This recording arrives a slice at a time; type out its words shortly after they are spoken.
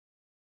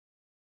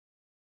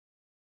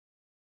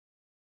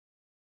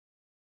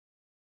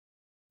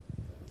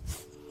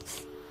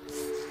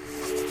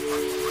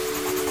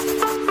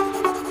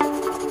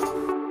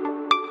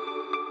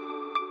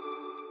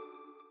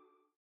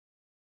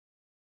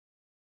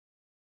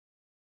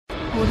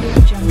Audio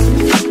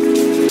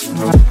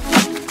Jungle.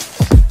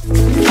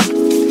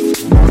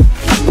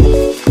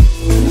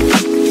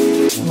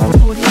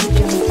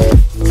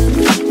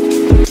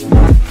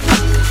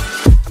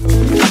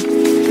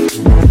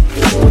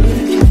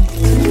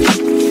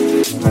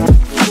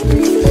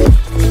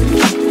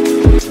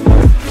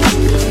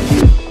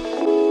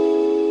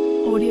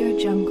 Audio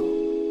Jungle.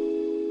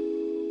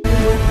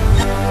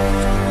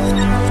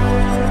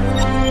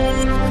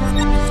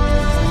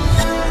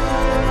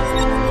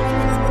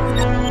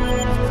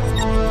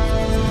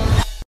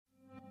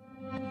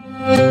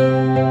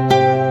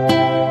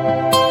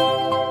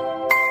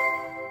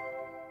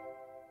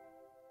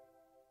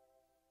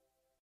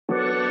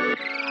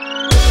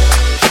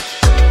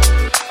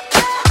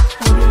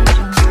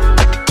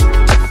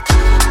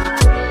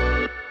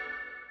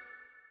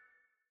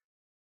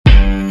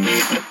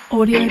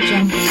 Audio Jungle. Audio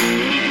Jungle.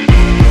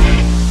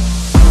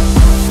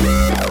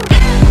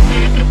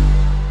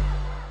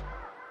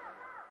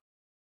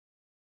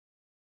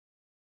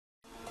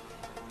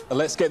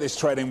 Let's get this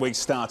trading week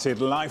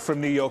started. Live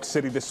from New York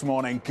City this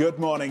morning. Good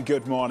morning,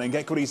 good morning.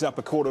 Equities up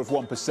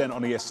 0.25%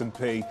 on the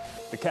S&P.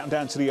 The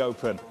countdown to the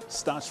open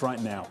starts right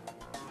now.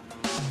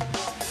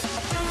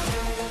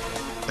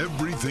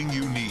 Everything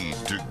you need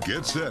to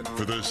get set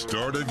for the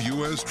start of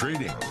U.S.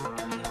 trading.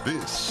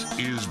 This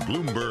is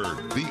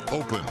Bloomberg, The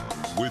Open,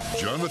 with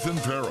Jonathan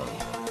Ferro.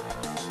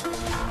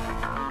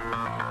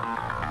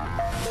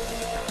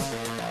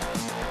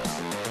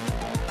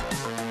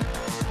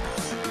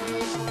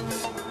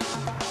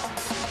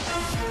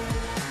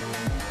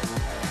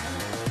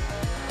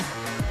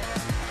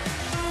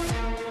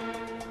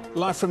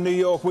 Live from New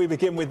York, we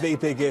begin with the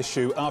big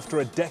issue. After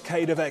a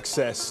decade of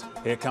excess,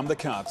 here come the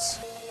cuts.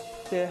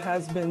 There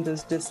has been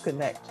this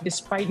disconnect.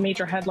 Despite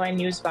major headline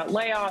news about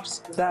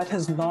layoffs, That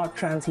has not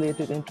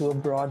translated into a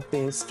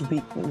broad-based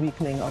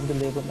weakening of the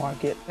labor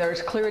market.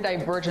 There's clear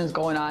divergence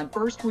going on.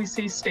 first we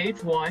see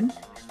stage one,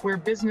 where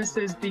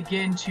businesses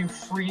begin to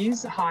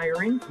freeze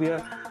hiring. We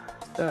are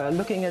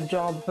looking at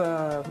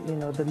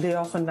the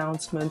layoff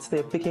announcements,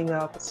 they're picking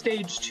up.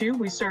 Stage two,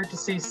 we start to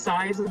see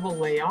sizable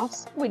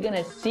layoffs. We're going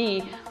to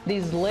see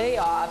these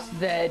layoffs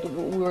that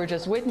we were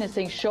just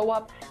witnessing show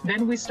up.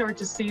 Then we start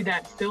to see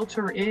that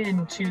filter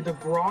into the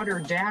broader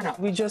data.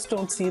 We just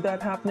don't see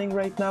that happening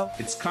right now.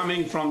 It's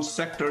coming from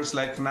sectors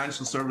like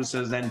financial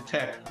services and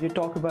tech. You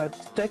talk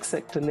about tech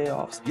sector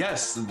layoffs.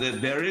 Yes,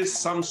 there is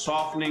some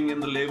softening in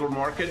the labor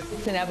market,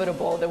 It's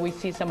inevitable that we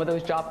see some of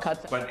those job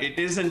cuts. but it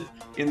isn't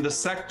in the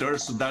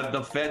sectors that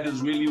the Fed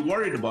is really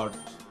worried about.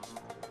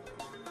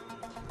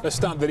 Let's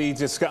start the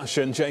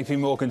discussion. JP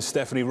Morgan's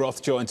Stephanie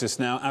Roth joins us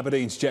now.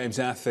 Aberdeen's James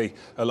Athey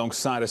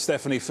alongside us.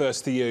 Stephanie,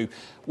 first to you.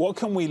 What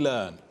can we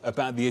learn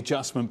about the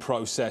adjustment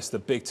process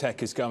that big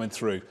tech is going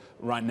through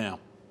right now?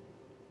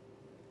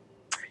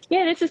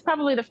 Yeah, this is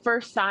probably the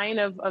first sign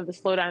of the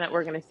slowdown that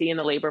we're going to see in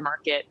the labor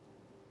market.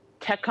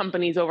 Tech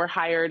companies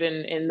overhired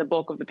in the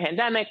bulk of the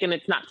pandemic, and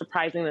it's not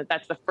surprising that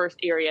that's the first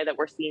area that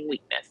we're seeing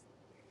weakness.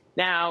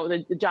 Now,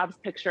 the jobs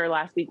picture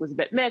last week was a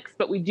bit mixed,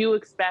 but we do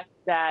expect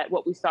that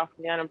what we saw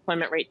from the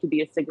unemployment rate to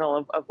be a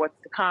signal of what's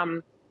to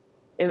come.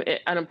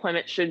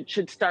 Unemployment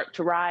should start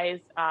to rise,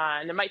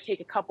 and it might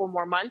take a couple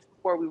more months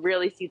before we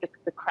really see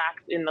the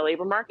cracks in the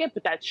labor market,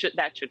 but that should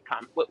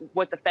come.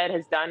 What the Fed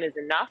has done is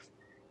enough,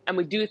 and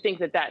we do think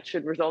that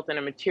should result in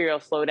a material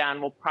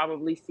slowdown. We'll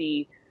probably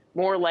see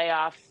more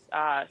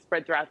layoffs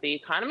spread throughout the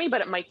economy,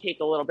 but it might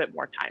take a little bit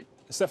more time.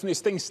 Stephanie, as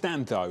things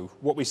stand, though,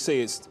 what we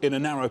see is in a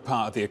narrow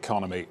part of the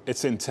economy.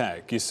 It's in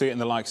tech. You see it in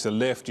the likes of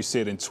Lyft, you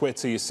see it in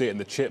Twitter, you see it in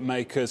the chip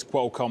makers,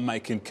 Qualcomm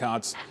making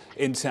cuts,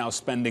 Intel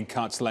spending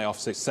cuts,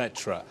 layoffs,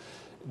 etc.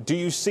 Do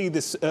you see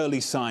this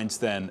early signs,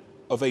 then,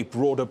 of a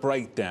broader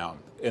breakdown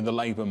in the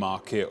labour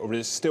market, or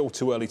is it still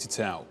too early to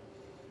tell?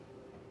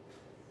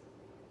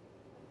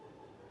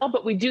 Well,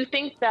 but we do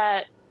think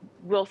that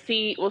we'll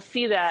see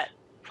that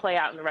play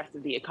out in the rest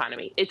of the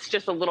economy. It's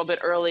just a little bit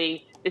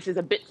early. This is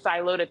a bit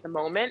siloed at the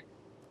moment,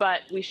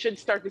 but we should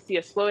start to see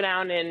a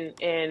slowdown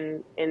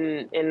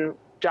in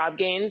job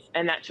gains,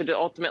 and that should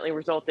ultimately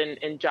result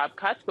in job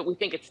cuts. But we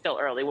think it's still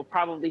early. We'll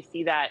probably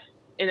see that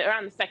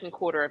around the second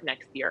quarter of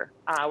next year.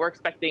 We're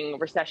expecting a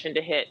recession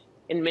to hit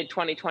in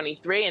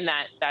mid-2023, and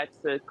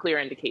that's a clear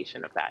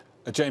indication of that.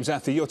 James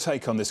Athey, your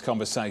take on this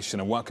conversation,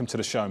 and welcome to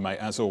the show, mate,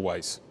 as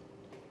always.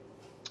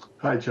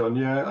 Hi, John.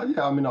 Yeah,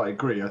 I mean, I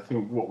agree. I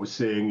think what we're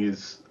seeing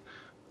is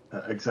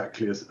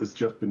exactly as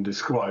just been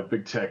described.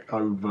 Big tech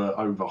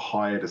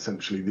overhired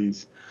essentially.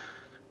 These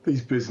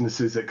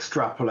businesses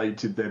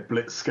extrapolated their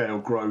blitz scale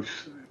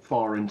growth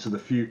far into the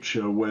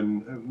future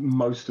when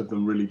most of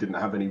them really didn't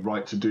have any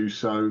right to do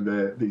so.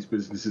 These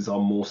businesses are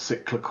more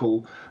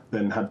cyclical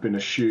than had been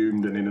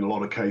assumed, and in a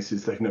lot of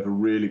cases they've never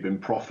really been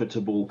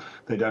profitable.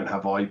 They don't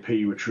have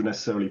IP which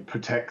necessarily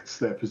protects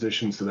their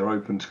position, so they're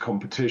open to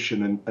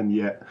competition, and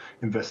yet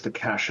investor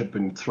cash had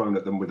been thrown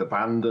at them with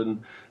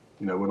abandon.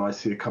 You know, when I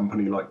see a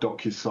company like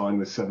DocuSign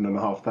with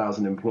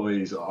 7,500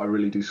 employees, I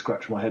really do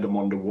scratch my head and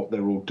wonder what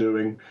they're all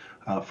doing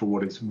for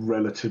what is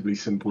relatively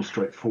simple,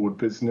 straightforward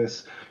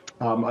business.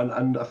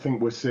 And I think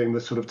we're seeing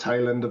the sort of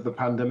tail end of the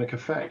pandemic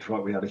effect,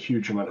 right? We had a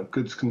huge amount of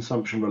goods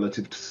consumption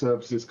relative to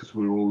services because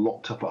we were all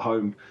locked up at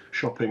home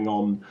shopping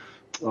on,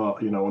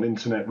 on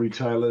internet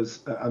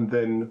retailers. And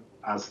then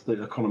as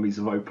the economies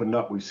have opened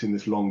up, we've seen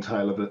this long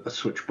tail of a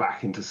switch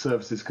back into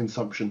services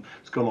consumption.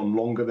 It's gone on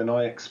longer than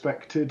I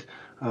expected.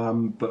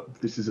 But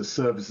this is a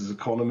services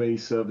economy.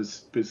 Service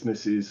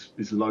business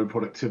is low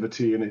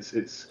productivity, and it's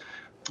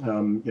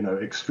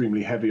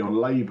extremely heavy on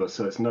labour.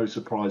 So it's no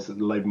surprise that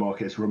the labour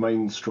market has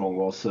remained strong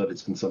while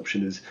service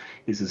consumption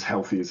is as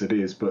healthy as it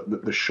is.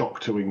 But the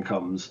shock to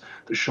incomes,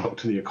 the shock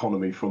to the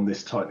economy from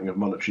this tightening of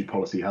monetary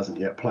policy hasn't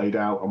yet played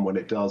out. And when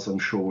it does, I'm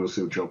sure we'll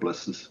see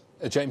joblessness.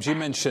 James, you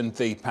mentioned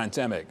the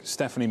pandemic.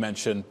 Stephanie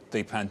mentioned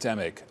the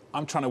pandemic.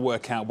 I'm trying to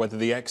work out whether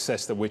the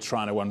excess that we're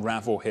trying to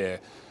unravel here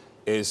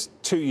is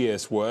 2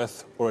 years'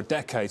 worth or a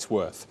decade's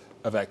worth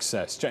of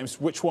excess.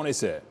 James, which one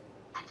is it?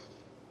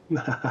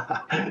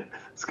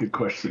 That's a good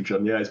question,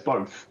 John. Yeah, it's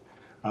both.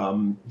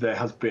 There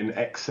has been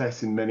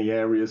excess in many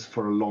areas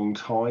for a long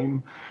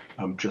time,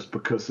 just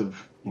because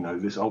of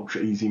this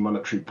ultra easy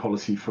monetary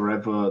policy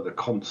forever, the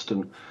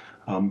constant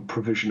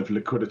provision of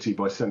liquidity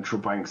by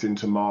central banks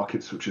into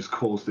markets, which has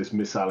caused this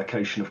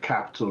misallocation of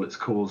capital. It's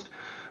caused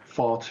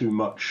far too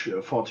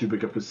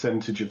big a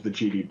percentage of the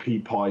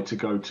GDP pie to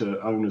go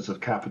to owners of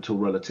capital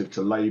relative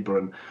to labour,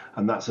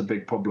 and that's a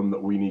big problem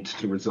that we need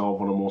to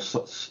resolve on a more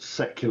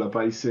secular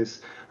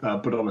basis.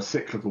 But on a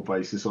cyclical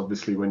basis,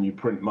 obviously, when you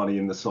print money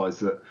in the size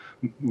that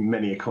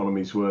many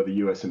economies were, the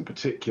US in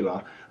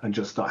particular, and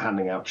just start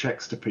handing out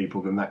checks to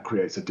people, then that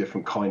creates a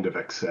different kind of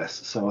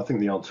excess. So I think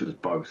the answer is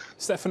both.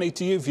 Stephanie,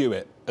 do you view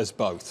it as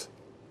both?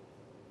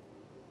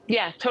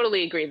 Yeah,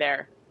 totally agree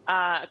there.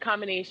 A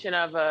combination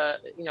of a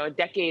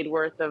decade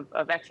worth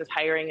of excess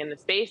hiring in the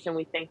space, and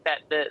we think that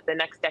the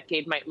next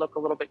decade might look a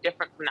little bit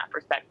different from that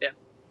perspective.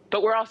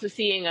 But we're also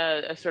seeing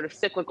a sort of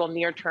cyclical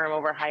near-term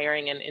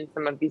overhiring in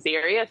some of these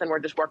areas, and we're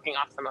just working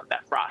off some of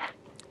that froth.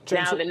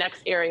 James, now, the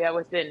next area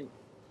within...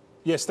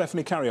 Yes,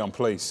 Stephanie, carry on,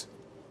 please.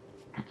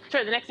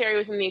 Sure. The next area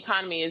within the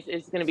economy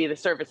is going to be the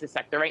services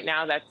sector. Right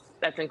now,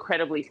 that's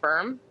incredibly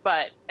firm,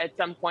 but at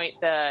some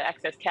point, the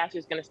excess cash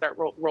is going to start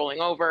rolling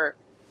over.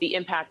 The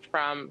impact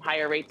from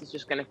higher rates is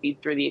just going to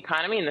feed through the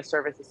economy, and the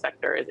services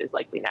sector is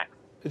likely next.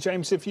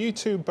 James, if you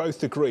two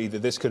both agree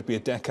that this could be a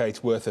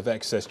decade's worth of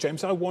excess,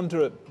 James, I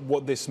wonder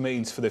what this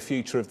means for the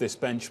future of this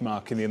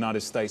benchmark in the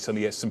United States on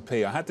the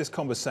S&P. I had this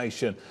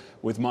conversation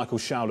with Michael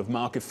Schowell of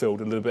Marketfield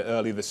a little bit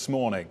earlier this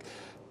morning,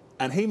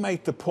 and he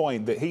made the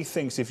point that he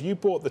thinks if you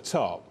bought the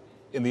top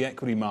in the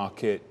equity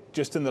market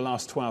just in the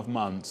last 12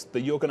 months,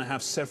 that you're going to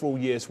have several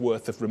years'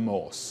 worth of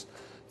remorse,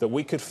 that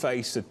we could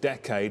face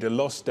a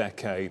lost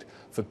decade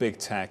for big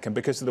tech, and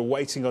because of the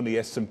weighting on the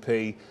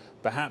S&P,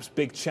 perhaps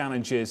big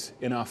challenges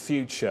in our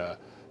future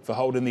for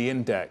holding the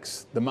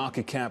index, the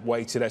market cap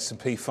weighted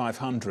S&P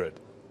 500.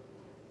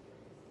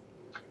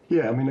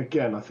 Yeah, I mean,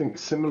 again, I think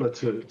similar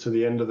to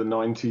the end of the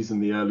 90s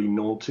and the early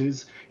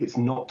noughties, it's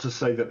not to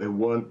say that there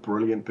weren't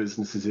brilliant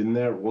businesses in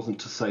there. It wasn't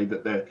to say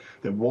that there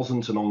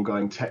wasn't an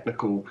ongoing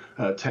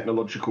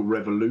technological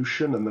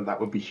revolution and that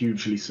would be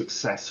hugely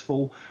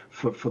successful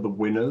for the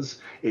winners.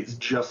 It's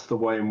just the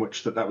way in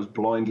which that was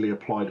blindly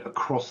applied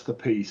across the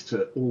piece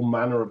to all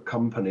manner of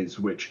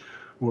companies which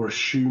were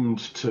assumed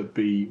to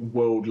be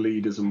world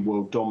leaders and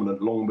world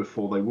dominant long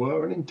before they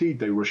were. And indeed,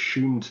 they were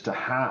assumed to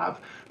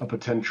have a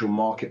potential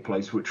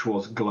marketplace which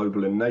was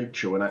global in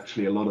nature, when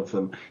actually a lot of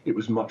them, it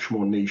was much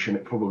more niche and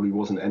it probably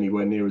wasn't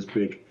anywhere near as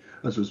big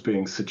as was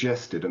being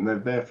suggested. And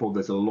therefore,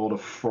 there's a lot of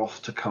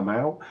froth to come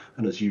out.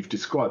 And as you've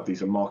described,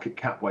 these are market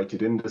cap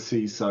weighted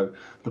indices. So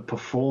the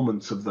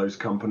performance of those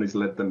companies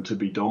led them to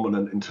be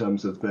dominant in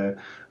terms of their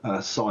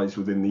size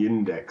within the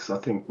index. I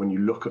think when you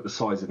look at the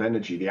size of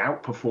energy, the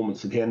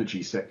outperformance of the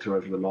energy sector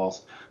over the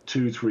last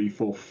 2, 3,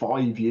 4,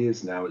 5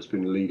 years now, it's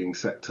been a leading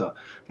sector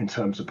in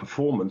terms of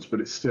performance,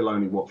 but it's still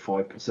only,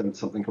 5%,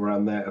 something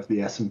around there of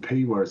the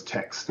S&P, whereas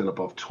tech's still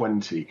above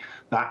 20.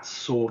 That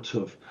sort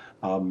of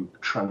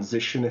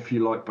transition, if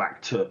you like,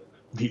 back to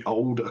the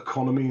old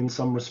economy in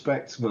some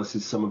respects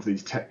versus some of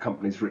these tech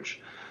companies, which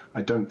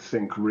I don't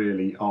think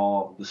really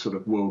are the sort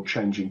of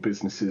world-changing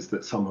businesses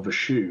that some have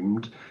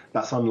assumed.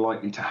 That's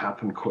unlikely to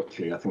happen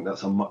quickly. I think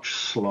that's a much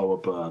slower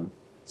burn.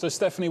 So,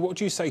 Stephanie, what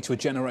do you say to a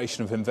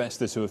generation of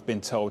investors who have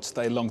been told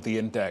stay long the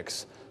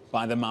index,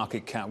 buy the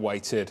market cap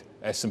weighted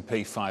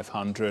S&P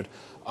 500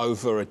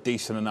 over a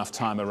decent enough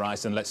time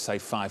horizon, let's say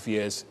 5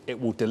 years, it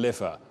will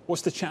deliver?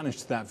 What's the challenge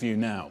to that view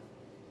now?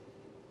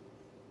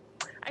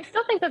 I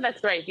still think that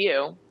that's the right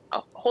view.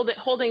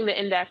 Holding the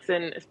index,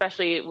 and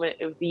especially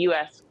with the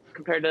U.S.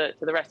 compared to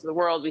the rest of the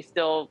world, we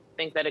still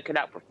think that it could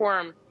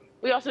outperform.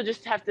 We also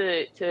just have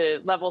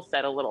to level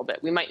set a little bit.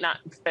 We might not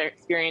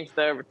experience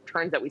the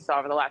returns that we saw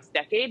over the last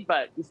decade,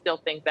 but we still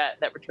think that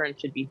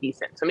returns should be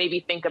decent. So maybe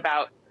think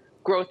about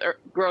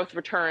growth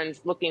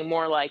returns looking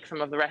more like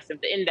some of the rest of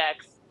the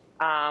index,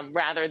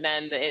 rather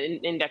than the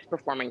index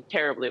performing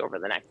terribly over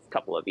the next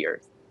couple of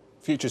years.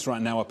 Futures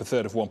right now up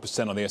 1/3 of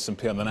 1% on the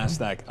S&P, on the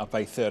Nasdaq up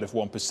 1/3 of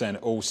 1%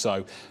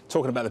 also.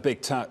 Talking about the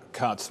big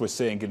cuts we're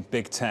seeing in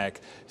big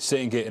tech,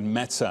 seeing it in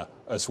Meta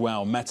as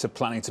well. Meta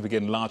planning to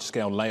begin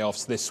large-scale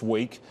layoffs this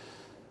week.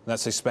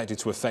 That's expected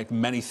to affect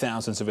many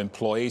thousands of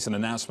employees. An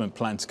announcement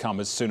planned to come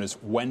as soon as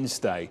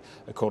Wednesday,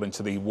 according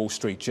to the Wall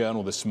Street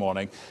Journal this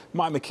morning.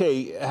 Mike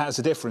McKee has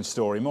a different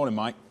story. Morning,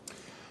 Mike.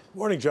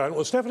 Morning, John.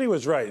 Well, Stephanie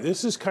was right.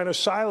 This is kind of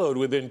siloed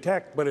within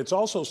tech, but it's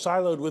also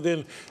siloed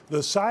within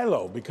the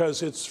silo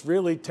because it's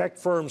really tech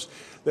firms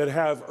that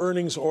have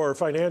earnings or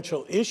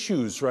financial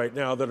issues right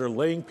now that are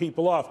laying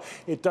people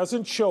off. It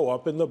doesn't show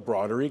up in the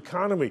broader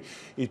economy.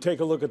 You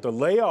take a look at the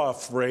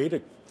layoff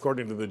rate,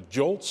 according to the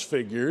JOLTS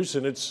figures,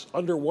 and it's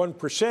under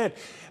 1%.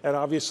 And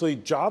obviously,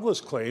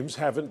 jobless claims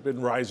haven't been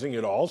rising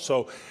at all.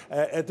 So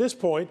at this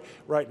point,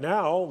 right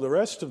now, the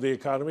rest of the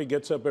economy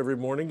gets up every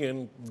morning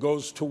and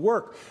goes to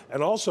work.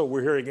 And also,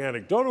 we're hearing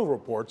anecdotal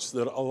reports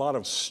that a lot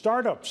of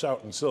startups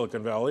out in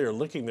Silicon Valley are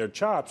licking their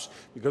chops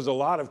because a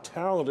lot of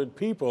talented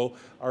people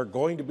are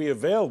going to be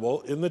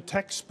available in the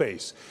tech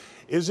space.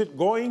 Is it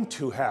going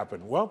to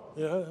happen? Well,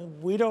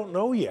 we don't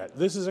know yet.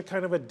 This is a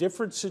kind of a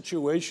different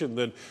situation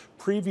than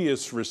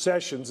previous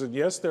recessions. And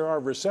yes, there are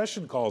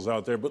recession calls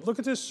out there, but look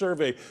at this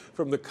survey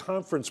from the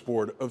Conference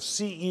Board of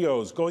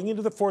CEOs. Going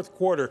into the fourth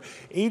quarter,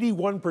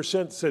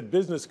 81% said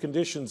business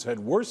conditions had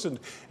worsened,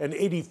 and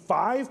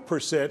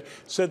 85%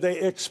 said they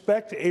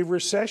expect a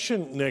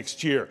recession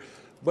next year.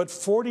 But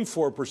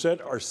 44%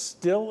 are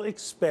still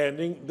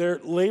expanding their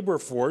labor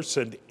force,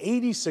 and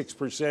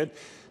 86%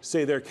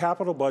 say their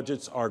capital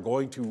budgets are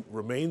going to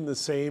remain the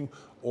same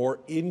or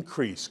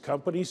increase.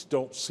 Companies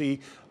don't see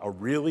a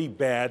really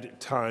bad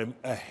time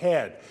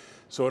ahead.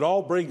 So it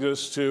all brings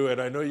us to, and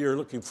I know you're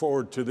looking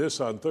forward to this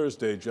on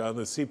Thursday, John,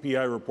 the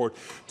CPI report,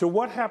 to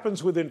what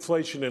happens with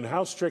inflation and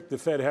how strict the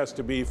Fed has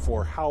to be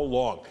for how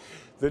long.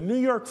 The New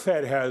York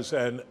Fed has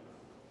an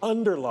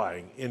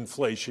underlying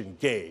inflation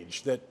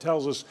gauge that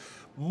tells us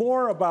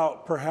more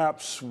about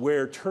perhaps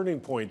where turning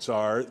points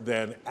are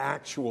than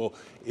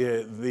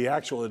the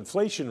actual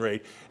inflation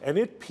rate. And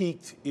it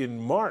peaked in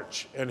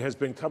March and has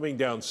been coming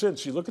down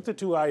since. You look at the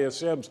two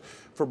ISMs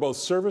for both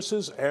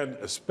services and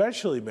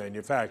especially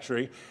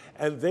manufacturing,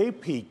 and they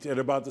peaked at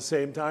about the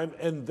same time,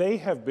 and they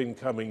have been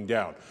coming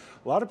down.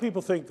 A lot of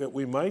people think that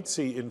we might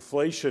see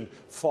inflation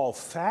fall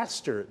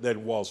faster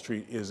than Wall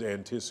Street is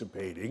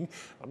anticipating.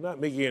 I'm not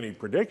making any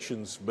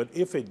predictions, but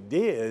if it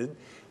did,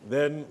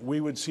 then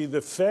we would see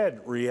the Fed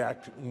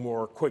react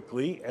more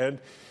quickly, and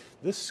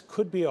this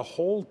could be a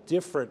whole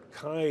different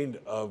kind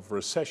of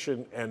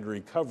recession and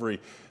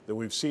recovery than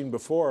we've seen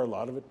before, a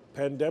lot of it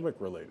pandemic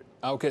related.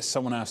 I'll get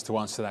someone else to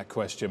answer that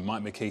question.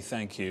 Mike McKee,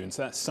 thank you. And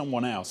so that's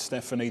someone else.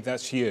 Stephanie,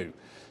 that's you.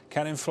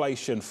 Can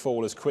inflation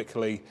fall as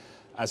quickly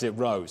as it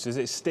rose? Is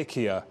it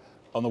stickier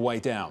on the way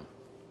down?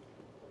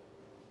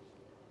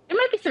 There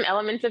might be some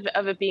elements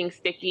of it being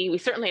sticky. We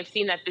certainly have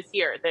seen that this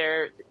year.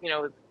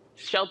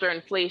 Shelter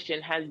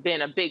inflation has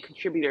been a big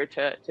contributor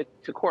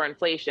to core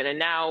inflation. And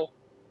now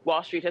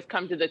Wall Street has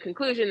come to the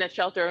conclusion that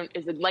shelter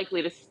is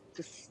likely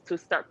to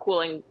start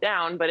cooling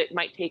down, but it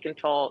might take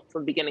until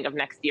the beginning of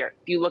next year.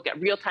 If you look at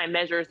real-time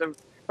measures of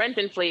rent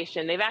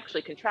inflation, they've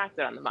actually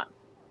contracted on the month.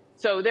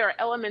 So there are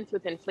elements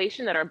with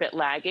inflation that are a bit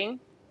lagging.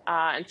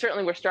 And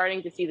certainly we're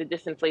starting to see the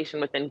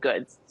disinflation within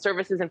goods.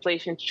 Services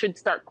inflation should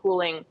start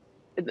cooling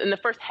in the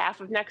first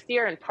half of next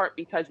year, in part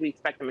because we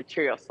expect a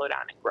material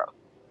slowdown in growth.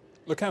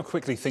 Look how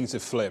quickly things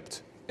have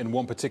flipped in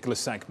one particular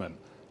segment.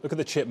 Look at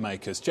the chip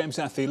makers. James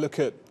Athey, look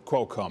at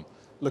Qualcomm,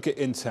 look at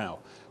Intel.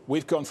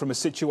 We've gone from a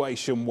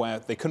situation where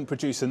they couldn't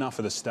produce enough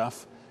of the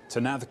stuff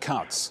to now the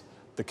cuts.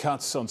 The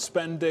cuts on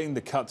spending,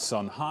 the cuts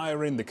on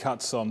hiring, the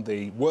cuts on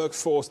the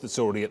workforce that's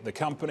already at the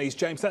companies.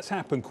 James, that's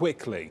happened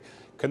quickly.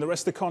 Can the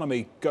rest of the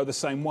economy go the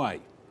same way?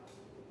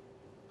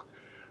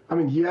 I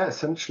mean, yeah,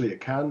 essentially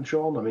it can,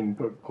 John. I mean,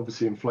 but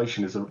obviously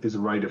inflation is a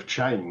rate of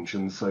change,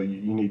 and so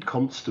you need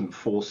constant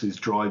forces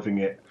driving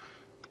it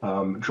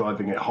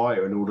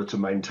higher in order to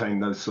maintain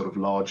those sort of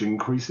large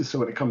increases. So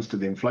when it comes to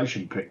the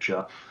inflation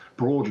picture,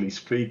 broadly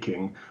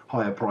speaking,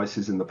 higher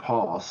prices in the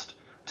past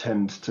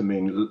tend to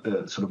mean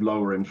sort of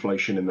lower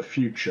inflation in the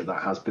future.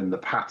 That has been the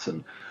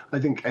pattern. I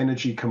think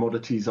energy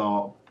commodities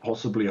are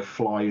possibly a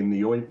fly in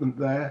the ointment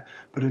there.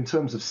 But in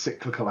terms of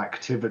cyclical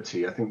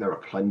activity, I think there are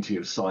plenty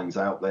of signs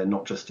out there,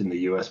 not just in the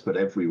US, but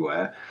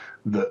everywhere,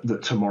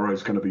 that tomorrow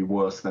is going to be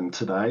worse than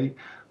today.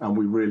 And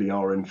we really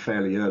are in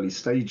fairly early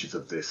stages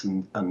of this.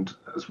 And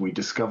as we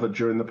discovered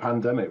during the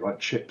pandemic, right,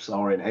 chips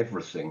are in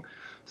everything.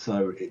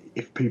 So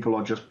if people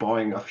are just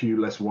buying a few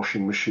less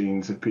washing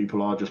machines, if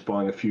people are just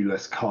buying a few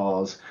less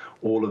cars,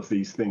 all of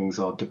these things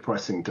are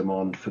depressing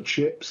demand for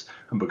chips.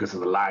 And because of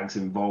the lags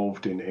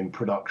involved in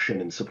production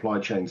and supply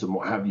chains and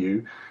what have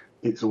you,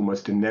 it's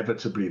almost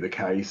inevitably the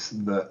case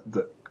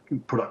that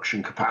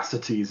production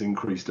capacity is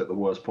increased at the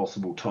worst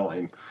possible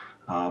time.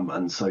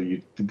 And so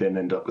you then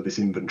end up with this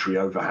inventory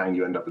overhang,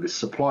 you end up with this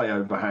supply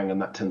overhang,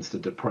 and that tends to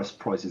depress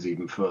prices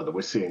even further.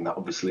 We're seeing that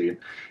obviously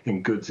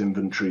in goods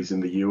inventories in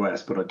the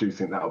US, but I do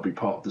think that will be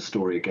part of the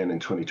story again in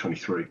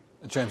 2023.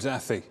 James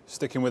Athey,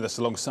 sticking with us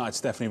alongside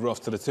Stephanie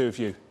Roth. To the two of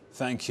you,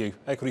 thank you.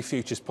 Equity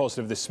futures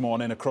positive this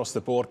morning across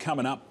the board.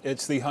 Coming up,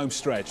 it's the home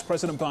stretch.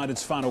 President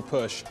Biden's final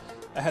push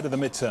ahead of the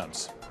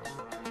midterms.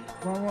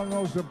 One of the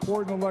most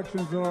important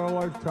elections in our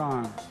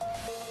lifetime.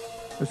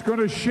 It's going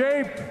to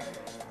shape,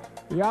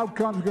 the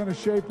outcome's going to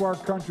shape our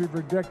country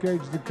for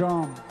decades to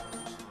come.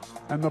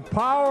 And the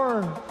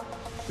power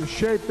to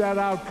shape that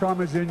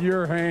outcome is in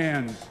your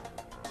hands.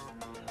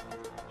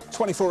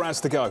 24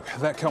 hours to go.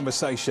 That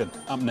conversation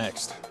up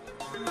next.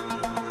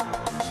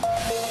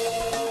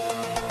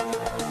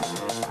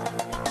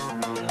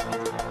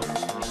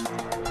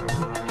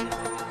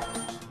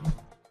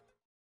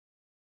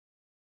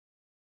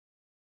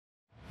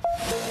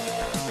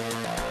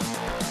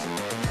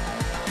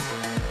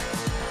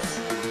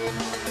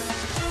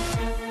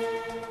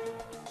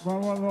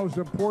 One of the most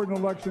important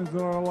elections in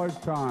our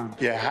lifetime.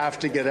 You have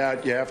to get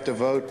out, you have to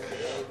vote,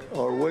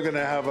 or we're going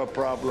to have a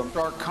problem.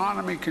 Our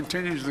economy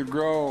continues to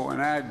grow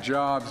and add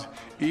jobs,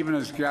 even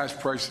as gas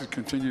prices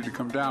continue to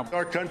come down.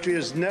 Our country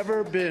has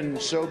never been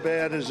so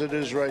bad as it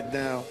is right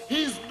now.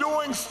 He's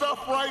doing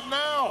stuff right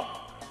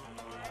now,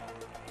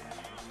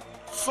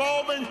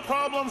 solving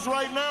problems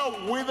right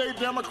now with a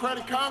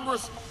Democratic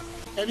Congress,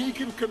 and he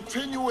can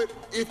continue it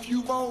if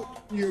you vote.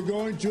 You're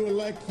going to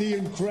elect the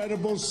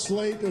incredible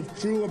slate of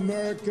true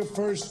America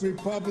First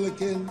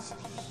Republicans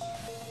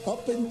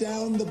up and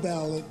down the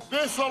ballot.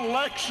 This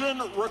election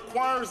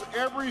requires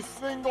every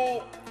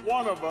single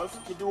one of us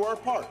to do our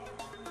part.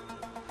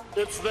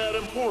 It's that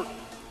important.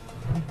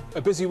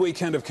 A busy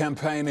weekend of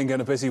campaigning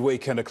and a busy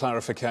weekend of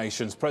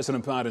clarifications.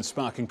 President Biden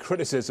sparking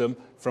criticism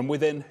from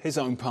within his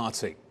own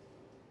party.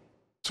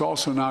 It's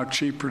also now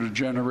cheaper to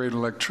generate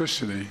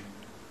electricity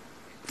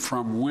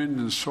from wind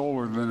and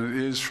solar than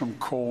it is from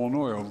coal and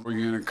oil. We're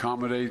going to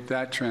accommodate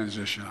that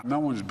transition. No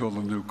one's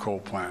building new coal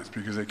plants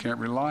because they can't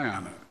rely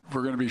on it.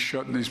 We're going to be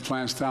shutting these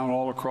plants down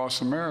all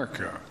across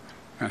America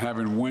and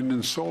having wind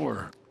and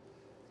solar.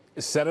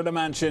 Senator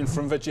Manchin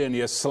from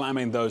Virginia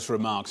slamming those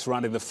remarks,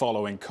 writing the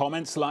following: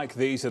 comments like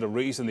these are the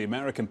reason the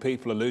American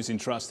people are losing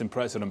trust in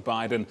President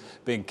Biden.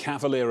 Being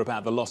cavalier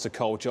about the loss of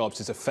coal jobs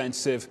is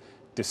offensive,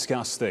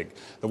 disgusting.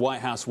 The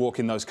White House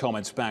walking those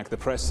comments back. The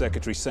press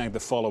secretary saying the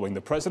following: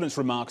 the president's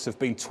remarks have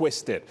been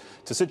twisted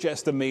to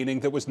suggest a meaning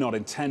that was not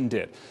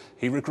intended.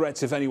 He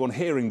regrets if anyone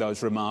hearing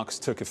those remarks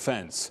took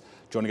offense.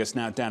 Joining us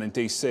now down in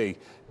D.C.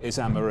 is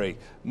Anne-Marie.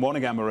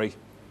 Morning, Anne-Marie.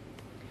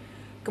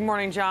 Good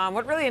morning, John.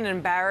 What really an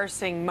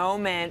embarrassing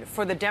moment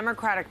for the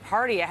Democratic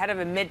Party ahead of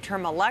a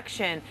midterm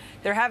election.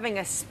 They're having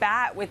a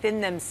spat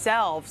within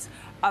themselves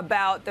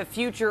about the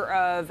future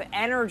of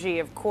energy.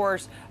 Of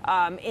course,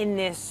 in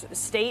this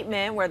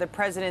statement where the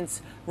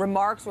president's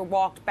remarks were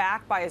walked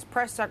back by his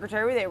press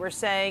secretary, they were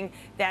saying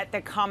that the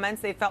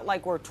comments they felt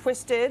like were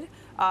twisted,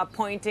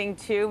 pointing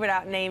to,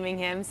 without naming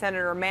him,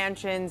 Senator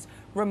Manchin's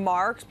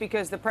remarks,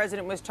 because the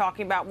president was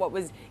talking about what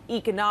was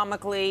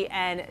economically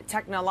and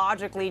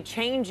technologically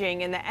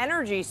changing in the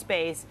energy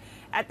space.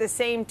 At the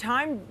same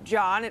time,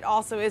 John, it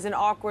also is an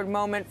awkward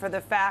moment for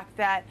the fact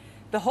that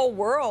the whole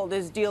world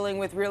is dealing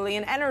with really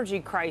an energy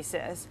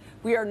crisis.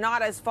 We are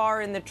not as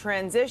far in the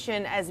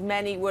transition as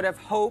many would have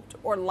hoped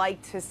or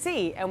liked to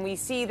see. And we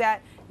see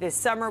that this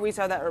summer. We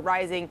saw that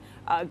rising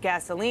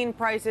gasoline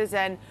prices.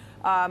 And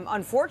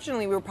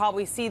unfortunately, we'll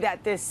probably see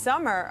that this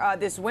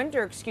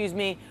winter,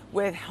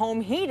 with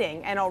home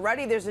heating. And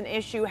already there's an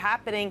issue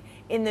happening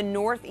in the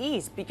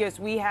Northeast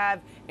because we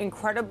have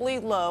incredibly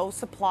low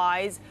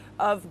supplies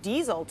of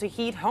diesel to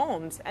heat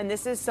homes. And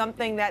this is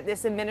something that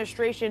this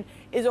administration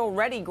is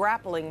already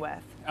grappling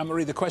with.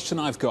 Anne-Marie, the question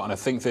I've got, and I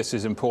think this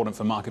is important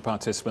for market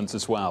participants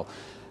as well,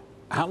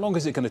 how long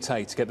is it going to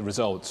take to get the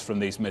results from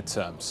these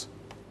midterms?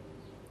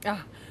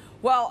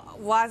 Well,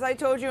 as I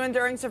told you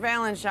during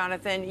surveillance,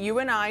 Jonathan, you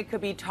and I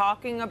could be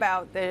talking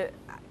about the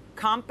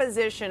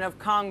composition of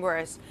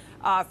Congress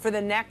for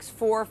the next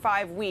 4 or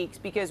 5 weeks,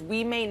 because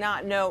we may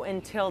not know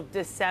until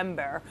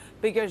December,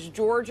 because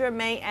Georgia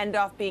may end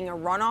up being a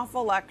runoff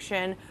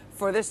election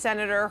for the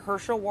Senator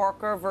Herschel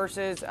Walker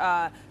versus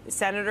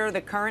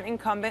the current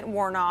incumbent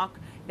Warnock.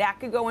 That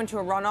could go into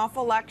a runoff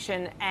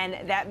election,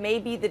 and that may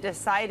be the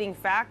deciding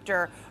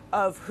factor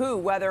of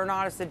whether or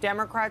not it's the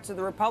Democrats or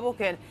the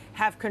Republican,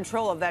 have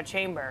control of that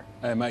chamber.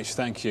 MH,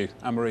 thank you.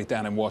 Anne-Marie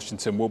down in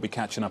Washington. We'll be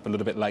catching up a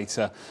little bit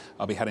later.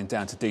 I'll be heading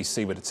down to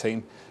D.C. with the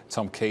team,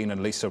 Tom Keene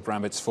and Lisa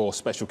Abramowitz, for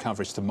special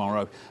coverage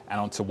tomorrow and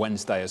on to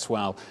Wednesday as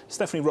well.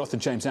 Stephanie Roth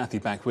and James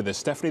Athey back with us.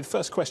 Stephanie, the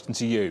first question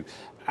to you.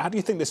 How do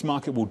you think this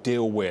market will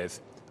deal with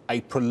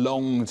a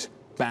prolonged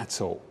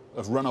battle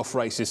of runoff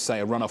races, say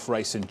a runoff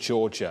race in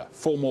Georgia?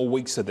 4 more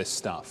weeks of this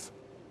stuff.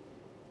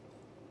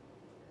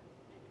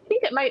 I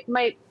think it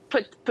might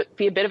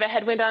be a bit of a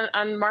headwind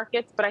on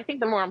markets, but I think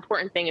the more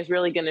important thing is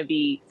really going to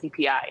be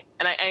CPI.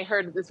 And I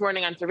heard this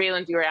morning on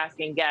surveillance, you were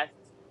asking guests,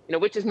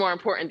 which is more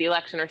important, the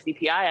election or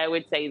CPI? I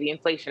would say the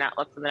inflation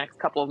outlook for the next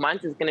couple of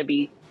months is going to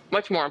be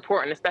much more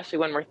important, especially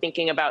when we're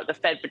thinking about the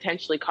Fed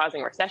potentially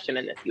causing recession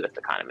in this U.S.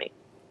 economy.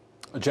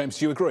 James,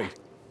 do you agree?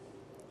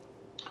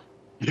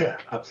 Yeah,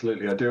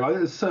 absolutely, I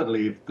do.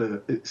 Certainly,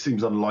 it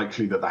seems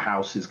unlikely that the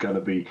House is going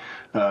to be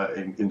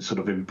sort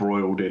of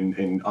embroiled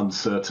in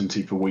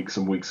uncertainty for weeks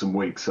and weeks and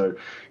weeks. So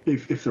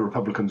if the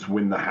Republicans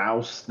win the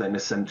House, then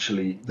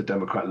essentially the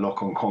Democrat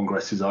lock on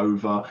Congress is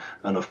over.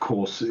 And of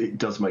course, it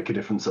does make a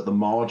difference at the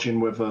margin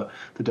whether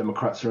the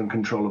Democrats are in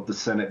control of the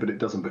Senate, but it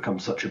doesn't become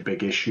such a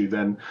big issue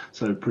then.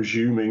 So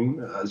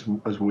presuming,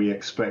 as we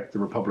expect, the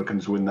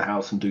Republicans win the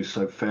House and do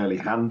so fairly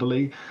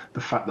handily, the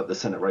fact that the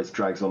Senate race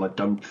drags on, I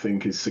don't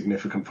think is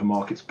significant for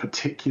markets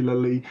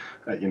particularly.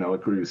 I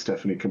agree with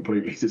Stephanie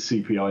completely. The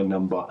CPI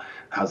number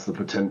has the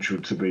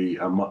potential to be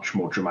a much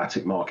more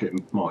dramatic market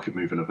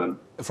moving event.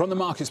 From the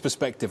market's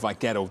perspective, I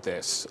get all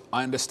this.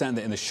 I understand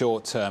that in the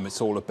short term, it's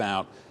all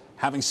about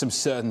having some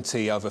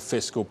certainty over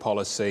fiscal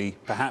policy,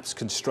 perhaps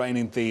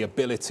constraining the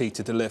ability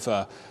to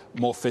deliver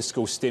more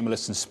fiscal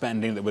stimulus and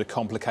spending that would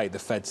complicate the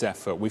Fed's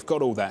effort. We've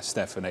got all that,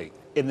 Stephanie,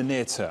 in the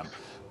near term.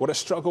 What I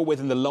struggle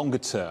with in the longer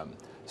term,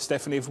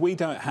 Stephanie, if we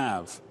don't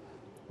have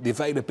the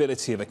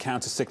availability of a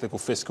counter-cyclical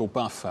fiscal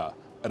buffer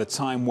at a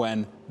time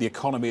when the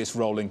economy is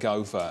rolling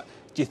over,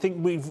 do you think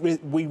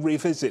we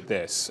revisit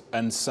this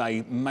and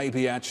say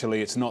maybe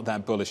actually it's not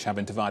that bullish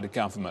having divided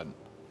government?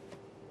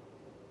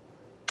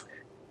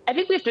 I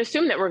think we have to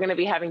assume that we're going to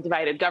be having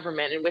divided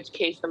government, in which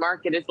case the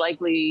market is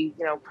likely,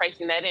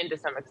 pricing that in to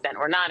some extent.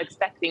 We're not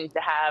expecting to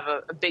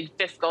have a big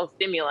fiscal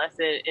stimulus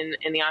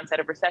in the onset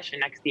of recession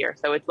next year.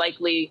 So it's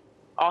likely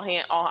all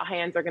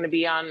hands are going to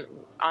be on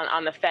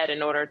the Fed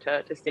in order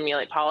to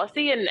stimulate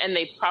policy, and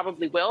they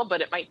probably will,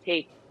 but it might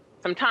take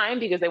some time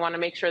because they want to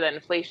make sure that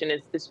inflation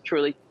is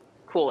truly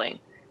cooling.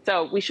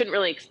 So we shouldn't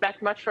really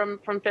expect much from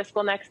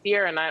fiscal next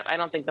year, and I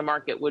don't think the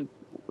market was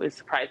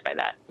surprised by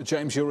that.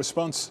 James, your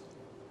response?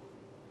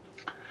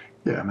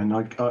 Yeah, I mean,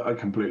 I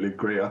completely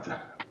agree.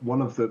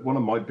 One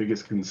of my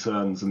biggest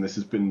concerns, and this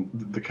has been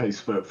the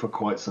case for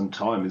quite some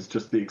time, is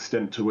just the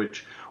extent to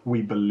which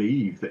we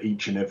believe that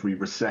each and every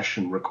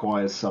recession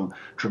requires some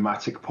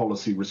dramatic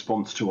policy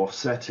response to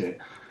offset it.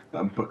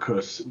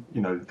 Because,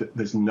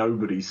 there's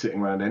nobody sitting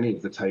around any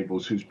of the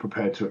tables who's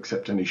prepared to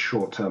accept any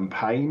short-term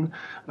pain.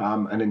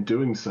 And in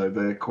doing so,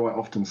 they're quite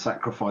often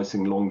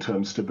sacrificing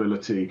long-term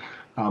stability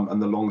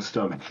and the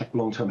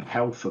long-term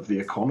health of the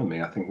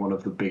economy. I think one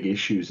of the big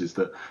issues is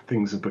that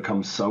things have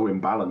become so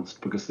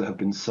imbalanced because there have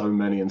been so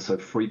many and so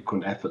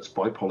frequent efforts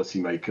by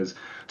policymakers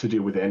to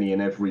deal with any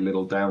and every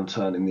little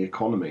downturn in the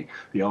economy.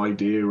 The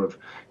idea of,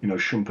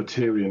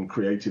 Schumpeterian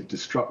creative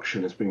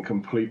destruction has been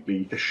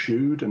completely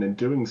eschewed, and in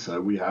doing so,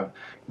 we have,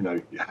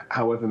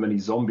 however many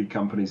zombie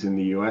companies in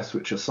the US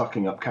which are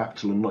sucking up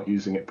capital and not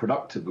using it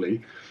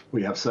productively.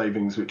 We have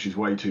savings which is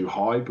way too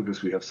high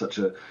because we have such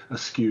a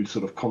skewed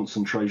sort of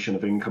concentration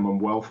of income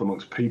and wealth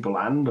amongst people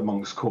and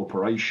amongst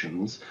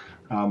corporations.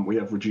 We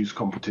have reduced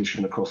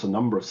competition across a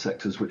number of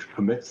sectors which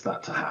permits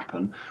that to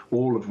happen,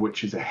 all of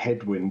which is a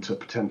headwind to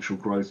potential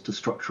growth, to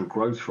structural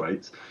growth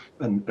rates,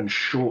 and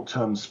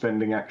short-term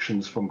spending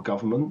actions from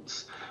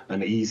governments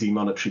and easy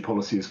monetary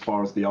policy as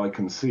far as the eye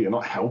can see are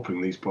not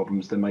helping these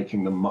problems. They're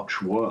making them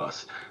much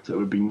worse. So it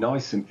would be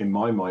nice, in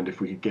my mind, if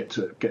we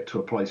could get to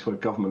a place where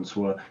governments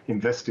were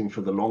investing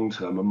for the long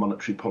term and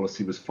monetary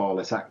policy was far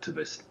less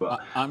activist. But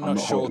I'm not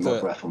sure holding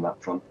my breath on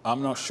that front.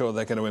 I'm not sure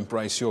they're going to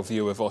embrace your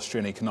view of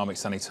Austrian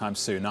economics anytime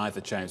soon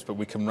either, James, but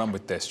we can run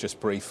with this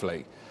just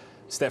briefly.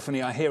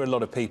 Stephanie, I hear a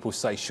lot of people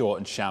say short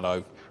and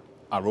shallow.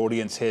 Our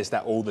audience hears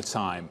that all the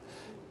time.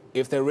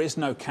 If there is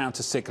no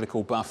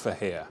counter-cyclical buffer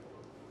here,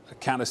 a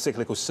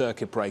counter-cyclical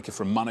circuit breaker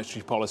from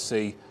monetary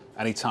policy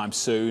anytime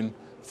soon,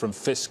 from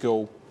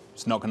fiscal,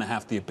 it's not going to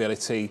have the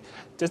ability.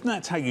 Doesn't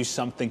that tell you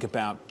something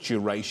about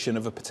duration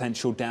of a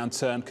potential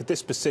downturn? Could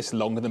this persist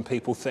longer than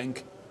people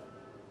think?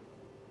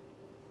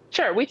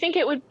 Sure. We think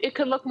it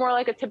could look more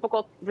like a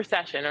typical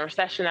recession, a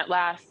recession that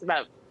lasts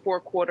about 4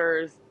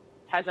 quarters,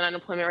 has an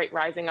unemployment rate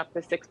rising up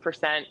to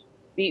 6%.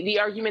 The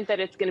argument that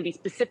it's going to be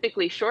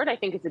specifically short, I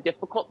think, is a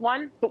difficult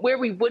one. But where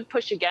we would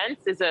push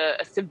against is a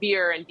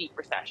severe and deep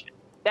recession.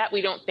 That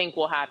we don't think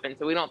will happen.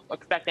 So we don't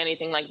expect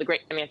anything like the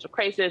great financial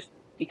crisis.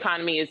 The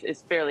economy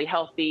is fairly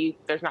healthy.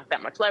 There's not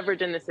that much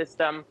leverage in the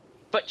system.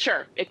 But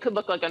sure, it could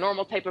look like a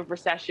normal type of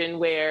recession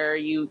where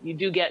you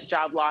do get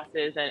job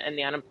losses and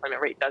the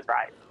unemployment rate does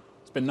rise.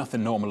 It's been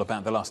nothing normal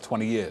about the last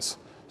 20 years.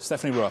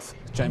 Stephanie Roth,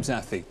 James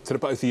Athey, to the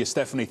both of you.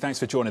 Stephanie, thanks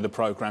for joining the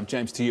programme.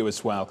 James, to you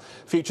as well.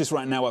 Futures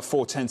right now at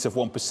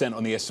 0.4%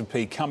 on the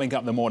S&P. Coming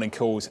up the morning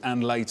calls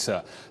and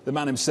later, the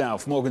man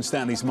himself, Morgan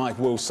Stanley's Mike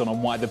Wilson,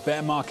 on why the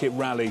bear market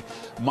rally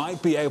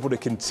might be able to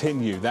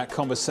continue. That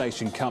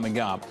conversation coming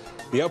up.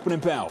 The opening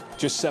bell,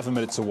 just 7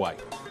 minutes away.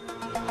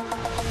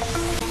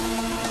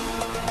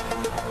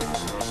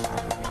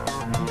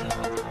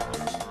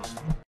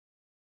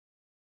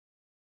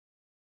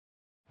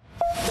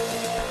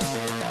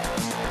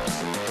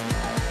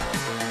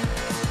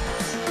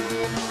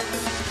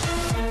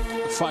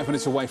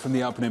 minutes away from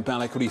the opening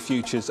bell. Equity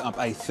futures up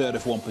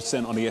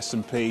 0.33% on the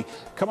S&P.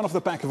 Coming off the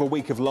back of a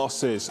week of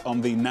losses on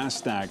the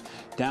Nasdaq,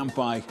 down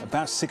by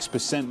about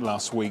 6%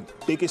 last week.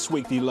 Biggest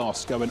weekly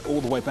loss going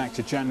all the way back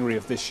to January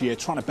of this year.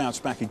 Trying to bounce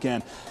back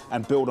again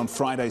and build on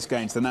Friday's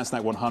gains. The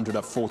Nasdaq 100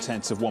 up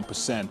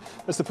 0.4%.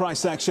 That's the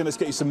price action. Let's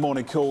get you some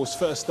morning calls.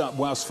 First up,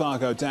 Wells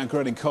Fargo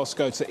downgrading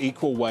Costco to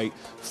equal weight.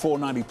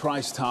 490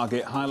 price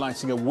target,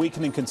 highlighting a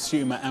weakening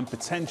consumer and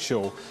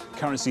potential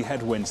currency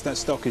headwinds. That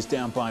stock is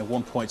down by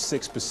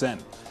 1.6%.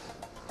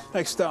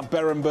 Next up,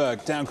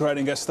 Berenberg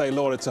downgrading Estée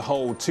Lauder to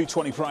hold.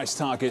 220 price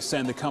target,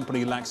 saying the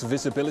company lacks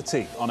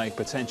visibility on a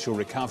potential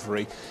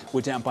recovery.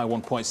 We're down by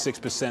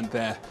 1.6%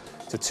 there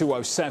to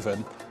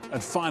 207.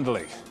 And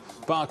finally,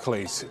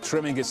 Barclays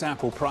trimming its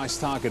Apple price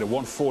target at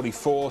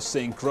 144,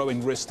 seeing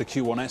growing risk to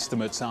Q1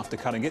 estimates after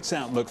cutting its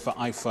outlook for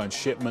iPhone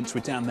shipments.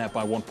 We're down there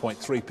by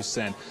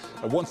 1.3% at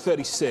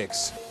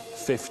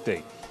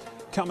 136.50.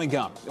 Coming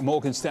up,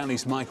 Morgan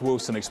Stanley's Mike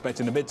Wilson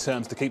expecting the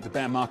midterms to keep the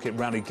bear market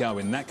rally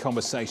going. That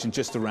conversation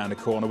just around the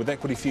corner, with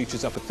equity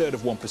futures up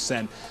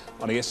 1/3%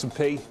 on the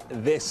S&P.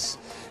 This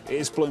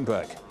is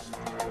Bloomberg.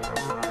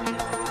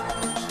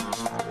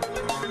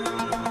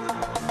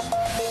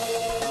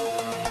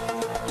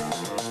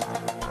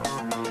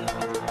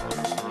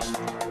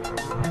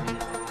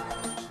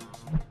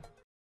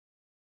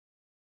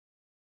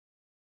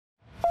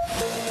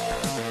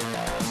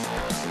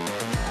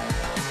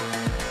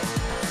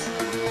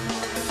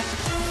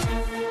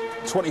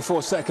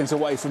 24 seconds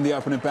away from the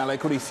opening bell.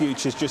 Equity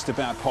futures just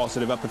about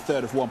positive, up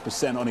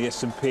 1/3% on the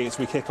S&P as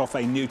we kick off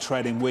a new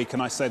trading week.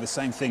 And I say the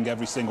same thing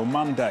every single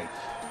Monday.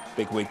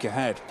 Big week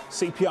ahead.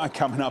 CPI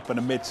coming up in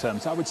the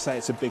midterms. I would say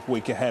it's a big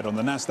week ahead. On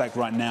the Nasdaq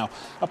right now,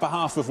 up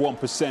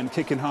 0.5%,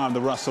 kicking high on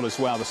the Russell as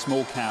well. The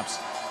small caps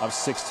up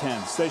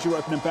 0.6. There's your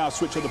opening bell.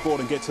 Switch on the board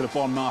and get to the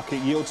bond market.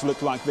 Yields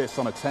look like this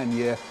on a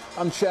 10-year.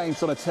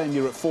 Unchanged on a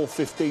 10-year at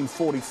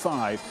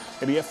 415.45.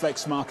 In the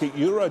FX market,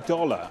 euro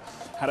dollar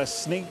had a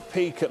sneak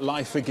peek at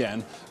life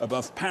again,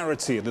 above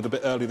parity a little bit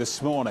early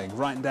this morning.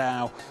 Right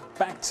now,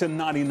 back to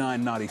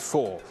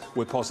 99.94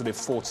 with positive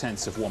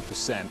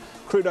 0.4%.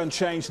 Crude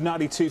unchanged,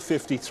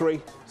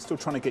 92.53. Still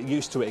trying to get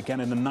used to it again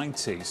in the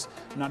 90s.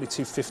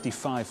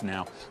 92.55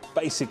 now,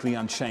 basically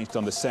unchanged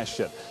on the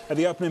session. At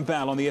the opening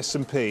bell on the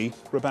S&P,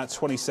 we're about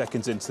 20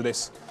 seconds into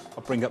this.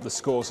 I'll bring up the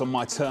scores on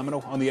my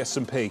terminal on the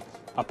S&P.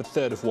 Up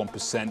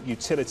 1/3%.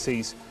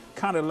 Utilities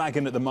kind of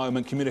lagging at the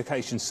moment.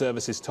 Communication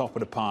services top of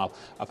the pile,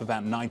 up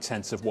about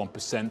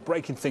 0.9%.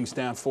 Breaking things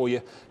down for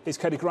you is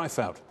Katie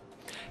Greifeld.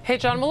 Hey,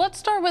 John, well, let's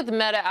start with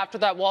Meta after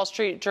that Wall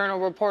Street Journal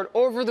report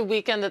over the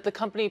weekend that the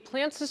company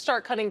plans to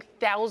start cutting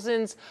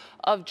thousands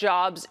of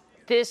jobs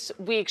this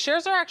week.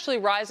 Shares are actually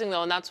rising,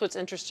 though, and that's what's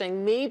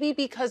interesting. Maybe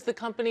because the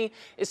company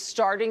is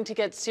starting to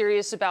get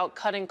serious about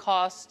cutting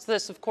costs.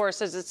 This, of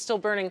course, as it's still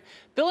burning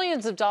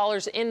billions of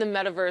dollars in the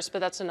metaverse, but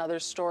that's another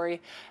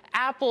story.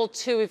 Apple,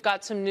 too, we've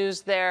got some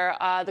news there.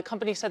 The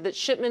company said that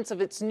shipments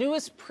of its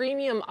newest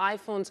premium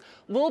iPhones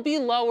will be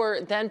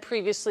lower than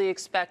previously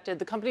expected.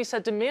 The company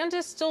said demand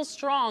is still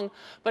strong,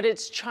 but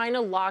it's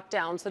China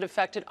lockdowns that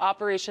affected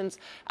operations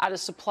at a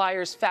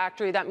supplier's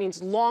factory. That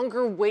means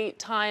longer wait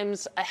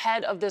times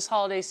ahead of this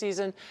holiday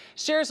season.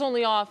 Shares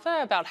only off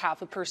about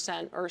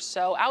 0.5% or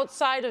so.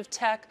 Outside of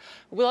tech,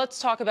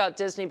 let's talk about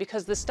Disney,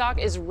 because the stock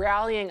is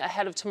rallying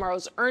ahead of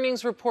tomorrow's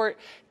earnings report.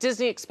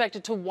 Disney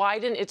expected to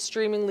widen its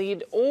streaming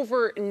lead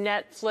over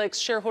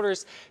Netflix.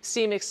 Shareholders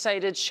seem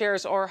excited.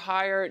 Shares are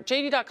higher.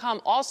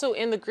 JD.com also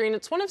in the green.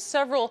 It's one of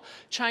several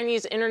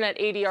Chinese internet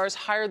ADRs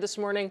higher this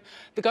morning.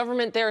 The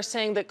government there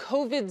saying that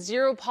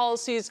COVID-0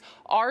 policies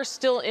are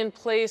still in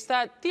place.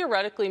 That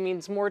theoretically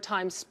means more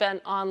time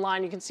spent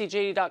online. You can see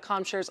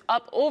JD.com shares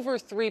up over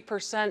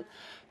 3%.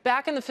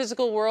 Back in the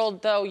physical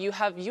world, though, you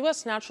have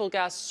U.S. natural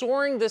gas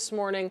soaring this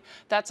morning.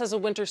 That's as a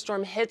winter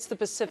storm hits the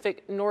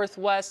Pacific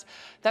Northwest.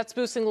 That's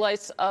boosting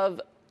lights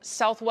of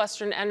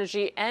Southwestern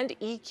Energy and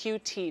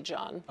EQT,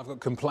 John. I've got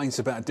complaints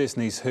about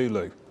Disney's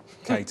Hulu.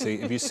 Katie,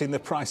 have you seen the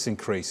price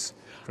increase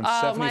from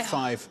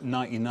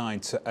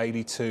 $75.99 to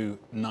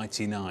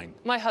 $82.99?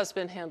 My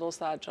husband handles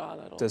that, John.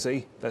 Does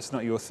he? That's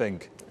not your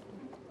thing.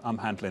 I'm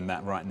handling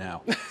that right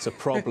now. It's a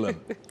problem.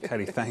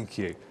 Katie, thank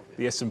you.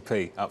 The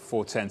S&P up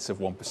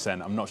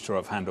 0.4%. I'm not sure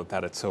I've handled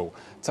that at all.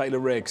 Taylor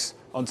Riggs,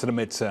 on to the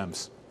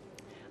midterms.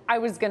 I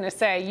was going to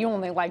say, you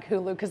only like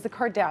Hulu because the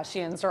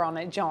Kardashians are on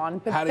it, John.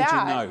 But how did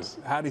you know?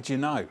 How did you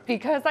know?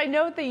 Because I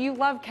know that you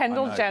love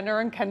Kendall Jenner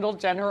and Kendall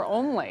Jenner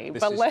only.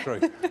 This is true.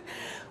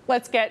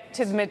 Let's get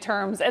to the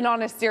midterms. And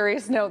on a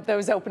serious note,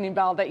 those opening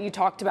bell that you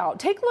talked about.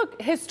 Take a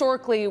look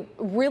historically,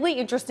 really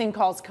interesting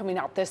calls coming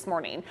out this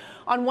morning.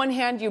 On one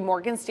hand,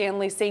 Morgan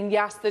Stanley saying,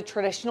 yes, the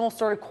traditional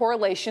sort of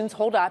correlations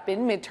hold up in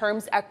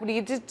midterms.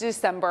 Equity to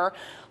December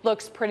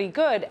looks pretty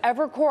good.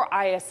 Evercore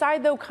ISI,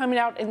 though, coming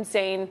out and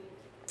saying,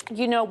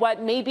 you know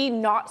what, maybe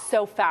not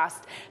so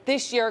fast.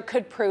 This year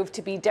could prove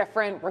to be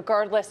different.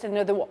 Regardless, I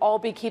know that we'll all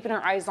be keeping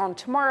our eyes on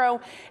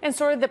tomorrow and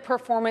sort of the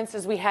performance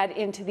as we head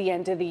into the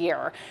end of the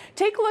year.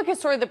 Take a look at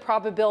sort of the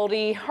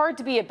probability. Hard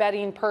to be a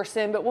betting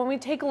person, but when we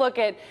take a look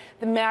at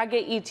the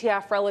MAGA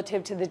ETF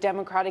relative to the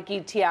Democratic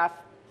ETF,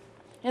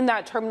 in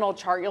that terminal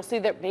chart, you'll see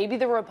that maybe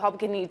the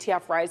Republican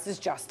ETF rises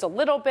just a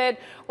little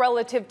bit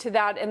relative to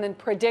that, and then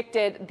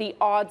predicted the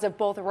odds of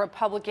both a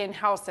Republican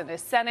House and a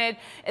Senate.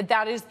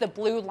 That is the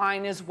blue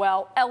line as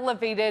well,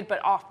 elevated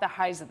but off the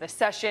highs of the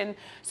session.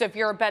 So if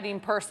you're a betting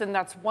person,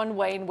 that's one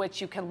way in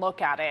which you can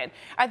look at it.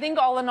 I think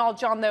all in all,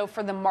 John, though,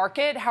 for the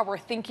market, how we're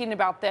thinking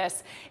about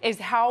this is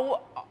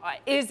how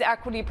is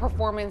equity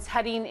performance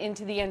heading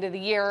into the end of the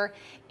year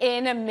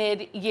in a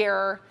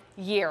mid-year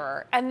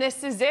year. And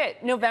this is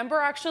it. November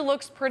actually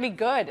looks pretty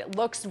good. It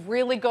looks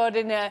really good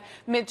in a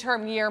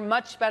midterm year,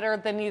 much better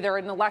than either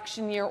an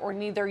election year or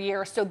neither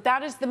year. So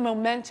that is the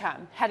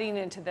momentum heading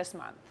into this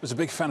month. I was a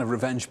big fan of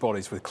revenge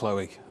bodies with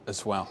Chloe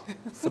as well,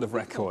 for the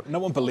record. No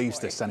one believes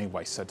this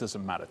anyway, so it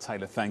doesn't matter.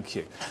 Taylor, thank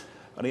you.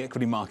 On the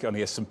equity market, on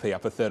the S&P,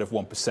 up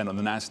 1/3 on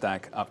the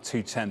Nasdaq, up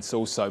 0.2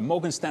 also.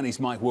 Morgan Stanley's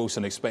Mike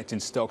Wilson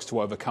expecting stocks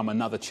to overcome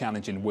another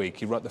challenging week.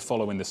 He wrote the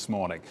following this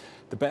morning.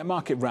 The bear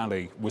market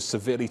rally was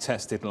severely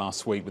tested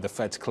last week with the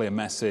Fed's clear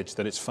message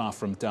that it's far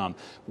from done.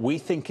 We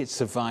think it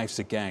survives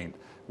again,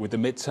 with the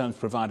midterms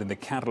providing the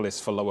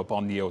catalyst for lower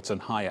bond yields and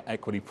higher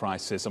equity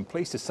prices. I'm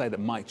pleased to say that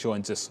Mike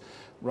joins us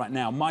right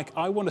now. Mike,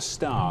 I want to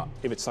start,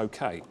 if it's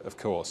okay, of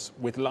course,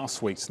 with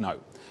last week's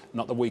note,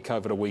 not the week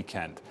over the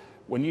weekend.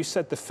 When you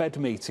said the Fed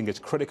meeting is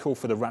critical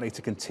for the rally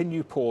to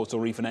continue, pause,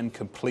 or even end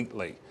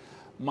completely.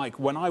 Mike,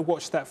 when I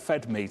watched that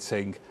Fed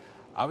meeting,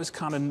 I was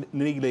kind of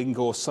kneeling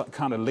or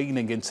kind of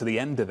leaning into the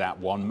end of that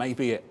one,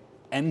 maybe it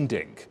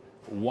ending.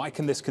 Why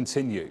can this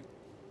continue?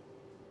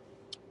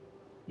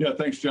 Yeah,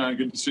 thanks, John.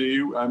 Good to see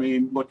you. I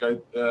mean, look, we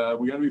got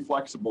to be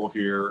flexible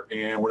here.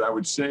 And what I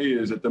would say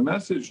is that the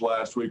message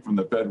last week from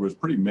the Fed was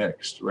pretty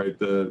mixed, right?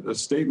 The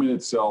statement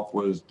itself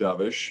was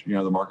dovish. You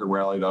know, the market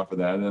rallied off of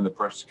that. And then the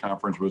press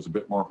conference was a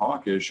bit more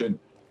hawkish. And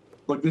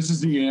look, this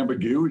is the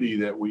ambiguity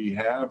that we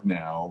have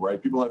now,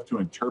 right? People have to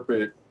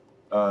interpret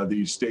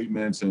these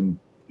statements and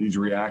these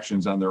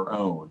reactions on their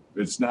own.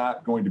 It's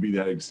not going to be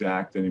that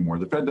exact anymore.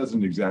 The Fed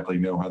doesn't exactly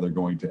know how they're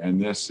going to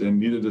end this, and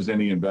neither does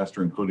any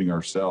investor, including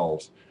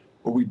ourselves.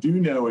 What we do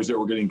know is that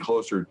we're getting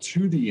closer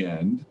to the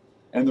end,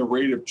 and the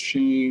rate of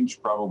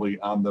change probably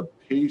on the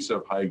pace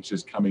of hikes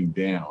is coming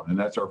down. And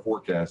that's our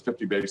forecast,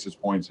 50 basis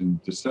points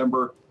in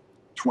December,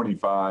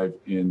 25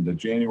 in the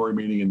January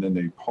meeting, and then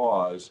they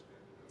pause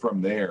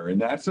from there. And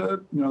that's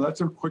a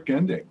quick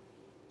ending.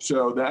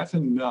 So that's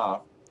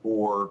enough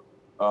for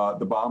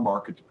the bond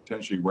market to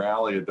potentially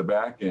rally at the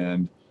back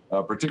end,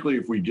 particularly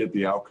if we get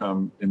the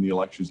outcome in the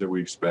elections that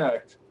we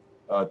expect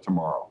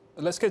tomorrow.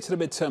 Let's get to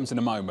the midterms in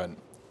a moment.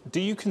 Do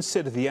you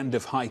consider the end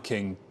of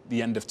hiking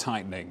the end of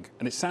tightening?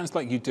 And it sounds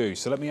like you do.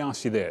 So let me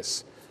ask you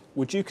this.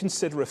 Would you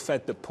consider a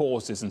Fed that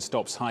pauses and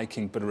stops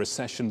hiking, but a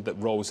recession that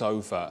rolls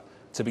over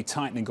to be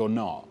tightening or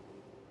not?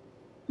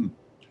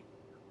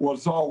 Well,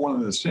 it's all one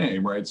and the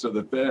same, right? So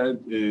the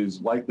Fed is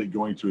likely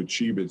going to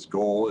achieve its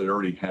goal. It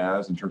already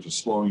has in terms of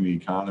slowing the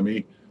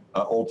economy.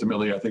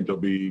 Ultimately, I think they'll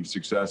be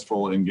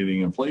successful in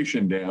getting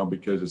inflation down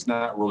because it's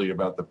not really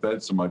about the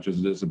Fed so much as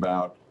it is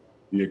about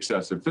the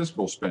excessive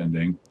fiscal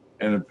spending.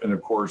 And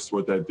of course,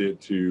 what that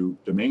did to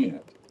demand.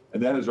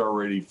 And that is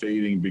already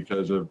fading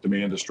because of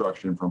demand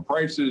destruction from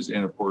prices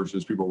and, of course,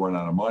 as people run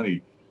out of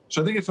money.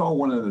 So I think it's all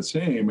one and the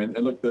same. And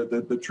look,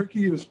 the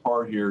trickiest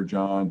part here,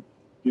 John,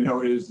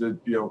 is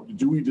that,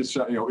 do we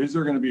decide, is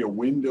there going to be a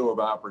window of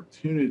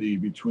opportunity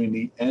between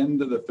the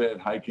end of the Fed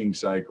hiking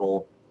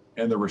cycle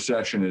and the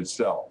recession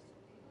itself?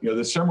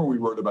 This summer we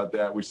wrote about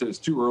that. We said it's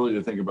too early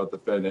to think about the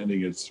Fed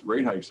ending its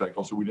rate hike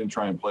cycle, so we didn't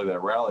try and play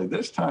that rally.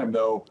 This time,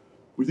 though,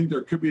 we think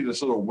there could be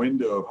this little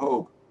window of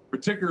hope,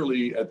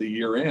 particularly at the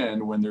year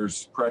end when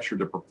there's pressure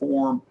to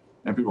perform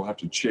and people have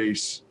to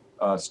chase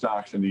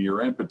stocks into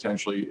year end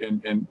potentially.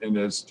 And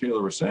as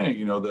Taylor was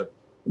saying, the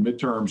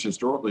midterms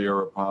historically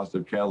are a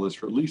positive catalyst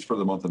for at least for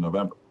the month of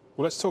November.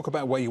 Well, let's talk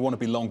about where you want to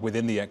be long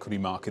within the equity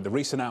market. The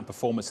recent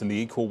outperformance in the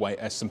equal weight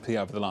S&P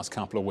over the last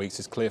couple of weeks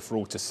is clear for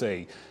all to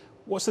see.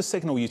 What's the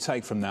signal you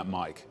take from that,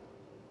 Mike?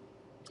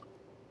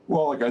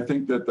 Well, I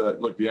think that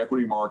the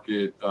equity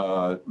market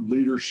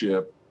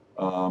leadership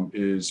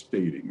is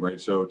fading, right?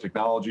 So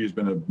technology has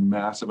been a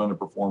massive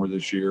underperformer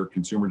this year,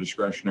 consumer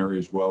discretionary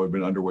as well. We've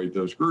been underweight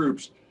those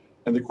groups.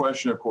 And the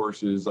question, of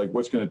course, is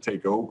what's going to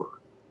take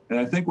over? And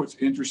I think what's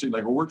interesting,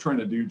 what we're trying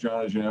to do,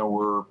 John, is, we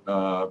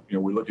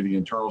look at the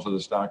internals of the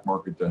stock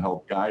market to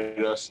help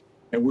guide us.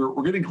 And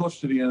we're getting close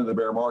to the end of the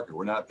bear market.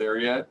 We're not there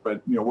yet,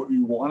 but what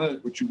you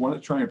want to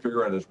try and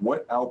figure out is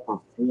what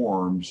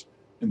outperforms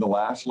in the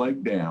last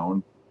leg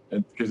down,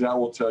 and because that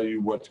will tell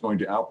you what's going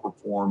to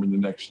outperform in the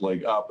next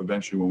leg up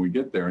eventually when we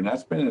get there. And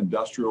that's been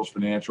industrials,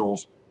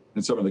 financials,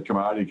 and some of the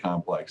commodity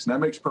complex. And that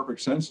makes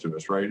perfect sense to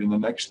us, right? In the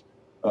next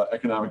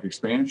economic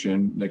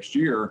expansion next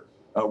year,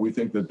 we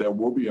think that there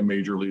will be a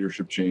major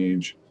leadership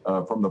change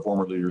from the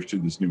former leaders to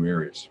these new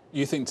areas.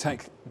 You think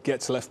tech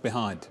gets left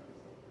behind?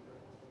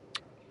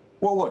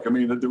 Well, look, I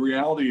mean, the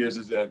reality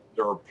is that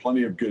there are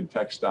plenty of good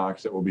tech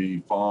stocks that will be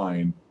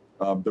fine.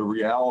 The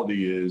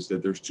reality is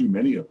that there's too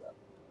many of them,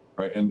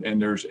 right?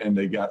 And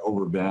they got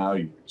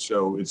overvalued.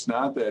 So it's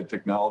not that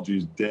technology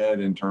is dead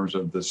in terms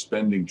of the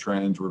spending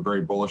trends. We're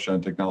very bullish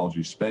on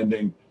technology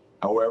spending.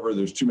 However,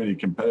 there's too many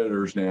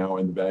competitors now,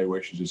 and the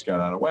valuations just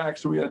got out of whack.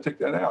 So we got to take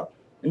that out.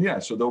 And yeah,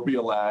 so there'll be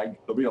a lag.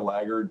 There'll be a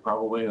laggard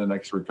probably in the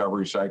next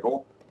recovery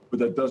cycle, but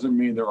that doesn't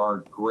mean there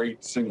aren't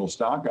great single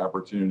stock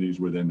opportunities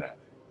within that.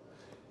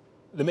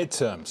 The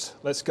midterms,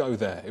 let's go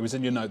there. It was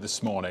in your note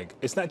this morning.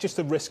 Is that just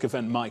a risk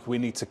event, Mike, we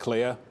need to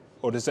clear?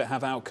 Or does it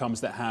have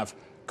outcomes that have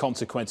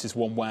consequences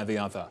one way or the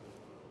other?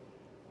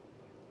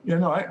 Yeah,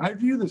 no, I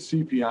view the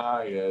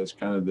CPI as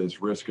kind of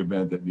this risk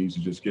event that needs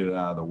to just get it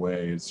out of the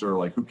way. It's sort of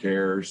like, who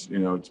cares? You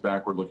know, it's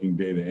backward-looking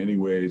data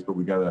anyways, but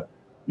we got to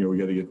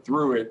get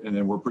through it. And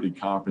then we're pretty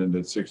confident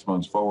that 6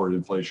 months forward,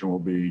 inflation will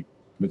be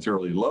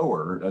materially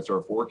lower. That's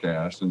our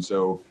forecast. And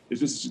so it's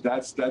just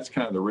that's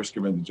kind of the risk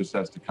event that just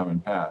has to come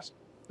and pass.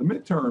 The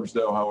midterms,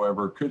 though,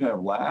 however, could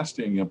have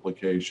lasting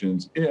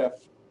implications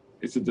if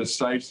it's a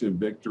decisive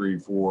victory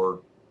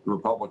for the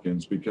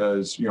Republicans,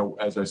 because, you know,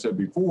 as I said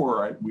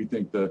before, we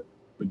think the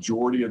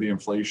majority of the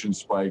inflation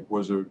spike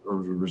was a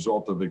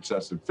result of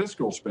excessive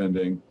fiscal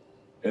spending.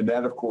 And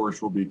that, of course,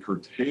 will be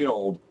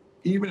curtailed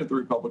even if the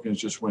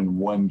Republicans just win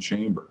one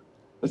chamber.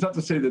 That's not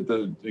to say that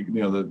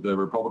the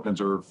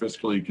Republicans are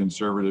fiscally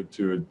conservative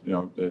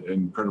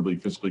incredibly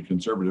fiscally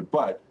conservative,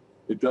 but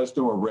it does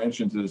throw a wrench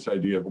into this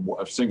idea of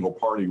a single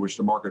party, which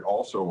the market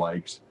also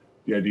likes,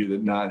 the idea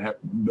that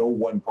no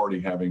one party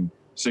having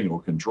single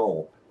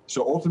control.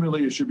 So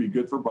ultimately, it should be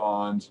good for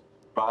bonds.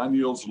 Bond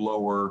yields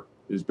lower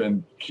has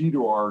been key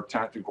to our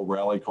tactical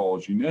rally call,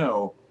 as you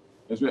know.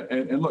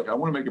 And look, I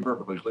want to make it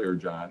perfectly clear,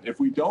 John.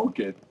 If we don't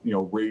get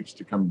rates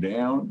to come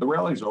down, the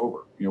rally's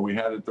over. We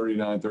had it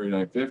 39,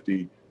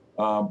 39.50.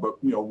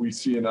 But we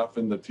see enough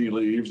in the tea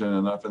leaves and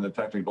enough in the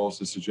technicals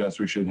to suggest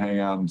we should hang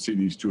out and see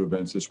these two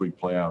events this week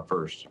play out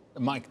first.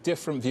 Mike,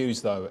 different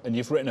views though, and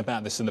you've written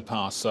about this in the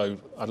past, so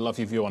I'd love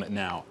your view on it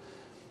now.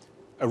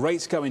 Are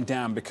rates going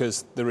down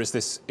because there is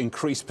this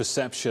increased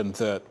perception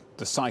that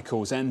the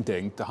cycle's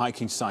ending, the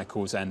hiking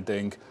cycle's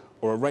ending,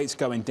 or are rates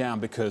going down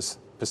because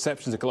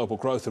perceptions of global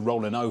growth are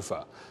rolling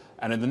over?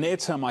 And in the near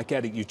term, I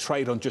get it, you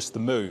trade on just the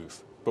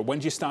move, but when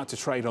do you start to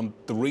trade on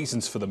the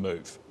reasons for the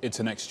move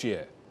into next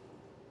year?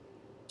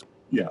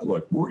 Yeah,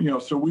 look,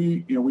 so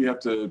we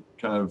have to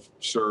kind of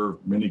serve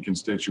many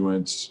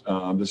constituents.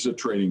 This is a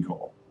trading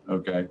call,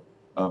 okay?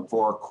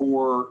 For our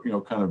core,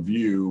 kind of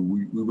view,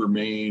 we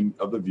remain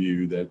of the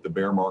view that the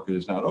bear market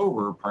is not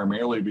over,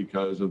 primarily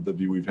because of the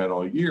view we've had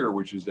all year,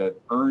 which is that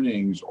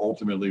earnings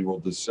ultimately will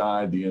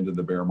decide the end of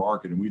the bear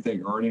market. And we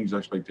think earnings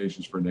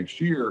expectations for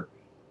next year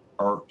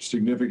are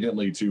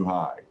significantly too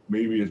high,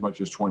 maybe as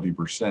much as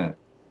 20%.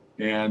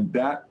 And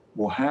that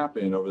will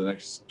happen over the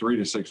next 3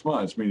 to 6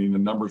 months, meaning the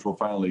numbers will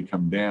finally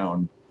come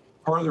down.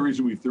 Part of the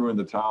reason we threw in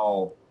the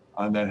towel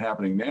on that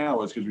happening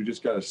now is because we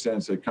just got a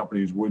sense that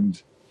companies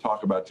wouldn't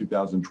talk about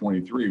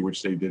 2023,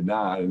 which they did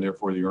not, and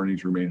therefore the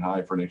earnings remain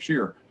high for next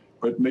year.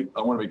 But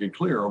I want to make it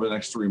clear, over the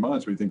next 3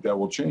 months, we think that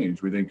will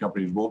change. We think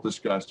companies will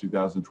discuss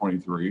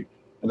 2023,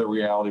 and the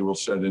reality will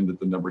set in that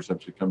the numbers have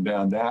to come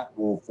down. That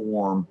will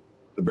form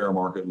the bear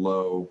market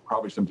low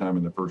probably sometime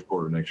in the first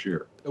quarter next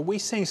year. Are we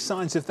seeing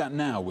signs of that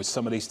now with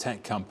some of these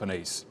tech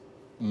companies,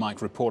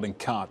 Mike, reporting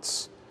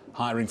cuts,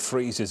 hiring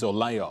freezes or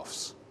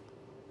layoffs?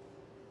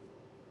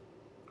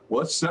 Well,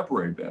 let's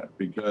separate that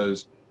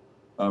because,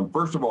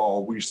 first of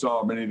all, we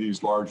saw many of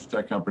these large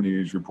tech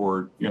companies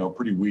report,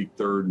 pretty weak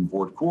third and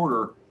fourth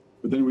quarter.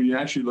 But then when you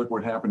actually look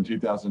what happened in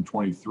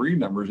 2023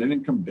 numbers, they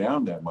didn't come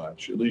down that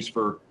much, at least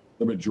for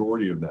the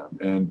majority of them.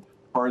 And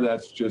part of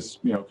that's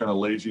just, kind of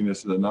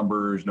laziness of the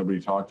numbers. Nobody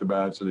talked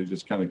about it, so they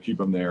just kind of keep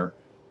them there.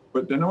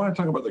 But then I want to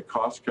talk about the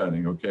cost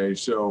cutting. Okay,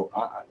 so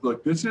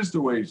look, this is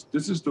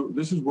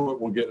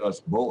what will get us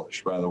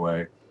bullish. By the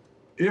way,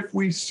 if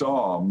we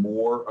saw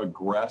more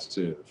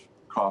aggressive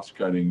cost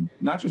cutting,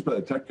 not just by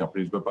the tech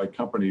companies, but by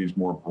companies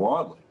more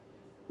broadly,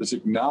 this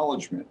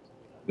acknowledgement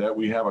that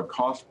we have a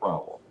cost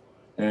problem,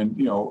 and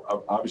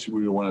obviously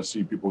we don't want to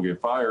see people get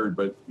fired,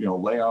 but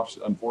layoffs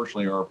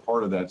unfortunately are a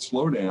part of that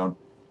slowdown.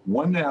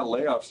 When that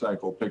layoff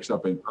cycle picks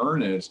up in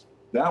earnest,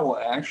 that will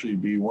actually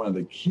be one of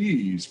the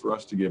keys for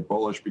us to get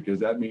bullish, because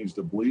that means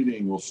the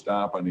bleeding will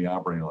stop on the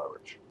operating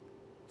leverage.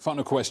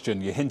 Final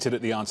question. You hinted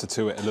at the answer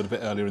to it a little bit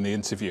earlier in the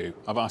interview.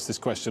 I've asked this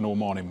question all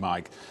morning,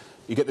 Mike.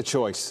 You get the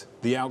choice,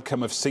 the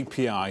outcome of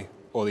CPI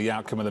or the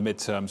outcome of the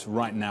midterms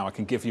right now. I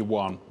can give you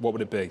one. What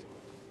would it be?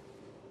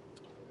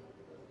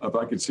 If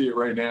I could see it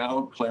right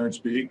now, Clarence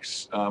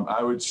speaks,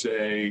 I would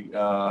say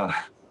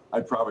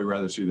I'd probably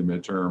rather see the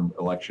midterm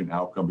election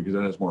outcome, because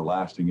that has more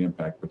lasting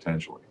impact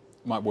potentially.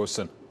 Mike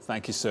Wilson,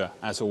 thank you, sir.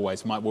 As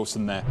always, Mike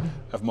Wilson there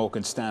of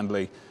Morgan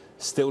Stanley,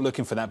 still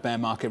looking for that bear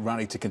market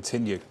rally to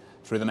continue.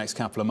 through the next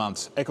couple of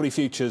months. Equity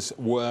futures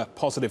were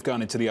positive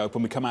going into the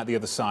open. We come out the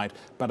other side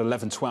about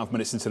 11, 12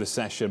 minutes into the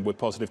session. We're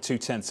positive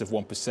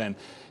 0.2%.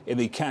 In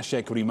the cash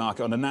equity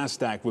market on the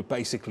Nasdaq, we're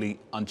basically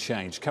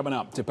unchanged. Coming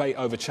up, debate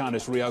over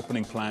China's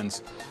reopening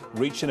plans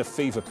reaching a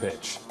fever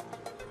pitch.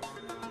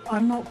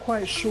 I'm not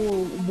quite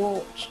sure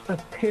what a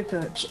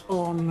pivot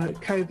on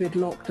COVID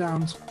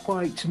lockdowns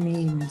quite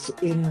means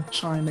in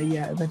China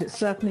yet, but it's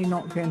certainly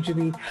not going to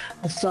be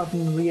a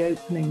sudden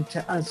reopening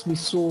as we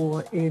saw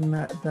in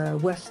the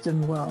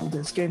Western world.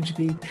 It's going to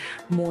be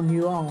more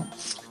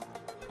nuanced.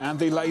 And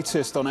the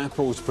latest on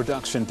Apple's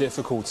production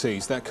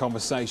difficulties. That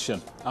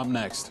conversation up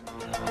next.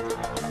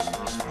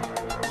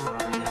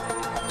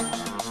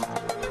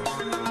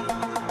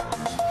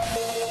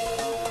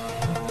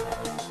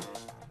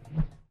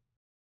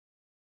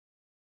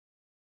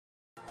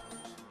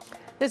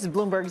 This is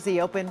Bloomberg's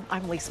The Open.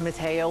 I'm Lisa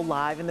Mateo,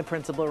 live in the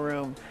principal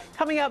room.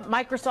 Coming up,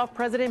 Microsoft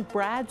President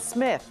Brad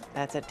Smith.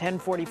 That's at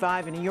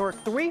 10:45 in New York,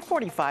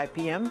 3:45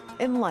 p.m.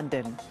 in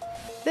London.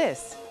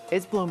 This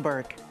is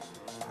Bloomberg.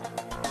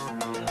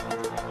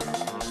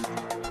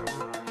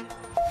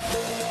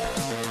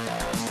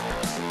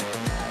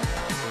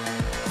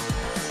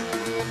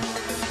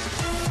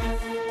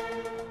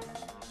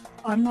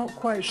 I'm not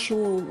quite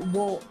sure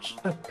what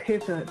a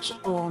pivot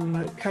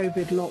on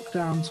COVID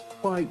lockdowns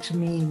quite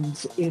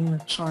means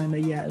in China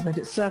yet, but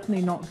it's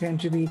certainly not going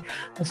to be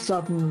a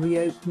sudden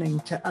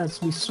reopening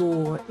as we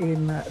saw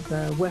in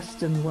the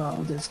Western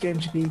world. It's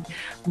going to be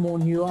more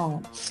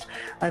nuanced.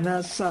 And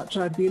as such,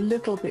 I'd be a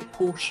little bit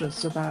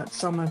cautious about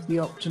some of the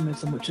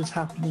optimism which is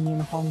happening in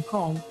Hong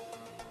Kong.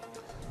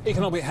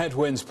 Economic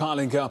headwinds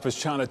piling up as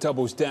China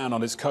doubles down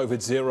on its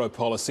COVID-0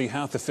 policy.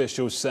 Health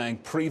officials saying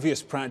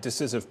previous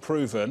practices have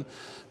proven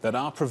that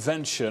our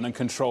prevention and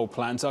control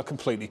plans are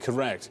completely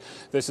correct.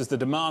 This as the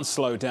demand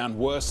slowdown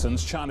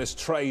worsens, China's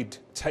trade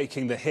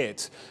taking the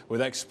hit,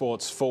 with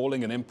exports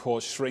falling and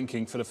imports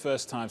shrinking for the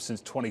first time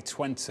since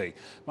 2020.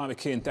 Mike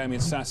McKee and Damien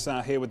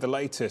Sassower here with the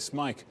latest.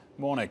 Mike,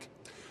 morning.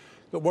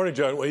 Good morning,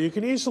 John. Well, you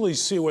can easily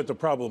see what the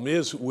problem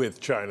is with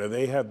China.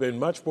 They have been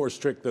much more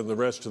strict than the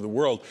rest of the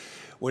world.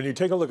 When you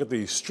take a look at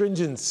the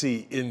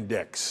stringency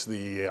index,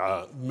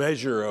 the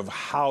measure of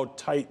how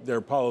tight their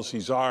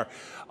policies are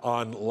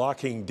on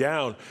locking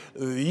down,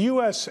 the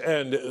U.S.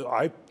 and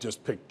I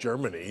just picked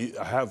Germany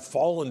have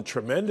fallen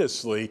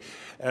tremendously,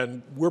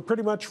 and we're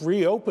pretty much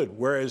reopened,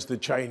 whereas the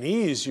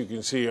Chinese, you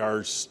can see,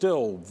 are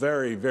still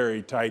very,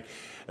 very tight.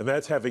 And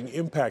that's having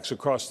impacts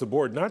across the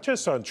board, not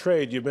just on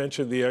trade. You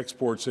mentioned the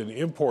exports and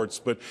imports,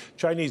 but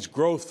Chinese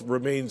growth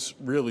remains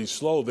really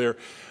slow. Their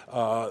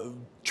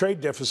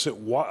trade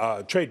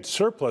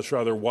surplus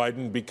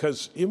widened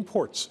because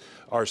imports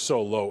are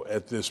so low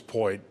at this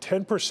point.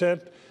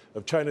 10%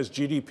 of China's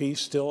GDP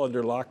still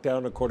under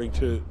lockdown, according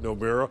to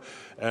Nomura.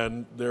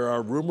 And there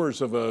are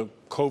rumors of a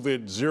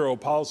COVID-0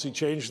 policy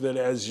change that,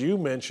 as you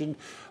mentioned,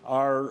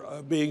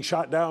 are being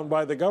shot down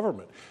by the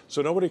government.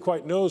 So nobody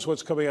quite knows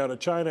what's coming out of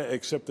China,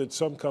 except that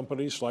some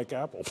companies like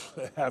Apple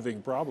are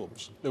having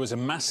problems. There was a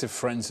massive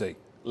frenzy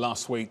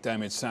last week,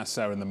 Damien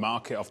Sassower, in the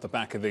market off the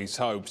back of these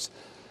hopes.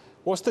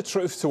 What's the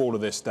truth to all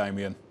of this,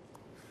 Damien?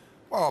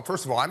 Well,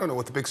 first of all, I don't know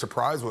what the big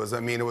surprise was.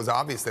 I mean, it was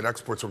obvious that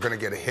exports were going to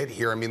get a hit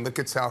here. I mean, look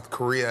at South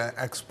Korea.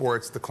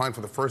 Exports declined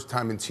for the first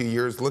time in 2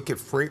 years. Look at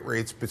freight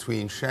rates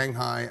between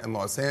Shanghai and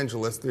Los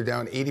Angeles. They're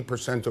down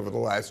 80% over the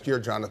last year,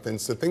 Jonathan.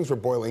 So things were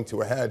boiling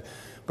to a head.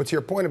 But to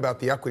your point about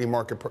the equity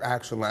market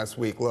action last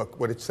week, look,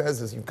 what it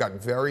says is you've got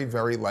very,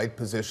 very light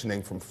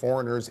positioning from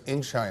foreigners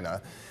in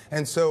China.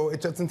 And so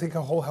it doesn't take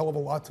a whole hell of a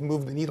lot to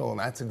move the needle. And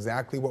that's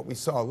exactly what we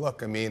saw.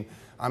 Look, I mean,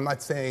 I'm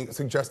not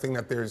suggesting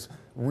that there's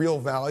real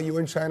value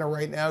in China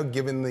right now,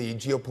 given the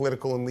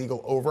geopolitical and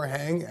legal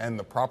overhang and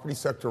the property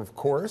sector, of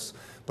course.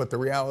 But the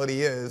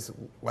reality is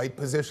light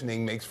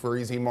positioning makes for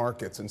easy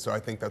markets. And so I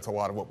think that's a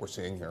lot of what we're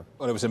seeing here.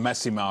 Well, it was a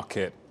messy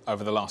market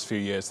over the last few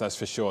years, that's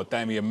for sure.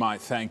 Damien,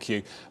 Mike, thank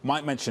you.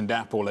 Mike mentioned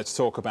Apple. Let's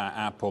talk about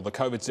Apple. The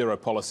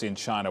COVID-0 policy in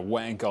China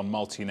weighing on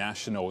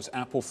multinationals.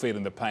 Apple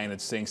feeling the pain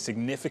and seeing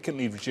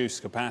significantly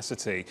reduced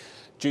capacity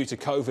due to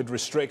COVID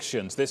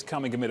restrictions. This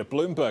coming amid a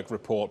Bloomberg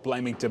report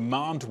blaming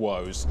demand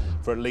woes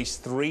for at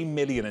least 3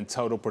 million in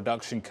total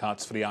production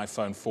cuts for the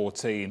iPhone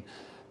 14.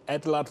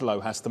 Ed Ludlow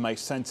has to make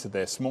sense of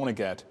this.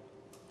 Morning, Ed.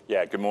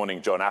 Yeah, good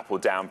morning, John. Apple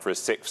down for a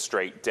sixth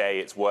straight day,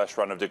 its worst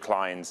run of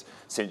declines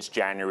since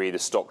January, the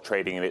stock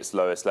trading at its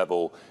lowest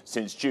level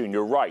since June.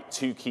 You're right,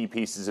 two key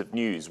pieces of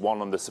news,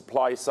 one on the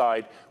supply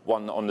side,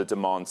 one on the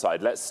demand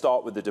side. Let's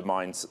start with the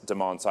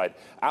demand side.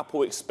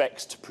 Apple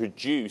expects to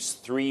produce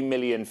 3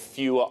 million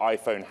fewer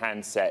iPhone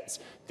handsets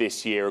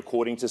this year.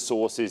 According to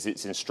sources,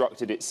 it's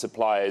instructed its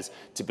suppliers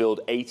to build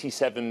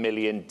 87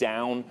 million,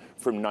 down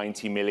from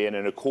 90 million.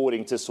 And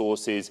according to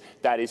sources,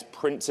 that is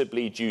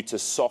principally due to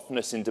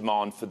softness in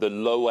demand for the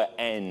lower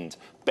end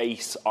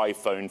base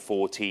iPhone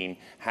 14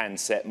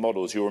 handset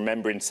models. You'll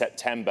remember in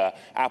September,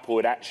 Apple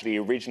had actually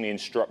originally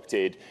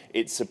instructed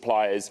its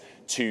suppliers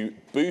to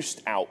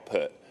boost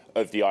output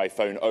of the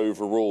iPhone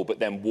overall, but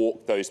then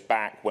walk those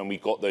back when we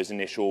got those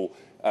initial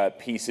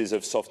pieces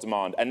of soft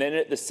demand. And then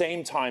at the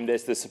same time,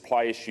 there's the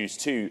supply issues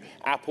too.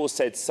 Apple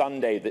said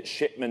Sunday that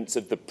shipments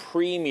of the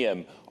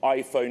premium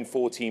iPhone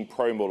 14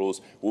 Pro models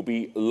will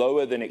be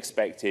lower than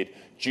expected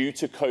due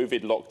to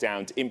COVID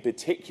lockdowns, in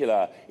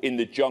particular in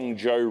the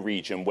Zhengzhou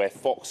region, where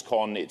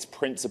Foxconn, its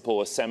principal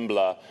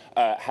assembler,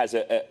 has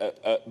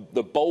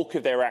the bulk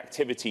of their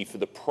activity for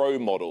the Pro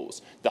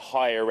models, the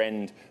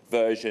higher-end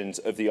versions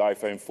of the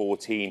iPhone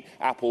 14.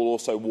 Apple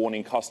also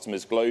warning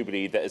customers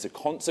globally that as a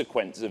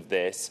consequence of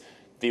this,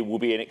 there will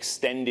be an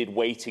extended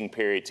waiting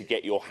period to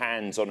get your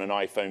hands on an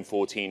iPhone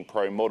 14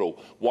 Pro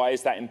model. Why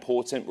is that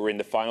important? We're in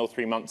the final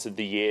 3 months of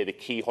the year, the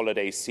key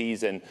holiday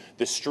season.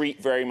 The street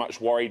very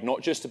much worried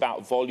not just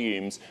about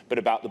volumes, but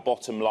about the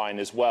bottom line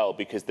as well,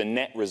 because the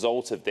net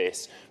result of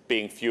this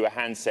being fewer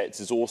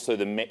handsets is also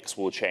the mix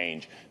will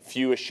change.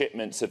 Fewer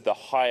shipments of the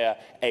higher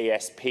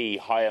ASP,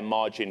 higher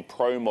margin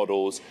Pro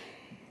models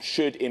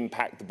should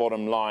impact the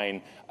bottom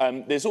line.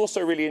 There's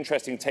also a really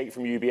interesting take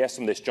from UBS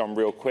on this, John,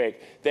 real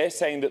quick. They're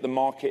saying that the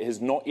market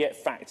has not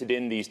yet factored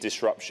in these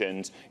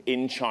disruptions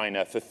in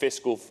China for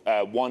fiscal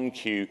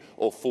 1Q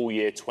or full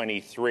year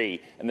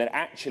 23. And that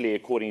actually,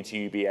 according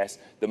to UBS,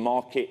 the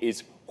market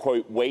is,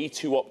 quote, way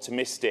too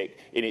optimistic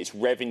in its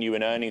revenue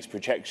and earnings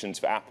projections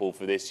for Apple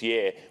for this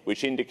year,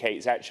 which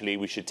indicates actually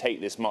we should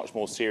take this much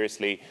more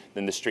seriously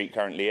than the street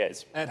currently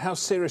is. Ed, how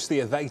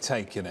seriously are they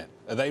taking it?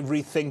 Are they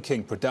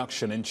rethinking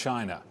production in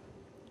China?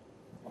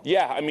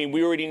 Yeah, I mean,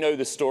 we already know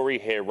the story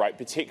here, right?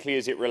 Particularly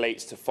as it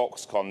relates to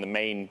Foxconn, the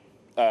main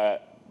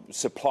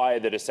supplier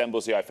that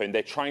assembles the iPhone.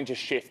 They're trying to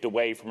shift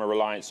away from a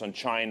reliance on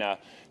China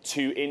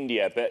to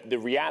India. But the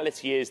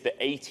reality is that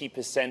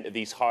 80% of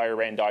these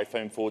higher-end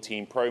iPhone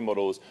 14 Pro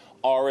models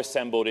are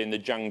assembled in the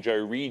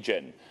Zhengzhou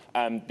region.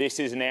 This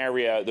is an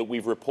area that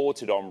we've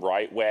reported on,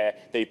 right, where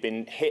they've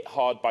been hit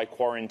hard by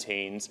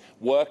quarantines.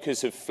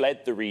 Workers have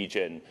fled the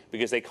region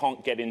because they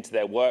can't get into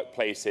their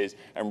workplaces.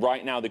 And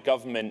right now, the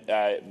government,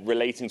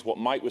 relating to what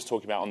Mike was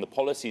talking about on the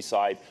policy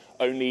side,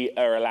 only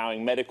are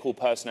allowing medical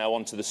personnel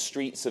onto the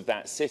streets of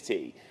that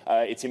city.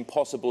 It's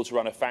impossible to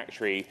run a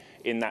factory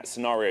in that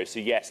scenario.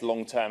 So yes,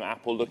 long-term,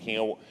 Apple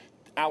looking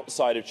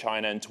outside of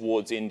China and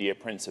towards India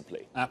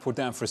principally. Apple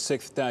down for a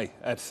sixth day.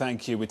 Ed,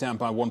 thank you. We're down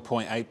by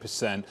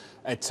 1.8%.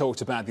 Ed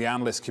talked about the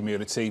analyst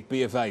community.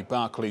 B of A,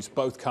 Barclays,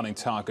 both cutting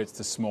targets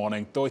this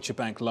morning. Deutsche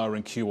Bank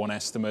lowering Q1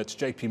 estimates.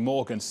 JP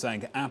Morgan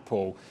saying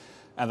Apple.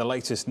 And the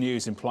latest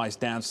news implies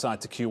downside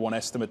to Q1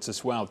 estimates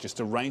as well. Just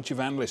a range of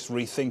analysts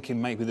rethinking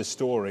maybe the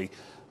story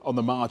on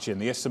the margin.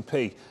 The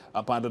S&P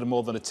up by a little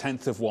more than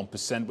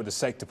 0.1% with a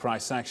sector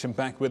price action.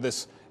 Back with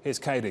us, here's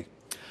Katie.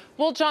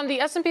 Well, John, the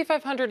S&P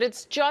 500,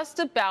 it's just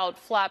about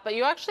flat, but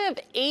you actually have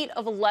 8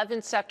 of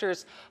 11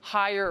 sectors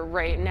higher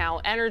right now.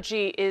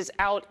 Energy is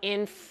out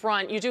in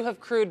front. You do have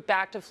crude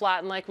back to flat,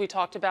 and like we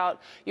talked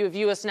about, you have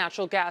U.S.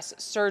 natural gas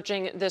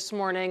surging this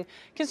morning.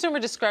 Consumer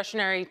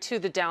discretionary to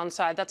the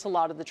downside. That's a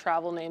lot of the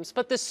travel names.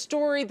 But the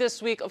story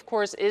this week, of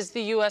course, is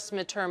the U.S.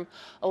 midterm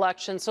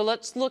election. So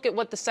let's look at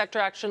what the sector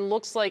action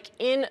looks like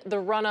in the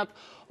run-up.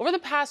 Over the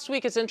past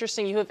week, it's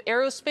interesting. You have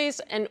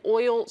aerospace and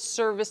oil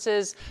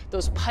services,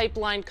 those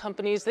pipeline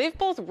companies. They've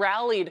both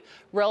rallied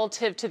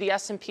relative to the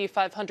S&P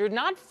 500.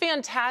 Not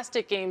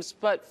fantastic gains,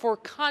 but for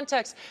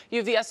context, you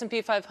have the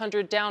S&P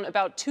 500 down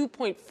about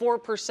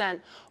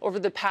 2.4% over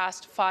the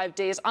past 5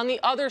 days. On the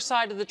other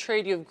side of the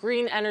trade, you have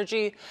green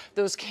energy,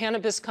 those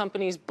cannabis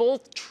companies,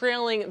 both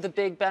trailing the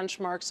big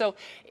benchmark. So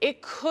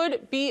it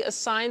could be a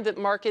sign that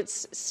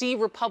markets see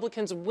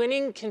Republicans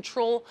winning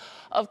control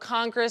of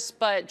Congress.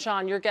 But,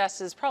 John, your guess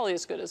is probably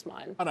as good as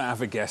mine. I don't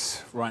have a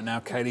guess right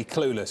now, Katie.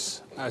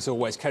 Clueless, as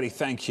always. Katie,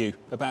 thank you.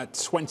 About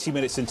 20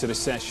 minutes into the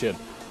session,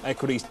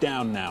 equities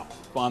down now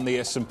on the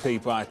S&P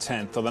by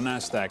 1/10, on the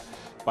Nasdaq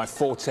by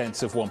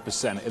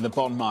 0.4%. In the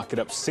bond market,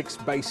 up 6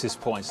 basis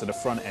points at the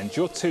front end.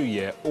 Your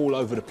 2-year all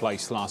over the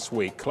place last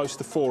week, close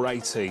to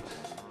 480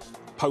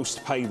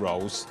 post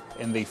payrolls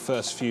in the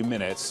first few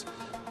minutes.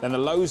 Then the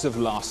lows of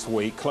last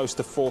week, close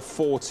to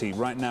 440.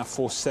 Right now,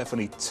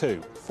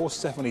 472.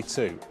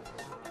 472.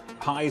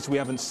 Highs we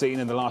haven't seen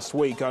in the last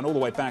week, going all the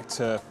way back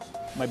to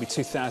maybe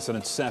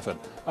 2007.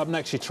 Up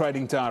next, your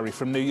trading diary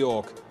from New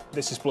York.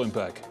 This is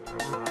Bloomberg.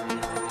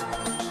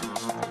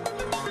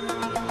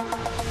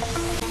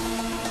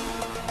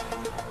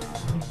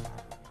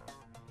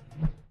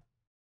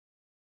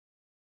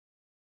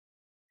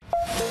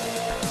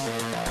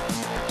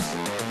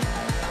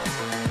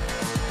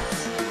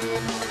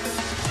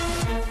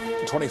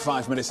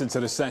 25 minutes into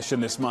the session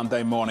this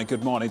Monday morning.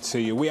 Good morning to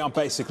you. We are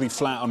basically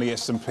flat on the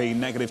S&P,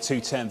 negative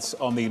 0.2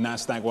 on the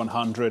Nasdaq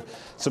 100.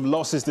 Some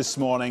losses this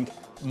morning,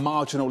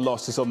 marginal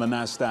losses on the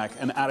Nasdaq,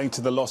 and adding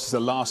to the losses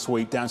of last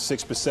week, down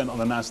 6% on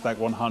the Nasdaq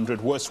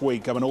 100. Worst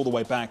week going all the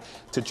way back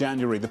to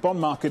January. The bond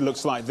market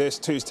looks like this: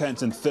 2s,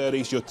 10s, and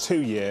 30s. Your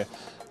 2-year.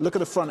 Look at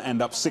the front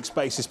end, up 6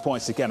 basis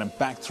points again and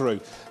back through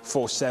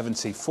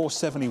 470,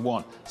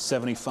 471,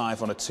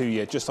 75 on a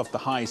 2-year, just off the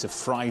highs of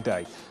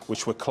Friday,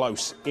 which were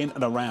close in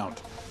and around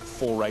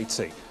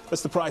 480.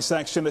 That's the price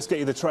action. Let's get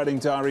you the trading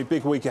diary.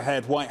 Big week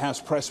ahead. White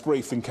House press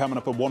briefing coming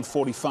up at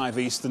 1:45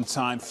 Eastern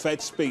time.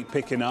 Fed speak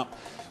picking up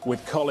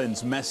with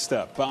Collins,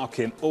 Mester,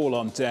 Barkin all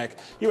on deck.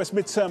 US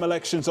midterm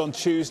elections on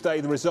Tuesday.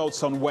 The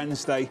results on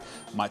Wednesday.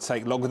 Might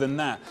take longer than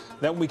that.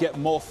 Then we get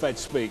more Fed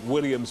speak.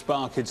 Williams,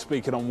 Barkin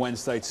speaking on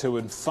Wednesday too.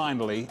 And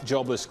finally,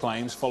 jobless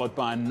claims followed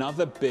by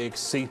another big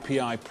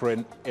CPI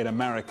print in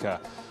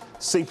America.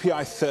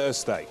 CPI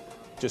Thursday.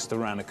 Just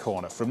around the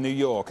corner. From New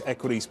York,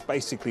 equities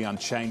basically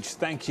unchanged.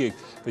 Thank you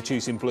for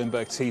choosing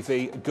Bloomberg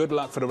TV. Good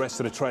luck for the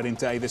rest of the trading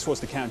day. This was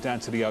the countdown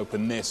to the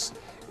open. This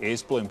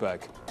is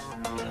Bloomberg.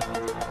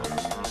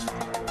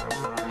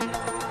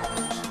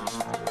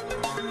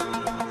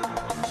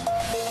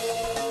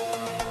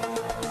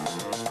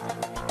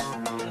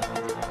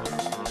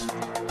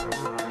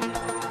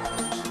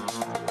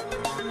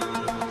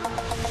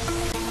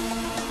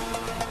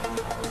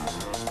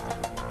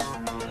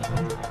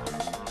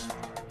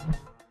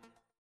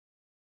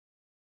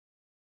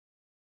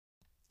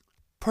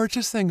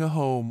 Purchasing a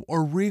home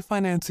or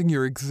refinancing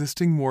your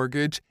existing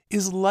mortgage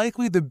is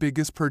likely the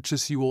biggest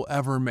purchase you will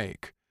ever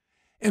make.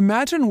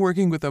 Imagine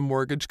working with a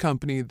mortgage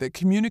company that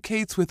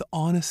communicates with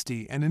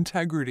honesty and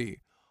integrity,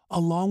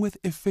 along with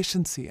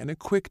efficiency and a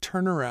quick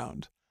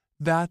turnaround.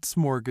 That's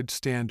Mortgage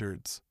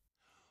Standards.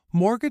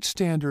 Mortgage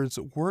Standards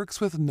works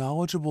with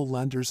knowledgeable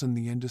lenders in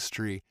the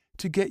industry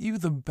to get you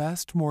the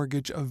best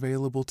mortgage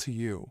available to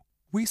you.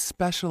 We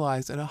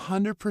specialize in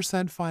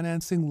 100%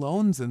 financing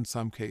loans in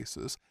some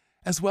cases,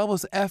 as well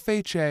as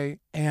FHA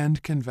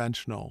and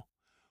conventional.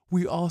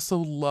 We also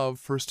love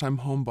first-time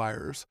home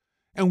buyers,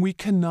 and we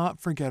cannot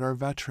forget our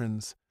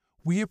veterans.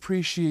 We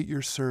appreciate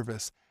your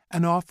service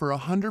and offer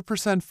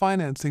 100%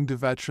 financing to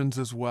veterans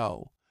as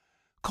well.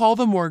 Call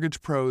the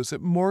Mortgage Pros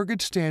at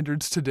Mortgage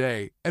Standards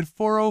today at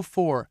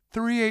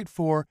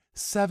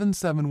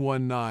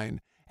 404-384-7719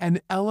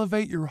 and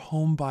elevate your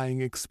home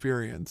buying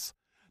experience.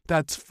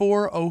 That's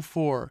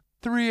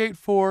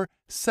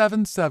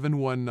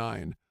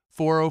 404-384-7719.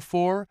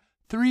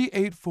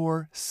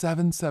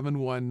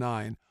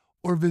 404-384-7719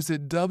 or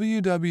visit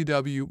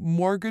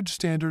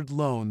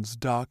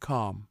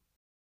www.mortgagestandardloans.com.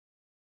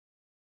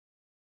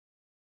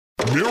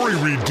 Mary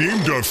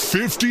redeemed a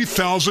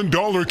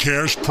 $50,000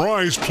 cash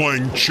prize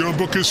playing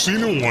Chumba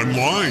Casino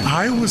online.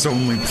 I was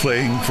only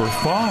playing for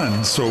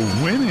fun, so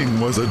winning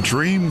was a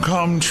dream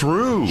come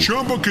true.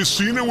 Chumba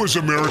Casino is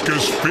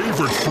America's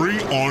favorite free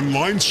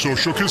online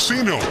social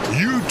casino.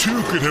 You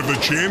too could have the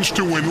chance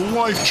to win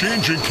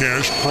life-changing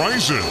cash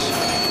prizes.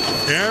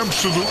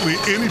 Absolutely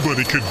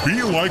anybody could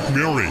be like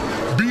Mary.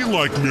 Be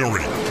like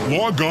Mary.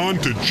 Log on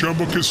to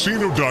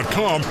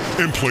ChumbaCasino.com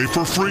and play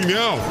for free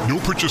now. No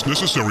purchase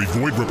necessary.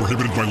 Void where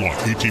prohibited by law.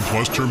 18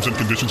 plus terms and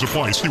conditions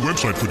apply. See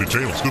website for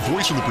details. The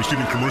voice in the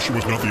preceding commercial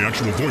was not the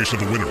actual voice of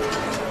the winner.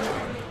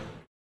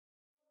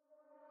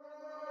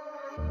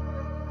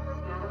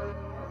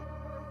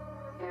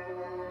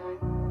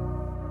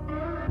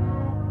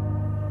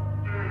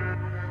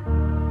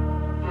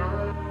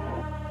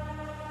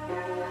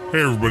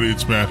 Hey everybody,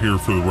 it's Matt here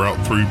for the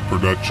Route 3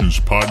 Productions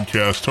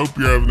podcast. Hope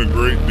you're having a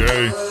great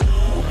day.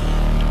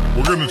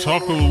 We're going to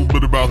talk a little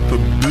bit about the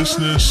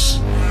business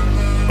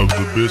of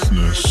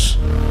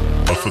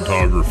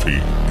photography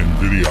and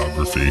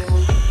videography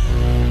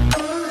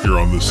here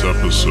on this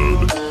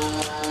episode.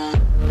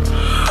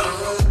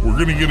 We're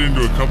going to get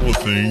into a couple of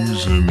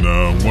things, and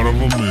one of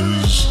them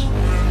is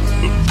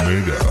the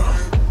meta.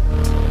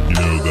 You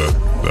know, that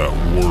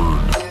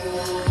word.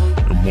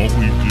 And what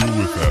we do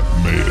with that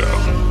meta.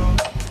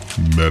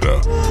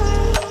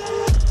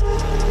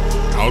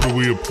 How do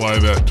we apply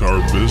that to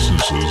our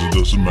businesses? It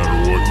doesn't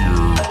matter what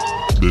your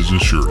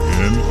business you're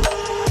in.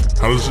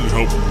 How does it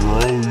help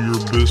grow your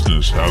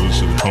business? How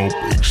does it help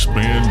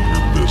expand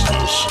your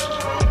business?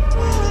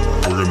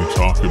 We're going to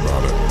talk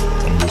about it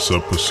on this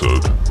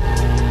episode.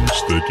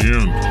 Stay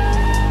tuned.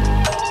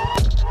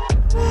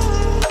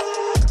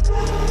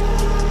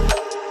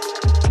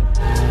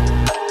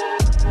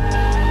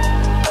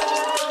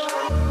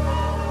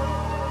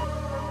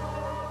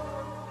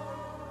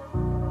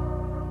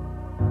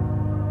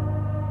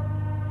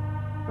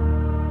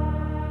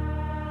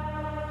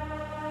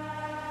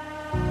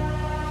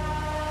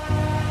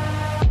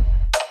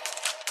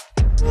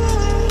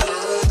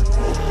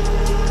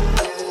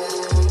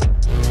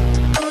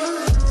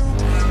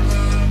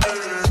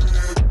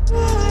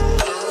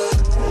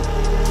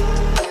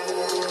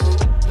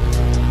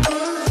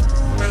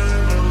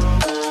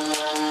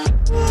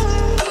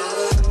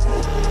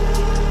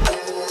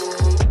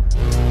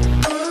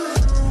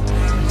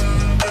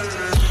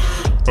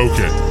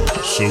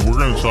 So we're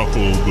going to talk a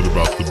little bit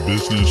about the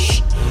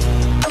business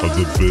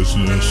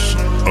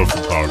of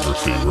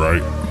photography,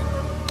 right?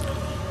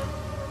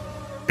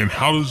 And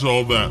how does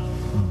all that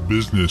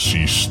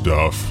businessy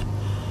stuff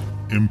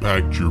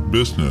impact your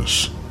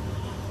business?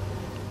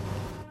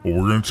 Well,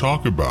 we're going to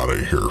talk about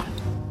it here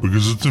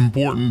because it's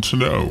important to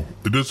know.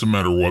 It doesn't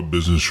matter what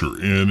business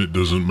you're in. It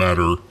doesn't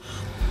matter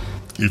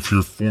if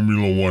you're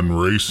Formula One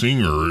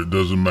racing, or it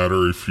doesn't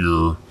matter if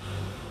you're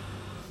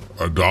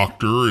a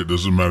doctor, it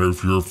doesn't matter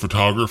if you're a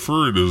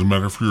photographer, it doesn't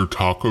matter if you're a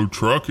taco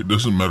truck, it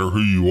doesn't matter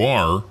who you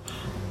are.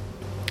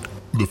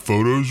 The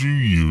photos you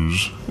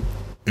use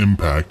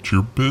impact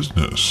your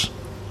business.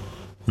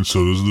 And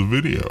so does the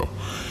video.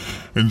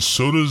 And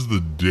so does the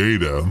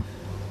data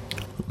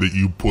that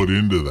you put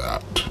into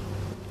that.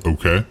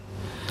 Okay?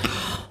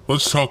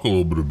 Let's talk a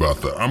little bit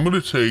about that. I'm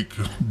going to take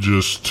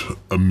just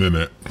a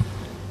minute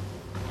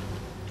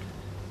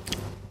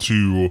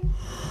to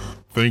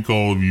thank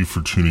all of you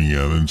for tuning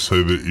in and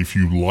say that if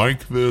you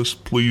like this,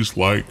 please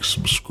like,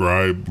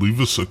 subscribe,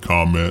 leave us a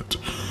comment.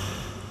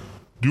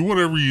 Do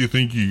whatever you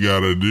think you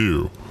got to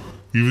do.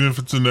 Even if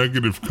it's a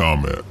negative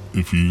comment.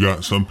 If you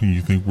got something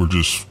you think we're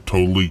just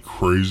totally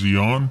crazy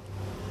on,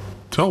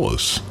 tell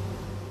us.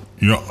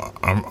 You know,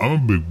 I'm a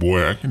big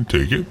boy. I can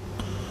take it.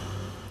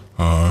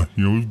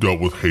 You know, we've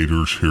dealt with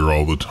haters here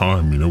all the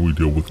time. You know, we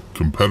deal with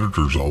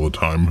competitors all the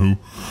time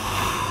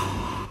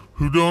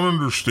who don't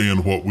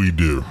understand what we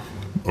do.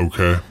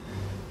 Okay?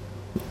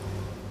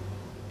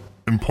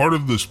 And part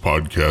of this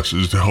podcast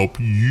is to help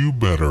you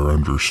better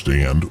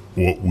understand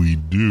what we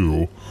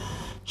do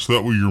so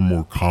that way you're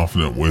more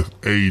confident with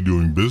A,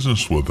 doing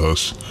business with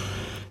us,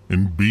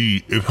 and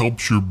B, it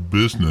helps your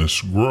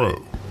business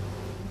grow.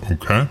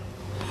 Okay?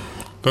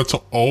 That's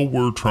all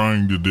we're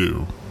trying to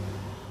do.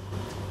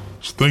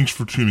 So thanks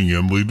for tuning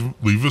in.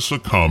 Leave us a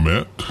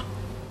comment.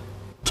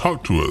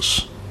 Talk to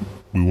us.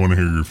 We want to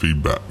hear your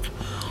feedback.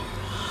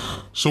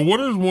 So what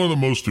is one of the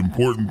most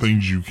important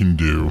things you can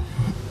do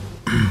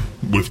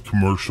with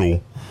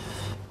commercial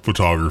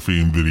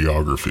photography and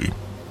videography?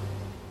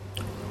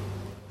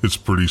 It's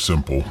pretty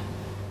simple.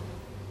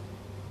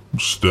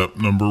 Step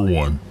number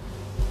 1.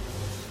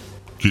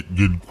 Get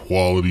good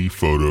quality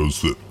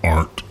photos that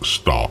aren't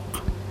stock.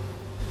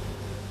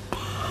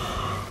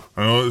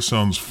 I know that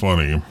sounds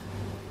funny,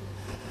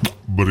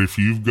 but if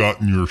you've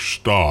gotten your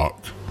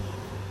stock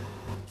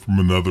from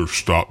another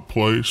stock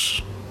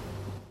place,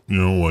 you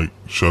know, like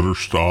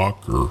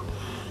Shutterstock or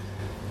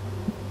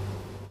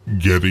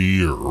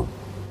Getty or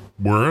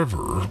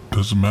wherever, it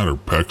doesn't matter,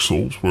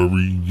 Pexels, wherever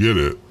you get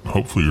it.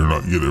 Hopefully you're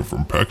not getting it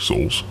from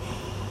Pexels.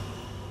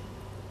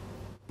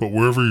 But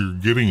wherever you're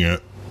getting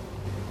it,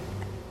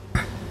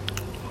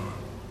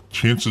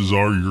 chances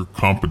are your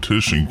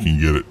competition can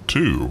get it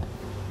too.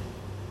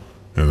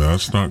 And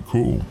that's not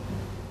cool.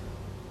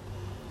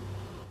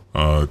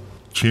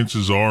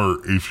 Chances are,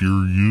 if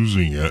you're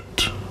using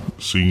it,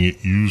 seeing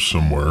it used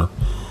somewhere,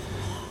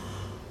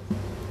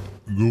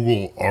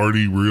 Google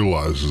already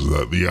realizes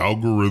that. The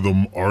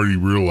algorithm already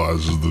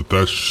realizes that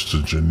that's just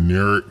a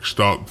generic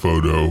stock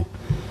photo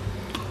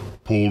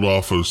pulled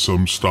off of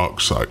some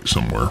stock site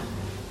somewhere.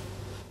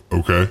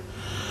 Okay?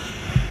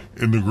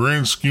 In the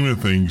grand scheme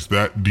of things,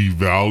 that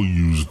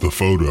devalues the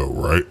photo,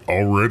 right?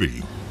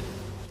 Already.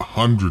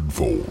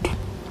 100-fold.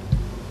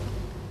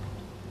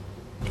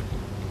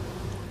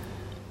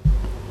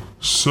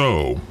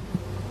 So,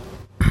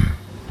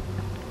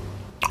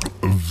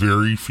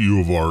 very few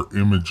of our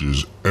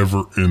images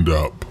ever end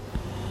up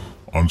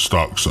on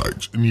stock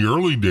sites. In the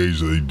early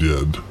days they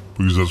did,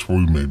 because that's where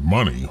we made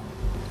money.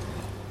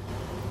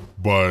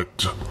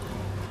 But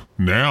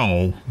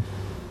now,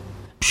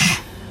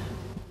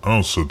 I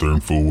don't sit there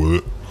and fool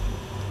with it.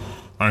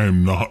 I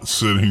am not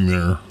sitting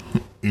there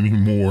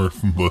anymore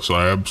unless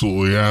I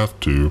absolutely have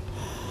to,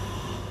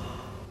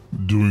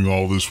 doing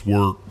all this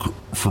work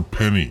for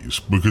pennies.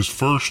 Because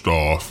first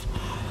off,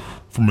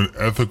 from an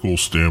ethical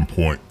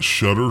standpoint,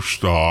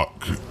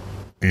 Shutterstock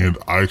and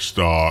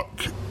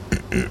iStock,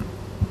 and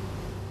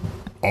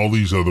all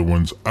these other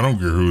ones, I don't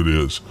care who it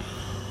is.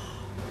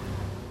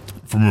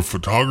 From a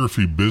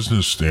photography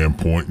business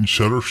standpoint, and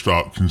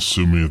Shutterstock can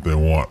sue me if they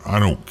want. I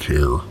don't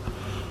care.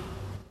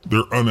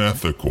 They're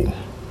unethical.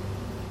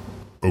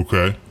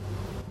 Okay?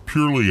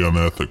 Purely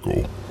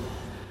unethical.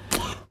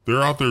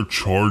 They're out there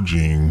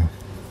charging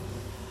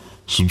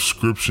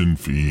subscription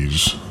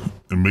fees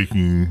and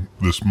making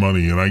this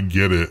money, and I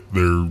get it.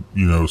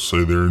 They're,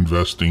 say they're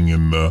investing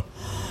in the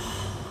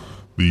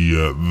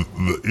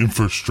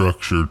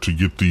infrastructure to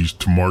get these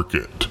to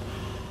market.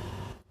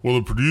 Well,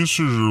 the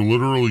producers are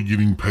literally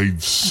getting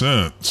paid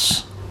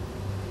cents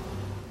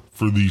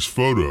for these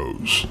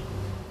photos.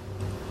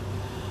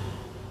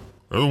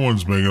 They're the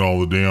ones making all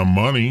the damn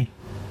money.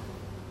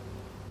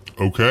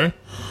 Okay?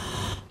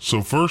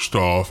 So first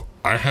off,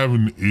 I have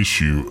an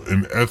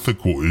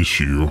ethical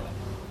issue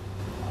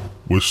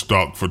with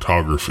stock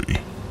photography.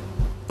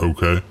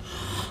 Okay?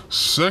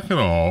 Second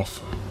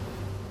off,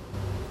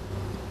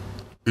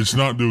 it's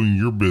not doing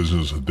your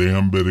business a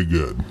damn bit of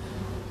good.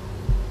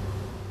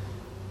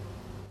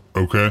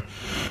 Okay?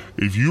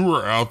 If you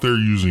are out there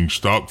using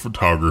stock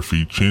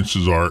photography,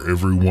 chances are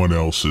everyone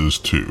else is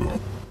too.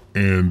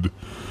 And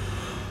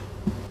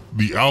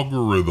the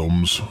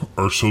algorithms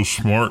are so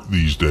smart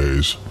these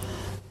days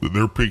that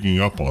they're picking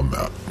up on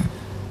that.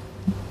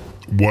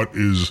 What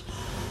is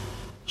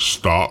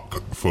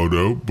stock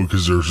photo?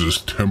 Because there's this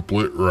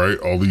template, right?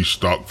 All these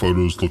stock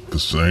photos look the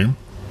same.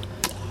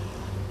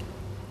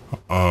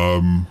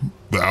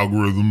 the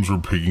algorithms are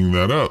picking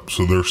that up.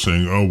 So they're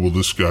saying, oh, well,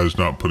 this guy's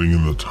not putting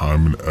in the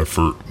time and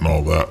effort and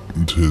all that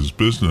into his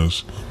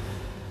business.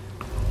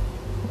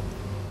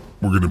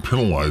 We're going to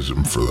penalize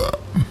him for that.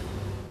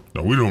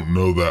 Now, we don't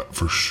know that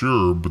for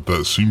sure, but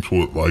that seems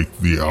what, like,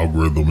 the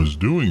algorithm is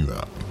doing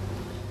that.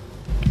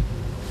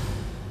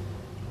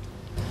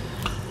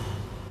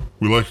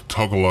 We like to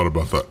talk a lot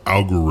about the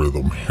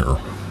algorithm here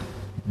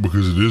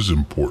because it is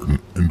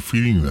important in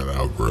feeding that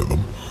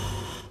algorithm.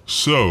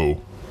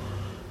 So,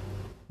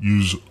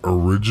 use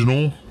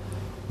original,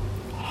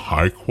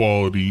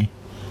 high-quality,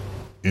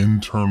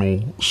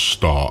 internal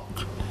stock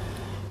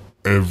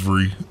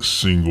every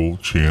single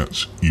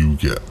chance you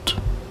get.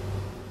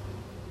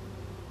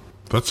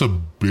 That's a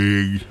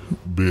big,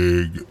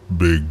 big,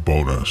 big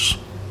bonus.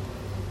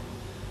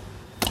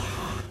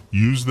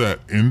 Use that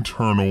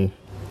internal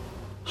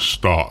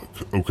stock.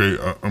 Okay,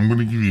 I'm going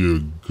to give you a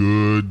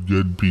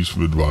good piece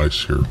of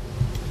advice here.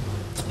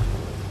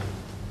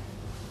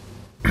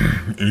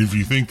 And if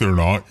you think they're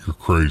not, you're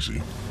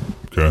crazy.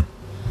 Okay?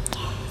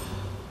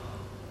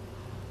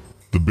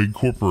 The big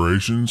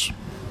corporations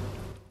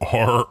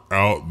are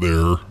out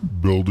there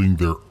building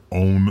their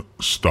own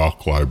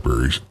stock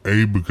libraries.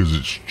 A, because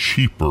it's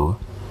cheaper,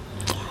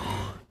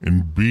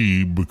 and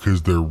B,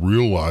 because they're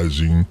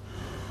realizing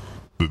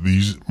that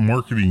these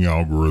marketing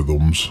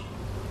algorithms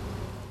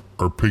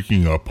are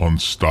picking up on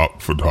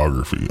stock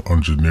photography,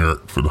 on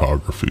generic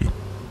photography.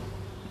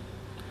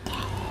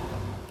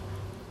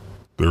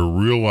 They're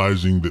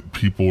realizing that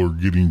people are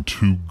getting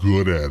too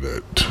good at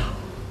it.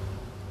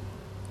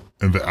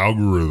 And the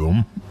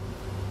algorithm,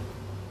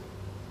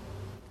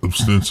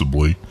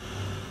 ostensibly,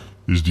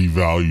 is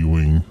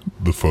devaluing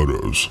the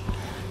photos.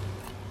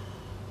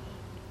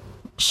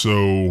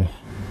 So,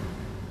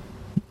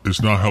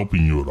 it's not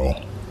helping you at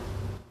all.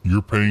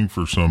 You're paying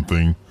for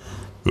something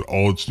that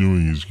all it's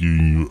doing is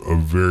giving you a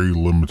very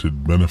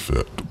limited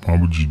benefit. Why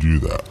would you do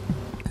that?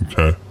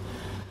 Okay?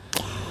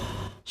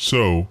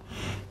 So,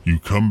 you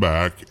come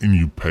back and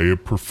you pay a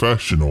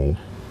professional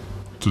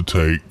to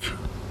take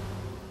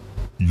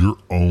your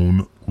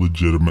own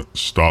legitimate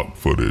stock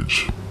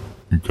footage.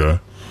 Okay?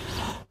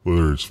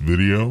 Whether it's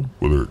video,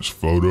 whether it's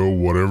photo,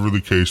 whatever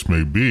the case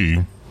may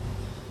be,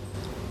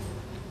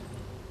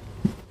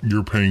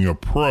 you're paying a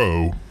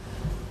pro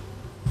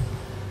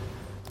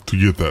to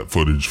get that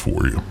footage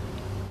for you.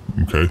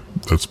 Okay,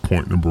 that's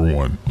point number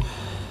one.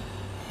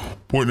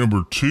 Point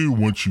number two,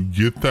 once you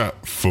get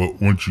that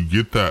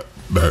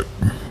that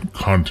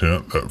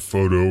content, that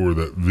photo or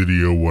that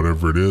video,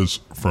 whatever it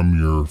is, from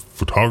your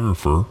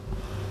photographer,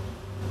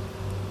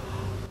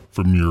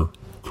 from your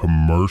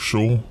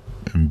commercial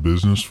and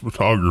business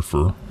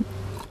photographer,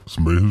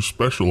 somebody who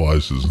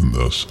specializes in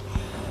this,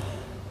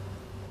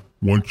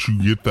 once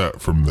you get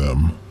that from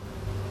them,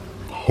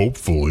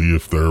 hopefully,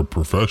 if they're a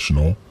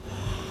professional,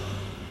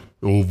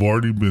 it will have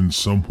already been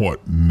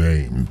somewhat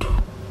named,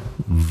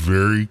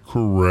 very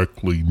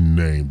correctly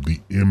named.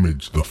 The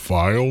image, the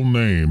file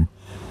name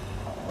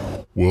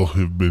will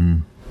have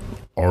been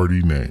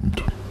already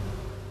named.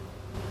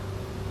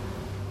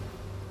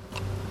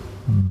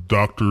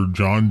 Dr.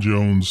 John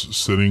Jones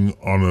sitting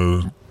on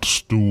a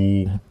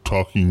stool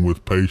talking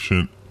with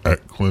patient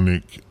at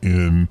clinic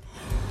in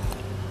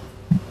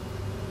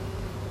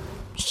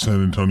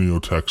San Antonio,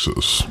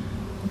 Texas.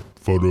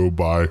 Photo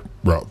by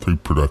Route 3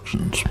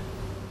 Productions.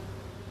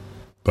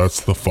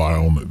 That's the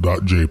file,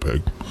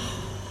 .jpeg.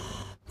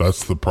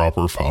 That's the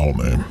proper file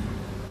name.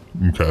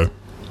 Okay?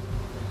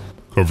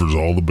 Covers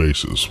all the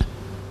bases.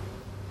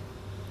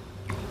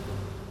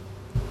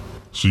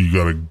 So you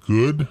got a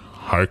good,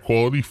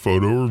 high-quality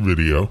photo or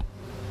video.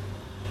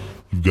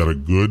 You've got a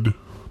good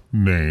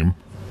name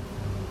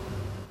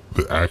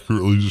that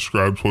accurately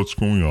describes what's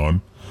going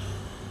on.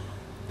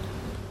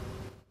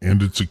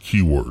 And it's a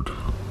keyword.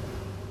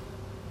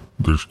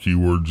 There's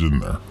keywords in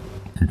there.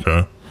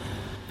 Okay?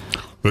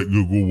 That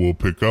Google will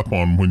pick up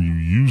on when you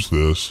use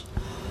this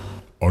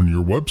on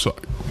your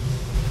website.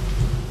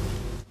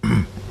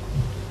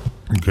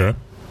 Okay?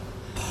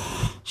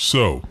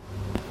 So,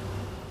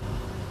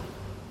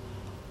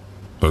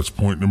 that's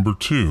point number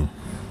two.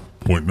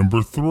 Point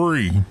number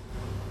three,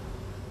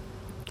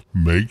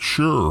 make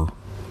sure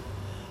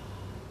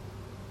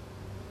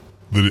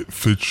that it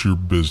fits your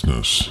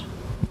business.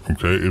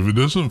 Okay? If it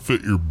doesn't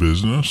fit your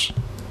business,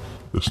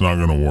 it's not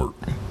going to work.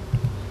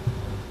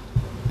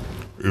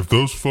 If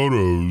those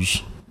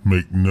photos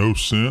make no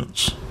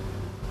sense,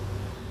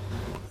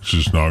 it's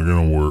just not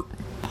going to work.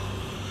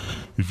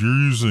 If you're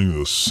using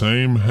the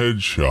same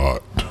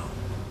headshot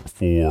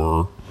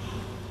for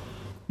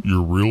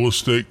your real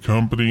estate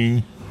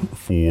company,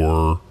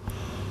 for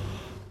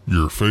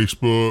your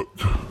Facebook,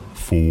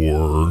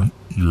 for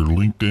your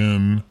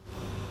LinkedIn,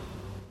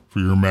 for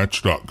your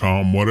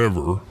Match.com,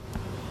 whatever,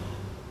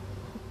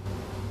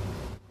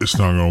 it's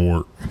not going to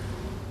work.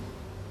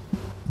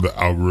 The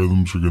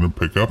algorithms are going to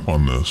pick up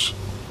on this.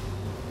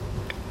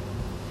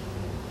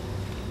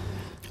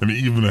 And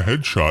even a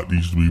headshot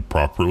needs to be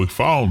properly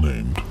file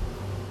named.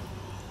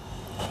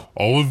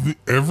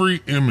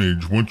 Every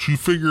image, once you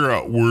figure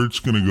out where it's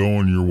going to go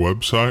on your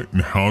website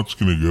and how it's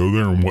going to go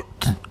there and what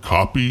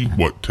copy,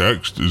 what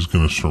text is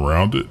going to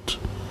surround it,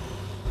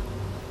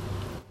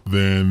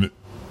 then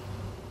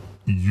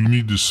you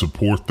need to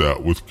support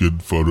that with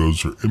good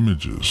photos or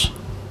images.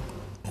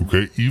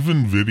 Okay,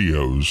 even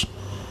videos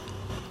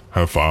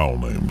have file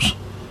names.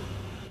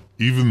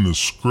 Even the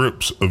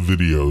scripts of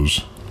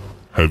videos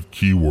have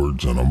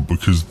keywords in them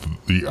because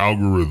the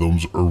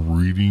algorithms are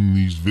reading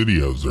these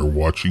videos. They're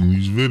watching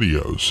these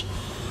videos.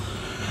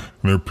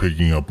 And they're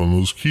picking up on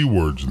those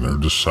keywords and they're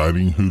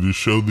deciding who to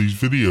show these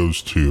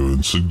videos to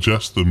and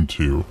suggest them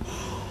to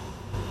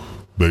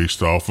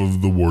based off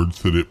of the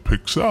words that it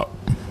picks up.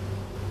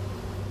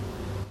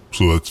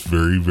 So that's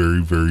very,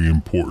 very, very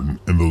important.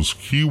 And those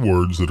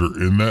keywords that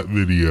are in that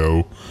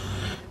video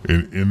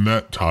and in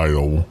that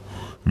title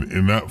and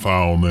in that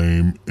file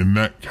name, in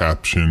that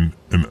caption,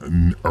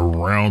 and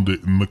around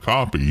it in the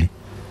copy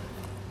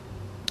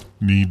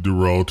need to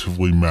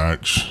relatively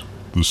match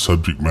the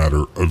subject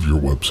matter of your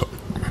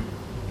website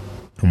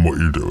and what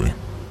you're doing.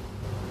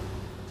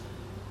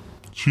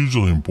 It's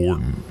hugely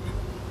important.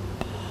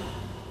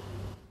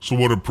 So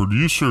what a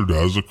producer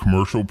does, a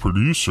commercial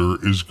producer,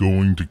 is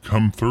going to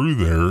come through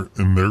there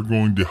and they're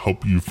going to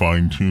help you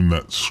fine-tune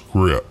that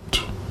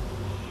script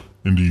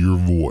into your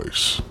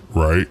voice,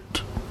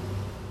 right?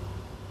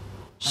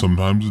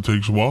 Sometimes it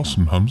takes a while,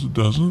 sometimes it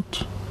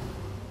doesn't.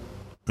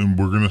 And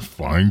we're going to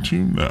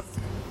fine-tune that.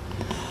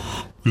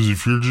 Because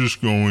if you're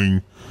just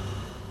going,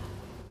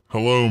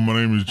 hello, my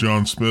name is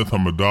John Smith,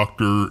 I'm a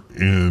doctor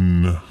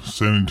in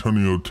San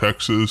Antonio,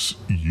 Texas,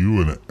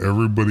 you and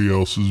everybody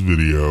else's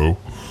video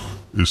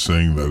is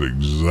saying that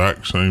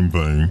exact same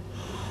thing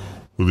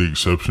with the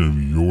exception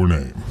of your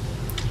name.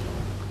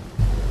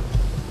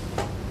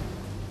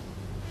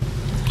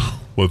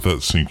 Let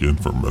that sink in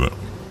for a minute.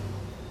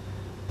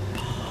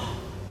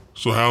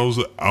 So how is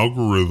the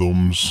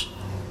algorithms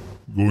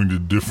going to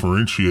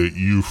differentiate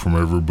you from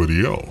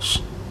everybody else?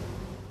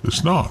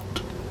 It's not.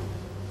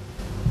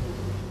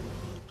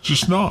 It's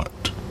just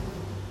not.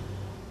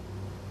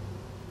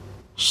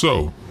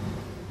 So,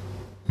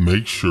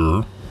 make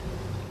sure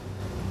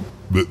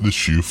that the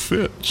shoe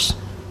fits,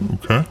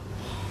 okay?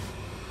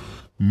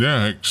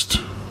 Next,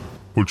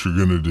 what you're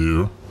going to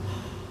do,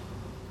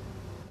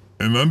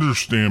 and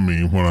understand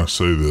me when I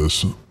say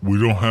this, we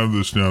don't have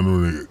this down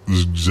to an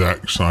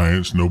exact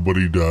science.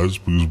 Nobody does,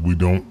 because we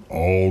don't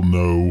all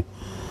know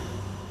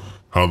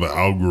how the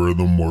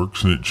algorithm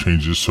works and it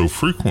changes so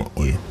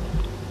frequently.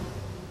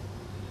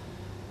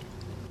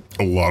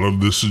 A lot of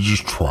this is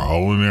just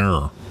trial and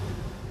error.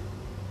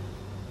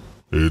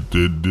 It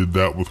did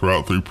that with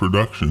Route 3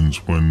 Productions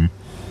when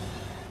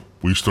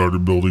we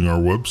started building our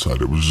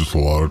website. It was just a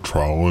lot of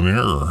trial and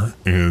error.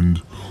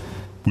 And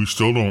we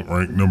still don't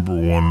rank number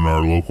one in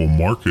our local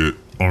market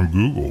on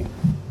Google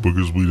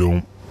because we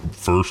don't,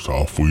 first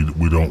off,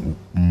 we don't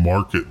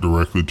market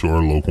directly to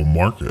our local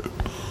market.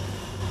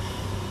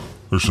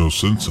 There's no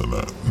sense in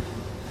that.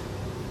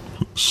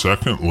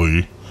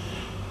 Secondly,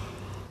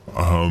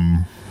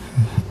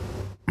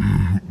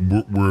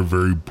 we're a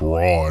very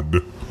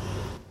broad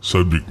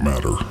subject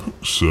matter.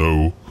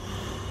 So,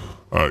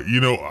 I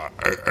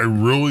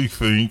really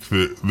think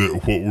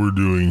that what we're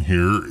doing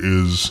here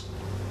is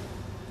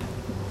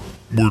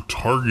we're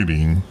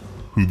targeting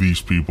who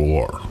these people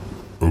are,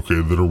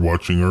 okay, that are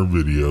watching our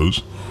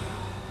videos.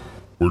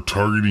 We're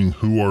targeting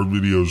who our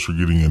videos are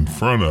getting in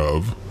front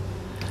of,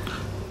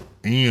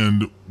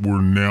 and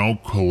we're now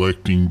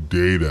collecting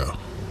data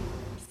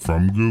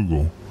from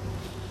Google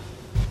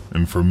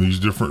and from these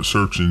different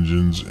search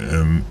engines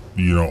and,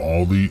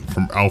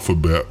 from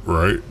Alphabet,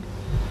 right?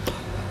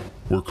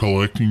 We're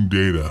collecting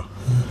data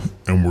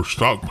and we're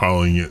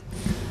stockpiling it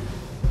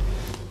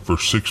for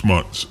 6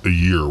 months, a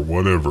year,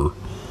 whatever,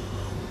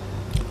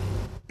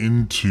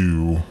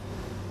 into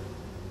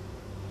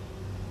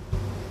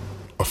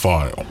a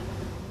file.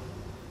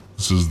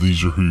 It says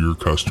these are who your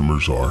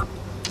customers are.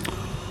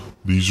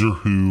 These are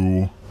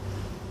who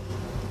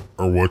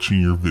are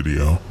watching your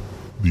video.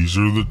 These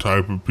are the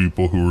type of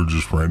people who are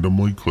just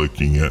randomly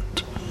clicking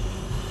it.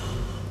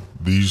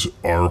 These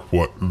are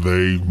what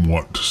they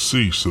want to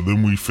see. So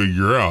then we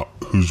figure out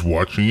who's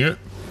watching it,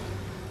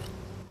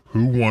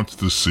 who wants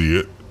to see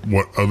it,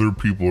 what other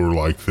people are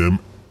like them,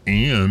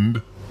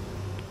 and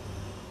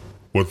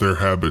what their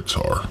habits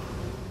are.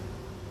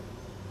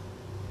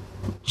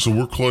 So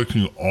we're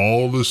collecting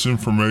all this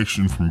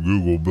information from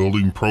Google,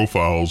 building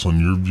profiles on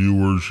your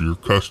viewers, your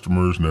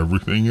customers, and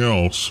everything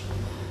else.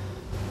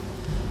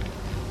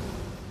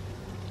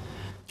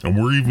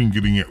 And we're even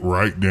getting it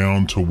right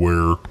down to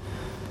where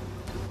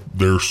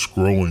they're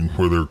scrolling,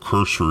 where their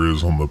cursor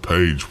is on the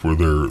page, where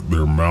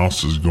their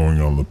mouse is going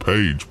on the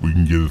page. We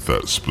can get it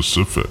that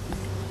specific.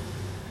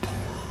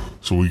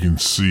 So we can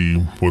see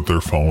what they're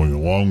following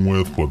along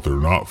with, what they're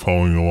not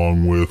following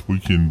along with.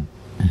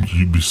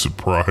 You'd be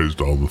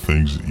surprised all the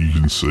things that you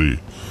can see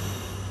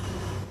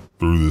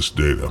through this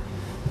data.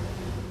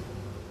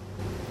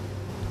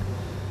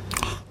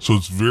 So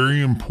it's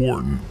very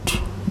important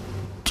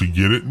to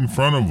get it in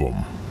front of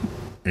them.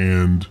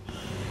 And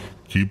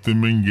Keep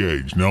them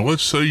engaged. Now,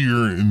 let's say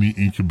you're in the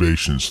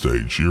incubation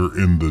stage. You're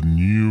in the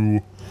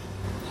new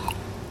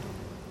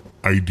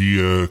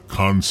idea,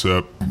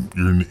 concept.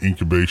 You're in the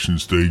incubation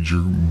stage.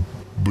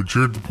 But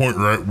you're at the point,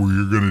 right, where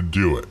you're going to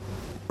do it.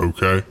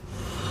 Okay?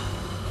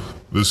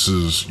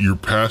 You're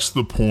past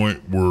the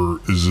point where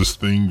is this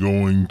thing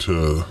going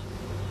to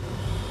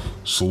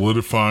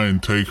solidify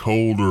and take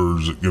hold, or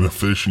is it going to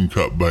fish and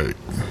cut bait?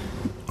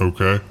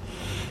 Okay?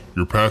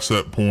 You're past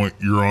that point.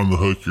 You're on the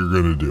hook. You're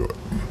going to do it.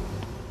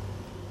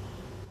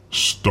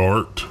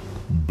 Start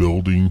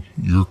building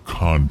your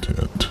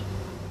content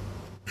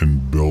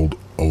and build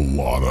a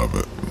lot of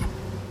it.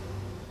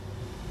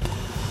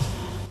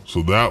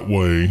 So that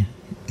way,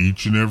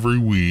 each and every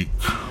week,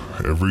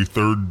 every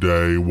third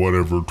day,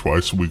 whatever,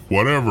 twice a week,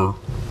 whatever,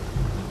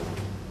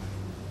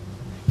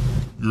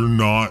 you're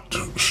not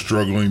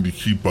struggling to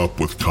keep up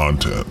with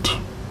content.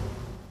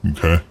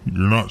 Okay?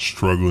 You're not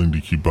struggling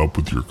to keep up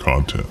with your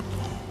content.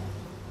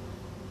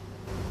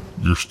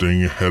 You're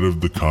staying ahead of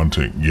the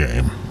content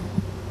game.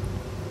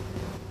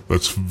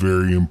 That's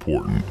very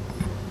important.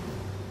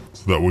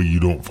 So that way you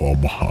don't fall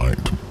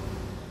behind.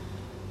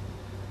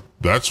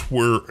 That's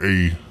where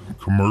a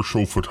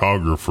commercial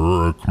photographer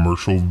or a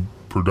commercial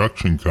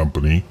production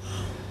company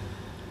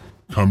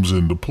comes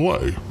into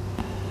play.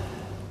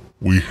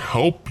 We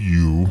help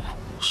you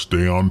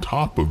stay on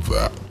top of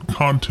that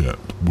content.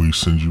 We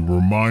send you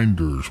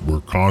reminders.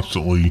 We're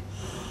constantly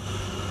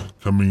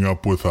coming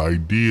up with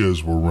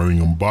ideas. We're running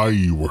them by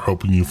you. We're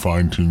helping you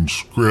fine-tune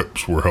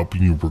scripts. We're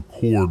helping you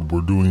record.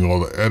 We're doing all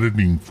the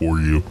editing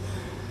for you.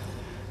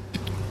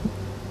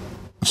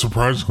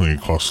 Surprisingly,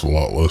 it costs a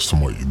lot less than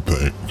what you'd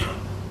think.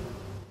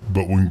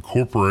 But when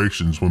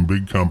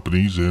big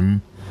companies and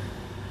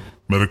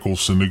medical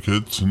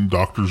syndicates and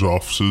doctors'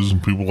 offices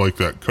and people like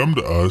that come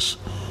to us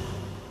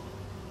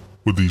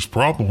with these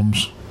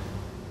problems,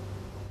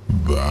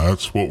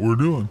 that's what we're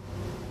doing.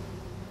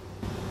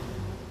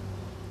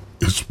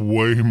 It's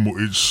way more.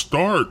 It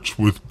starts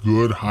with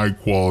good,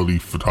 high-quality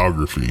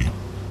photography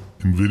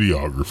and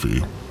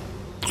videography.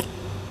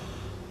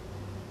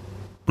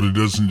 But it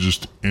doesn't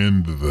just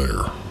end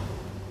there.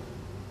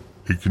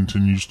 It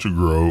continues to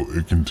grow.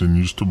 It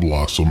continues to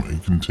blossom.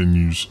 It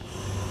continues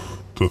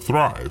to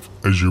thrive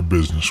as your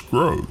business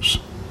grows.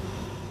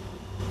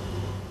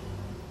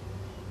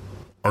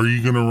 Are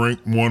you going to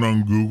rank one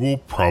on Google?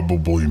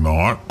 Probably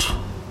not.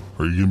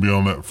 Are you going to be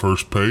on that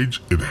first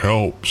page? It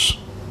helps.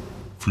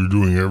 If you're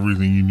doing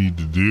everything you need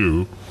to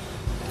do,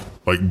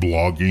 like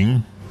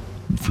blogging,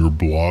 if you're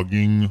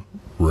blogging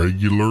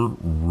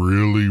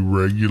really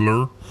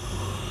regular,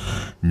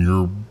 and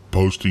you're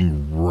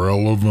posting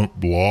relevant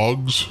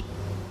blogs,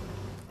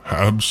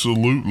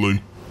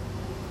 absolutely.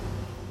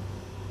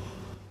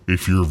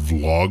 If you're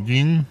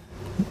vlogging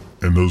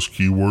and those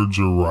keywords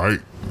are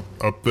right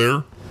up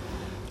there,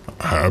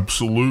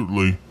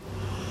 absolutely.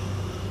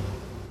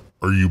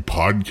 Are you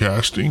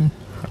podcasting?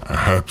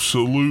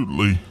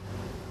 Absolutely.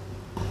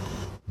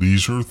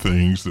 These are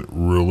things that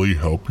really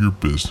help your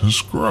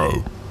business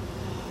grow.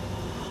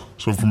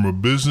 So from a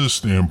business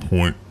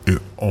standpoint,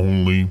 it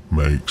only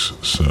makes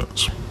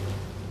sense.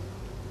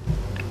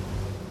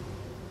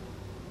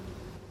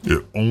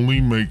 It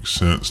only makes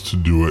sense to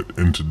do it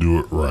and to do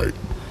it right.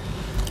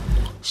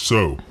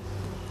 So,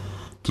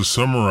 to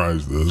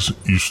summarize this,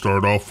 you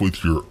start off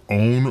with your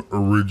own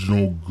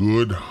original,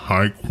 good,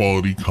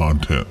 high-quality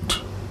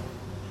content.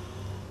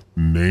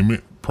 Name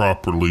it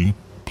properly,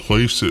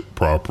 place it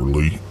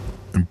properly,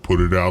 and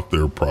put it out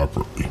there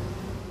properly.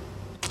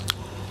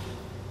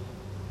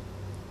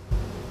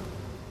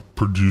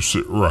 Produce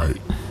it right.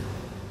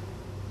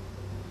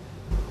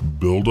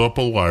 Build up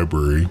a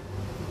library.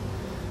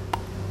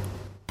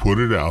 Put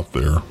it out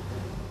there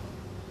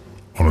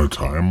on a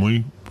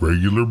timely,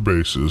 regular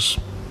basis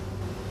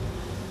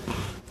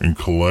and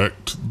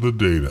collect the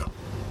data.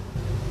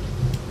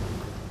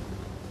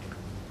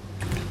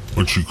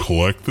 Once you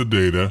collect the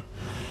data,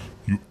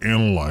 you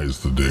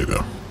analyze the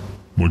data.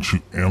 Once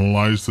you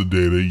analyze the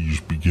data, you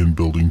begin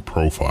building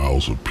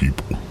profiles of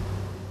people.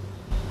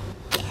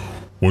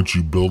 Once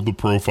you build the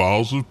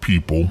profiles of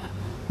people,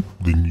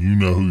 then you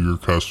know who your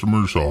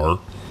customers are.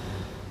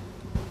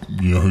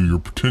 You know who your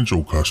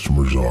potential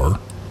customers are.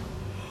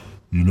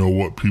 You know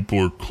what people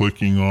are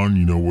clicking on.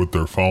 You know what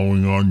they're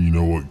following on. You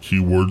know what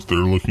keywords they're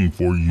looking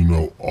for. You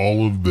know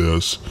all of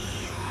this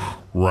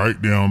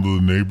right down to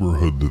the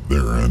neighborhood that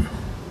they're in.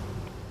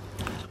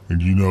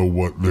 And you know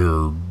what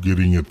they're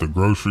getting at the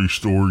grocery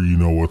store. You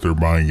know what they're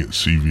buying at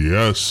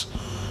CVS.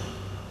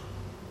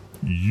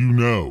 You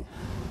know.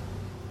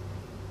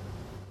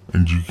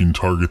 And you can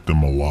target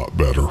them a lot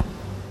better.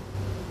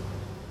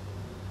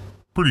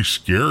 Pretty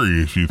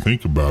scary if you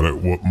think about it,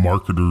 what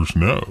marketers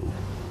know.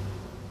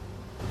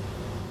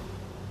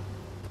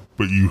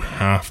 But you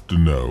have to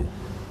know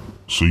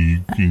so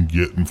you can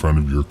get in front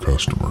of your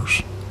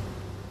customers.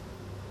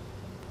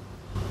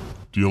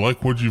 Do you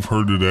like what you've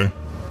heard today?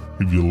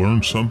 Have you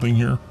learned something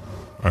here?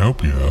 I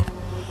hope you have.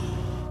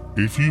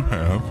 If you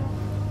have,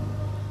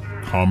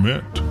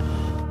 comment,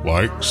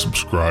 like,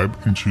 subscribe,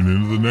 and tune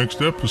into the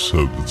next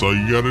episode. That's all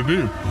you got to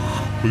do,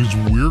 because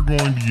we're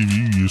going to give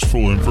you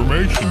useful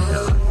information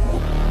here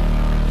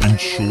in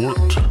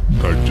short,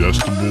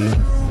 digestible,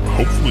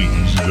 hopefully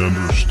easy to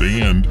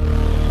understand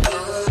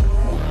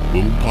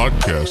little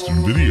podcasts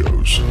and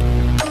videos.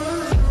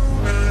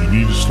 You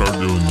need to start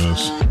doing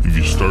this. If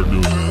you start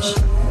doing this,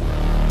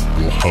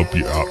 it'll help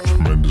you out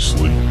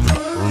tremendously. And the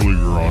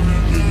earlier on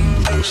you get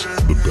into this,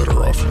 the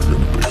better off you're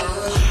going to be.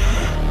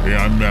 Hey,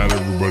 I'm Matt,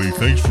 everybody.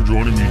 Thanks for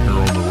joining me here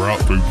on the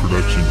Route 3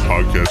 Production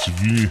Podcast. If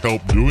you need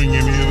help doing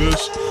any of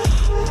this,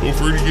 feel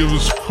free to give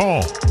us a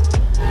call.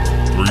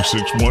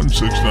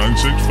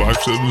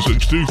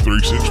 361-696-5762,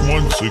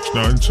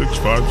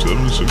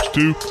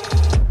 361-696-5762,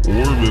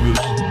 or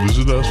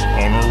visit us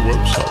on our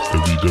website,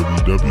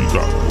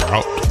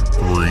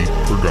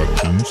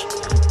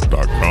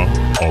 www.route3productions.com,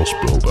 all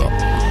spelled out.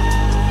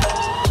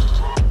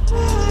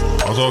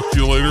 I'll talk to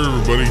you later,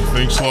 everybody.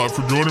 Thanks a lot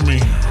for joining me.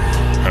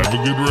 Have a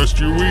good rest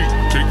of your week.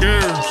 Take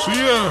care.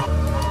 See ya.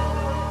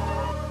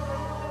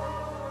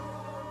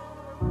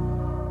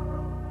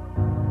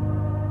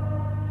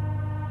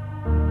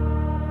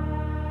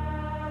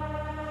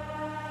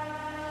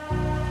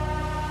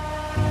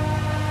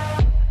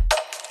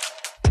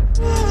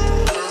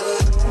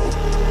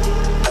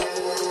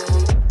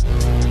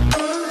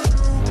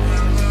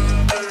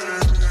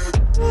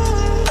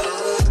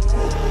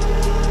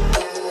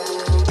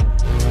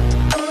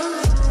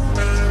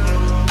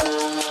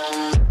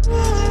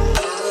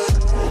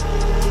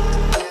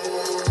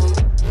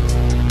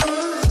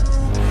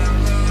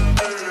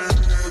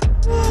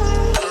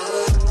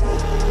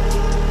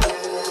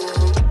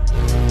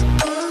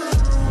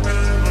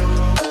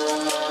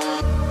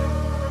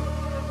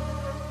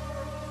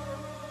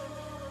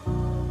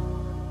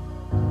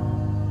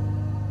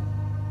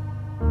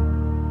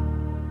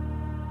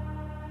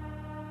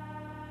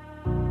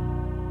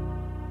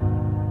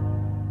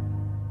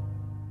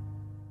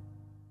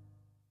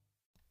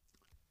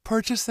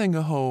 Purchasing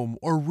a home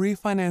or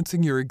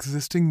refinancing your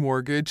existing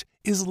mortgage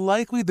is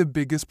likely the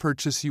biggest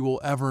purchase you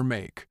will ever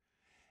make.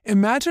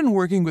 Imagine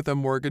working with a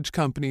mortgage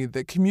company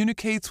that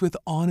communicates with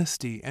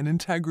honesty and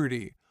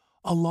integrity,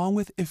 along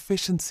with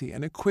efficiency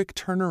and a quick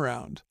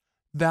turnaround.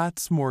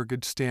 That's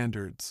Mortgage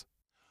Standards.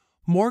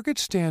 Mortgage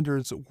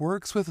Standards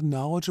works with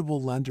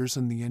knowledgeable lenders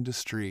in the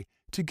industry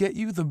to get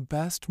you the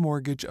best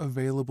mortgage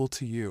available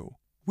to you.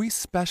 We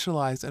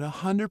specialize in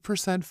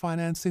 100%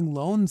 financing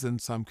loans in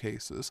some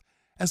cases,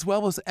 as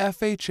well as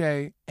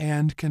FHA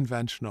and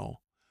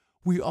conventional.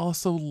 We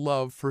also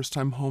love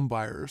first-time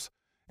homebuyers,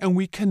 and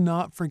we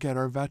cannot forget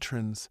our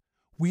veterans.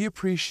 We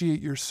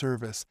appreciate your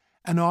service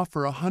and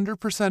offer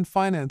 100%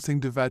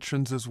 financing to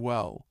veterans as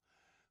well.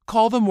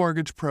 Call the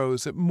Mortgage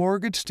Pros at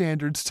Mortgage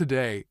Standards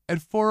today at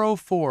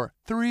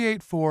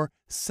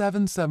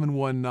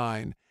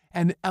 404-384-7719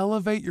 and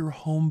elevate your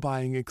home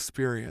buying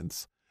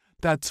experience.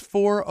 That's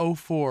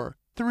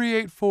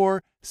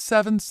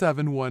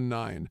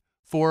 404-384-7719.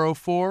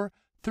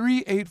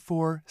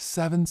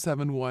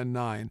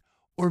 404-384-7719,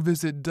 or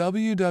visit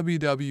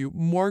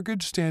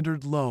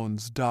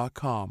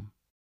www.mortgagestandardloans.com.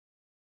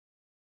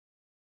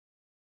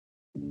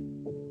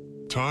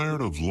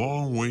 Tired of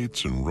long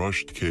waits and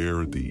rushed care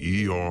at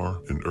the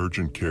ER and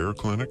urgent care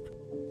clinic?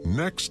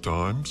 Next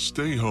time,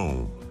 stay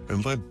home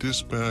and let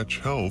Dispatch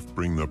Health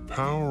bring the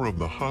power of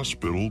the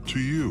hospital to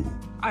you.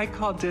 I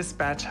call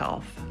Dispatch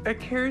Health. A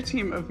care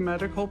team of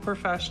medical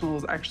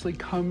professionals actually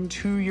come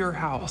to your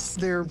house.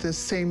 They're the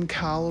same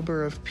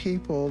caliber of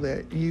people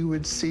that you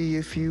would see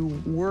if you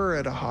were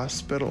at a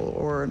hospital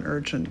or an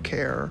urgent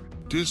care.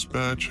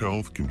 Dispatch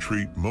Health can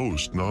treat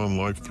most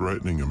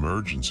non-life-threatening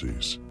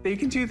emergencies. They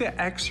can do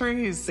the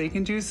x-rays, they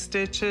can do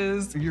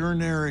stitches,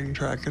 urinary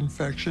tract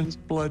infections,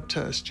 blood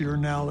test,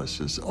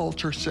 urinalysis,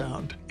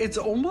 ultrasound. It's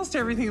almost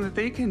everything that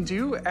they can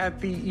do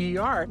at the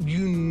ER.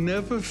 You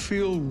never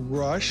feel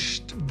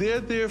rushed. They're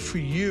there for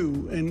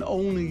you and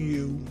only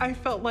you. I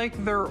felt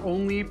like their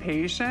only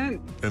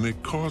patient. And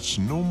it costs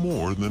no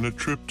more than a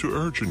trip to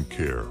urgent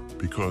care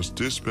because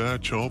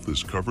Dispatch Health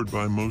is covered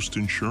by most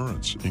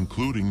insurance,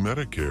 including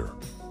Medicare.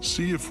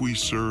 See if we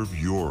serve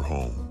your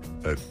home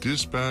at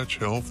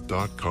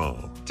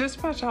dispatchhealth.com.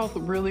 Dispatch Health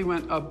really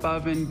went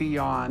above and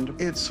beyond.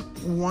 It's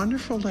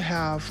wonderful to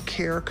have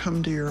care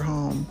come to your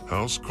home.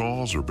 House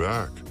calls are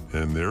back,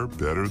 and they're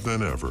better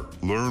than ever.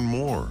 Learn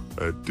more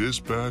at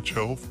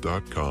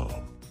dispatchhealth.com.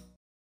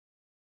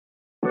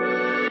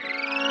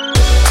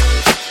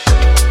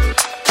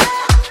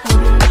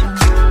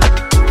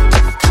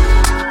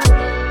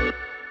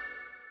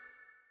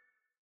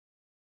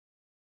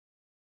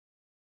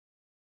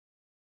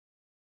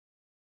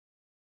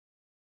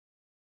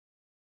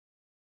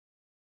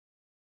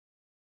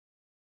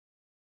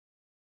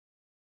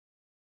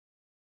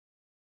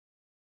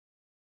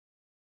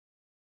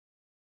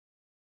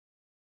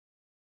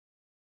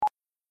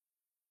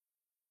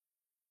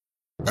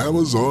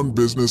 Amazon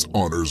Business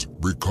honors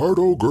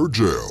Ricardo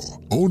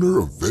Gurgel, owner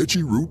of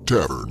Veggie Root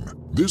Tavern.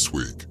 This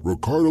week,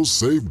 Ricardo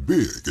saved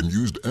big and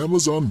used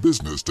Amazon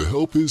Business to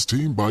help his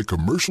team buy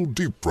commercial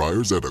deep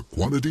fryers at a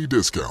quantity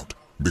discount.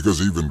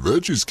 Because even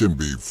veggies can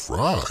be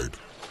fried.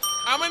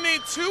 I'm gonna need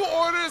 2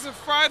 orders of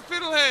fried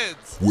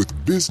fiddleheads.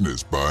 With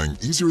business buying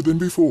easier than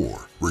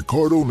before,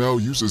 Ricardo now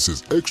uses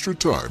his extra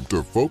time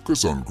to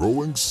focus on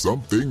growing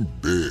something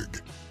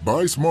big.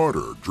 Buy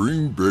smarter,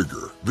 dream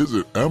bigger.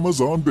 Visit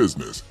Amazon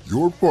Business,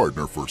 your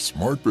partner for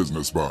smart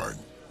business buying.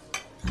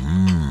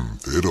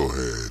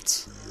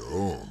 Fiddleheads.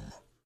 Yum.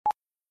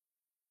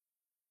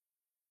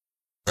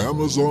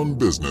 Amazon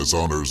Business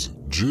honors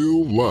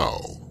Jill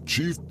Lau,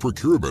 Chief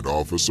Procurement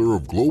Officer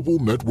of Global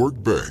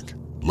Network Bank.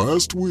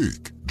 Last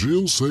week,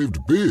 Jill saved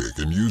big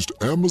and used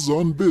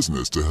Amazon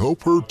Business to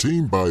help her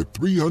team buy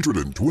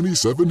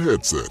 327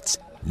 headsets.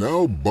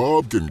 Now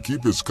Bob can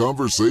keep his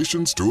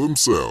conversations to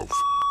himself.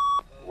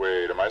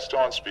 Wait, am I still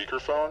on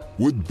speakerphone?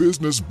 With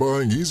business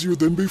buying easier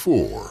than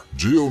before,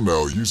 Jill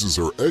now uses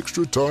her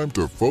extra time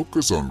to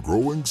focus on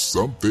growing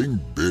something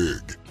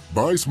big.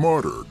 Buy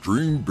smarter,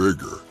 dream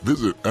bigger.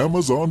 Visit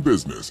Amazon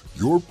Business,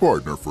 your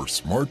partner for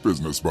smart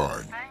business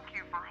buying.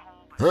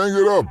 Hang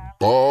it up,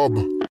 Bob.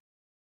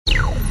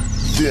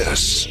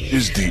 This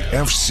is the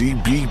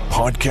FCB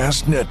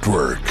Podcast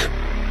Network.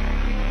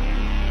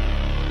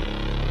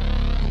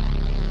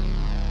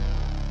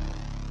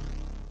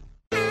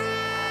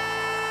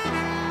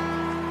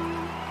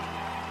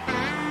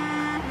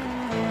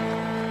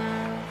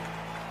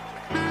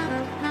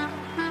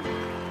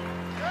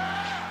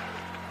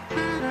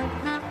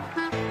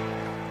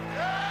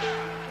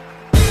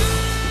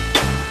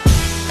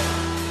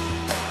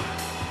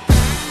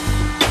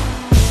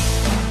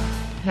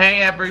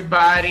 Hey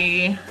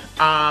everybody,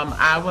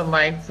 I would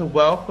like to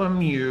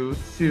welcome you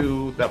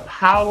to the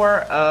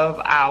Power of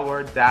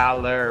Our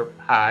Dollar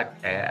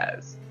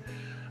podcast.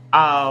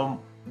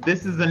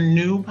 This is a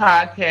new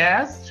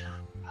podcast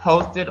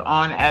hosted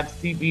on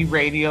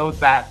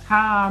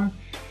fcbradio.com,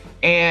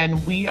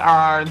 and we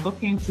are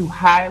looking to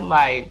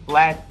highlight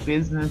Black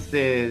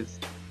businesses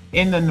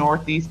in the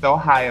Northeast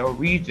Ohio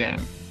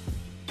region.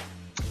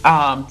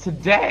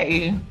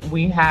 Today,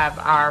 we have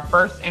our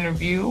first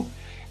interview,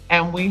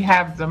 and we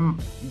have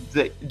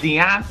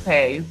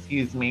Deontay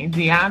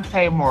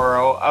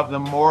Morrow of the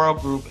Morrow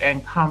Group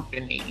and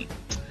Company.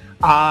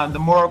 The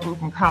Morrow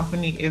Group and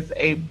Company is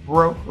an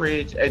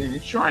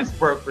insurance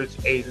brokerage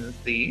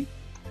agency.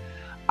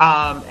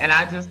 And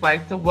I'd just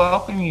like to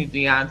welcome you,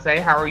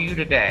 Deontay. How are you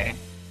today?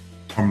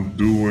 I'm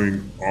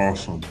doing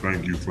awesome.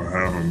 Thank you for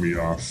having me.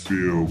 I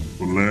feel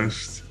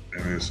blessed,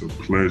 and it's a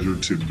pleasure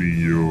to be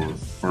your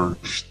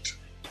first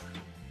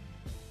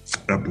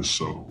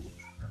episode.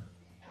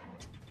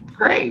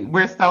 Great.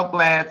 We're so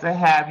glad to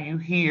have you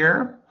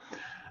here.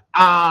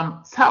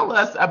 Tell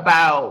us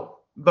about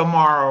the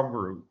Morrow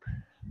Group.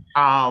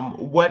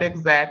 What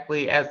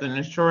exactly, as an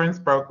insurance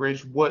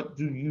brokerage, what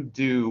do you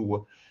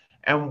do,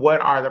 and what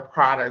are the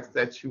products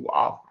that you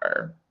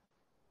offer?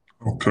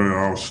 Okay,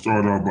 I'll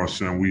start off by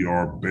saying we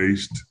are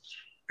based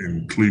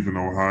in Cleveland,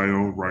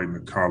 Ohio, right in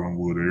the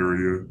Collinwood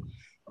area,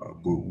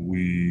 but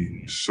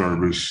we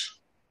service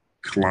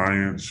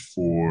clients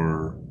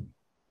for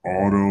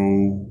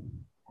auto,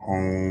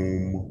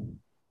 home,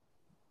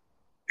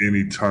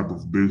 any type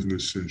of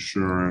business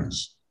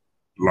insurance,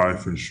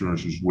 life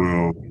insurance as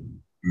well,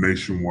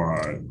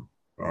 nationwide.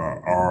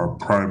 Our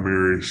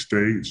primary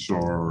states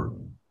are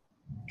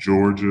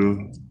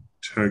Georgia,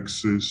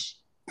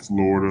 Texas,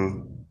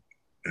 Florida,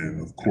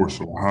 and of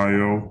course,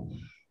 Ohio.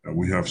 And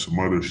we have some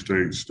other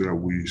states that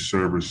we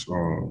service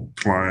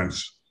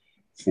clients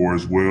for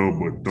as well,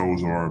 but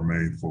those are our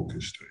main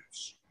focus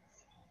states.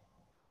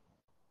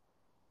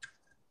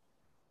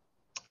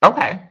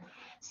 Okay.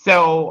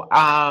 So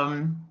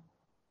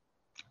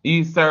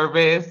you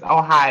service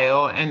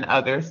Ohio and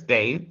other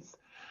states.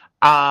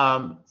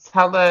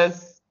 Tell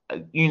us,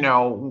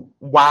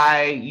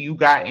 why you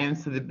got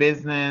into the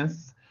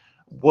business,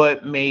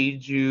 what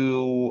made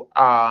you,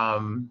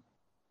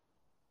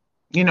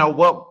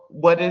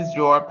 what is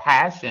your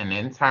passion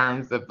in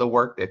terms of the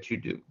work that you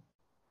do?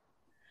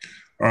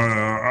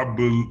 I've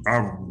been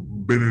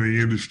in the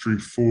industry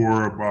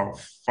for about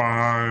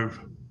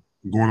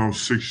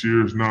 6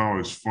 years now.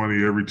 It's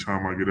funny, every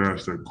time I get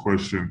asked that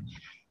question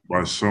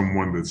by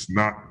someone that's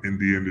not in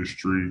the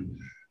industry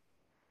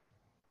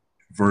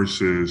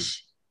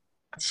versus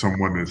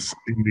someone that's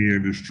in the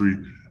industry,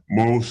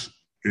 most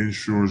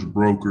insurance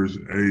brokers,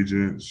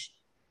 agents,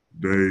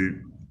 they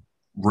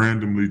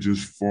randomly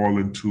just fall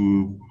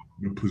into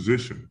the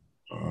position.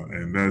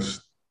 And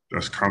that's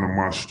kind of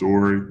my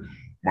story.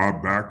 My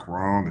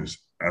background is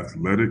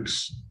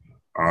athletics.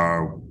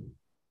 I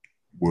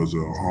was a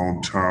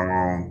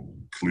hometown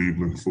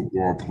Cleveland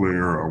football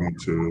player. I went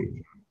to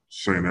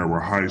St.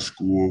 Edward High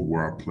School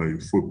where I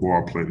played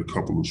football. I played a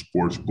couple of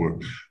sports,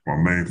 but my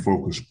main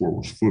focus sport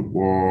was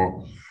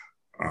football.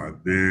 I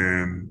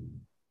then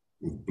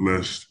was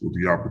blessed with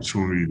the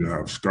opportunity to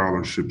have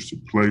scholarships to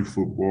play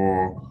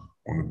football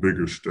on a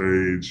bigger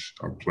stage.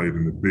 I played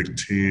in the Big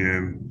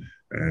Ten,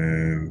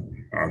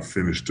 and I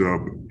finished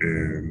up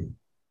and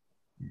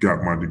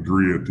got my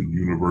degree at the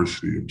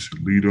University of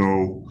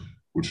Toledo,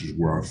 which is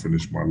where I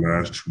finished my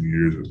last 2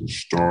 years as a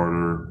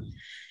starter.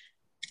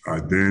 I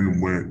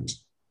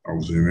I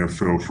was an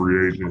NFL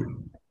free agent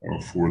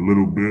for a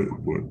little bit,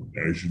 but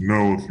as you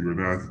know, if you're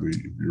an athlete,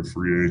 if you're a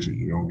free agent,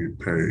 you don't get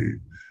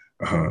paid.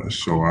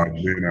 So I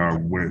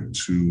went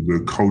to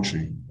the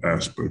coaching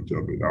aspect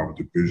of it. I was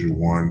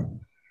Division I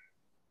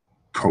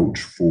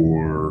coach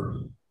for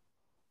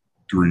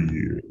 3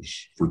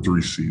 years, for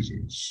 3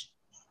 seasons.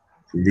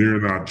 From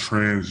there, I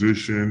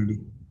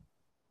transitioned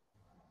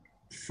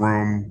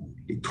from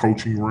the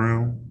coaching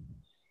realm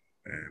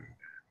and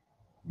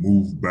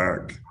moved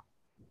back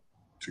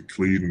to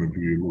Cleveland to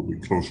be a little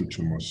bit closer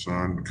to my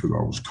son because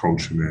I was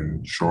coaching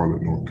in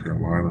Charlotte, North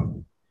Carolina.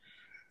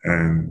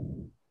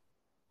 And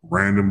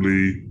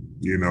randomly,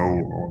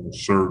 on a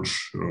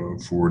search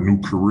for a new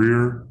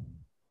career,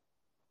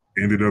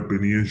 ended up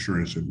in the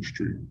insurance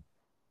industry.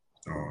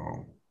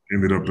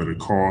 Ended up at a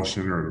call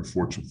center at a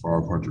Fortune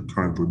 500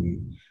 company.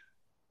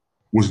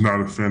 Was not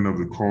a fan of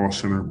the call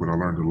center, but I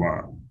learned a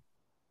lot.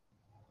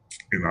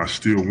 And I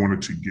still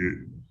wanted to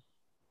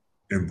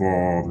get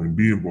involved and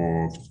be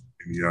involved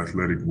in the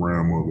athletic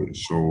realm of it.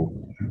 So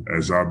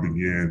as I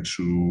began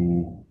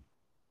to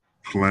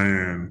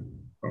plan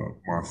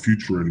my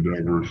future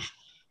endeavors,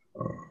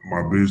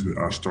 my business,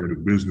 I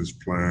started business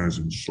plans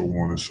and so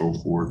on and so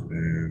forth.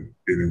 And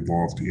it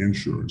involved the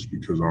insurance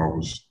because I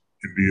was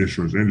in the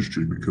insurance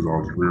industry because I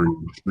was very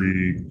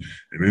intrigued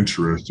and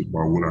interested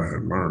by what I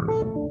had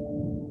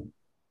learned.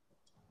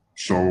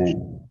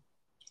 So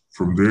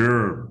from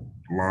there,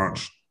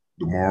 launched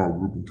the Morrow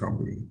Group and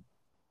Company.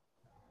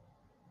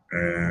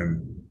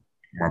 And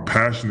my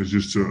passion is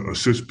just to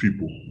assist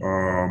people.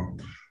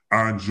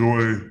 I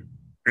enjoy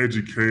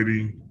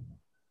educating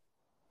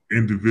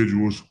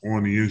individuals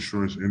on the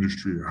insurance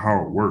industry and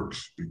how it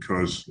works,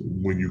 because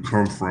when you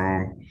come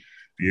from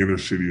the inner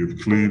city of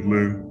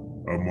Cleveland,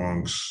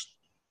 amongst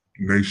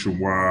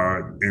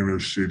nationwide inner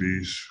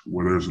cities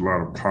where there's a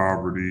lot of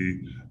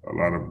poverty, a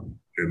lot of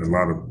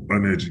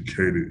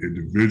uneducated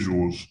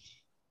individuals,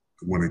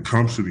 when it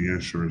comes to the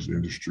insurance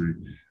industry,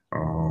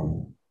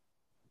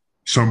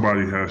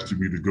 somebody has to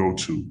be the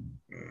go-to.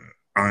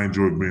 I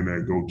enjoy being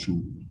that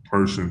go-to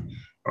person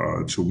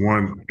to,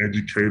 one,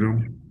 educate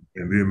them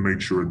and then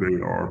make sure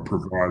they are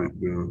provided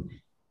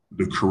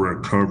the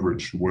correct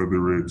coverage,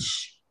 whether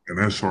it's an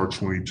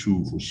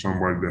SR22 for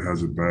somebody that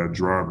has a bad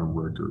driving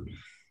record,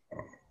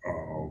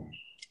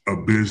 a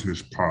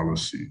business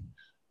policy,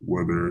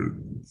 whether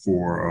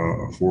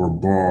for a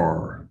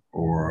bar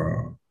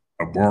or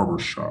a barber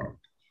shop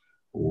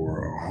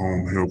or a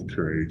home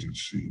healthcare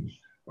agency,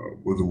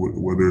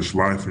 whether it's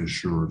life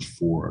insurance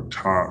for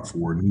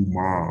a new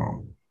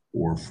mom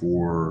or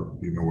for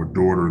a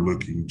daughter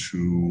looking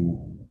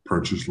to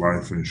purchase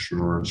life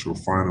insurance or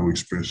final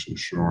expense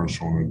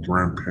insurance on a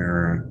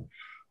grandparent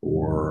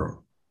or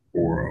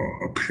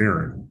a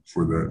parent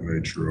for that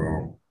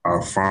nature. I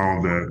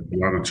found that a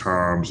lot of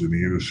times in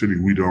the inner city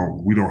we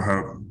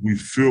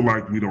feel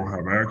like we don't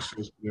have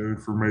access to that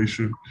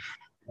information,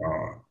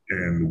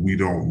 and we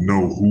don't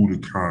know who to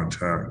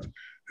contact.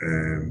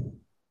 And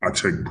I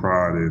take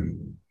pride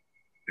in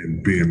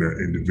being that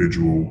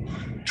individual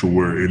to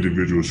where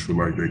individuals feel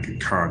like they can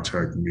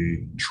contact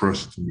me,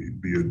 trust me,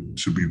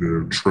 to be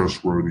the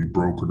trustworthy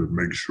broker to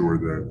make sure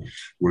that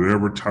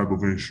whatever type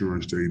of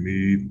insurance they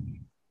need,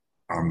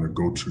 I'm the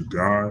go-to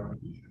guy,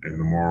 and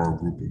the Morrow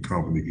Group and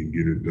Company can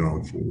get it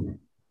done for them.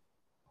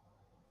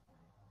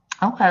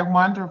 Okay,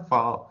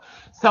 wonderful.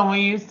 So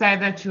when you say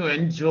that you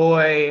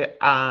enjoy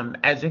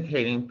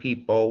educating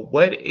people,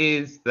 what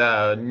is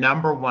the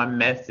number one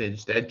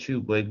message that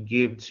you would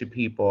give to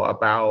people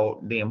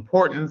about the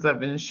importance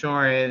of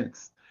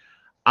insurance,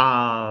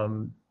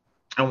 and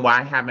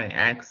why having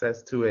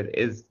access to it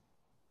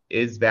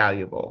is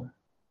valuable?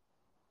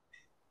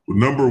 The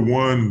number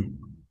one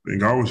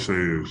thing I would say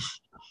is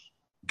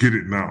get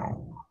it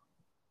now,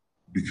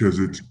 because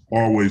it's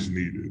always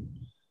needed.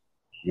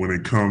 When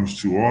it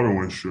comes to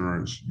auto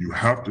insurance, you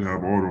have to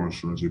have auto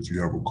insurance if you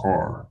have a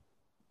car,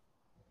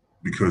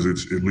 because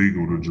it's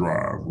illegal to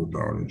drive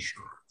without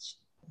insurance.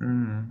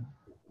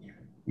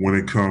 When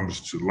it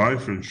comes to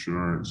life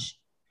insurance,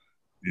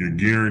 you're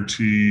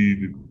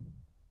guaranteed,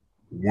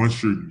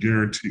 once you're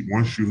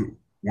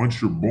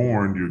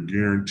born, you're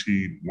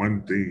guaranteed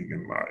one thing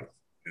in life,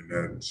 and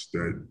that's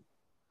that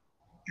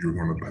you're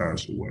going to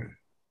pass away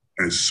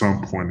at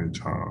some point in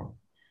time.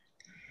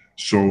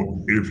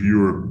 So if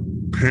you're a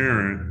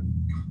parent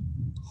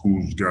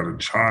who's got a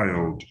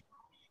child,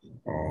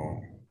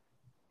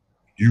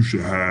 you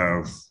should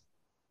have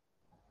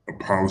a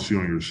policy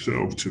on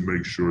yourself to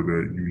make sure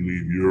that you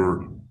leave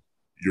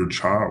your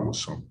child with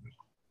something.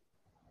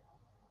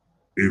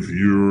 If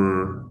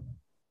you're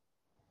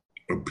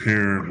a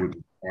parent with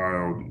a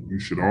child, you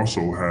should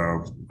also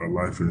have a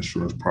life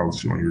insurance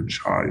policy on your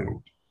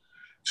child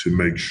to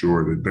make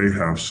sure that they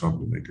have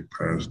something they can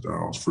pass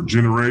down. For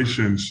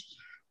generations,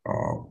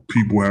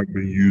 people have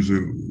been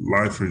using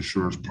life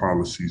insurance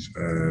policies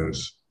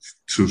as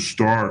to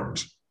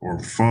start or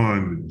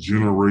fund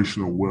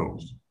generational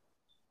wealth,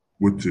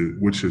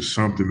 which is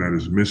something that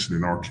is missing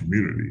in our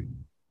community.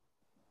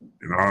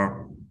 And I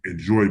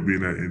enjoy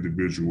being that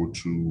individual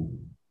to,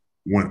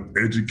 one,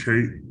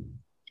 educate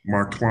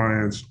my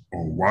clients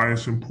on why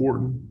it's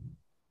important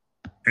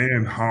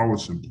and how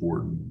it's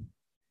important,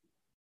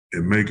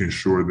 and making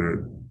sure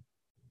that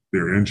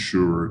they're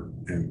insured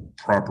and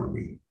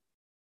properly.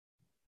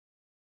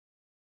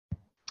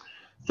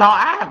 So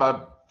I have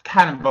a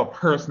kind of a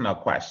personal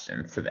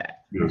question to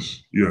that.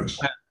 Yes, yes.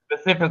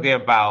 Specifically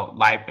about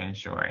life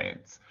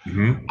insurance.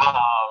 Mm-hmm.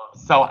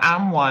 So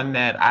I'm one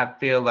that I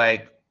feel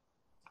like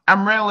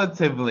I'm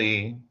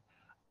relatively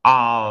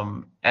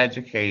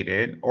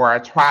educated, or I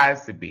try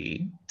to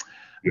be.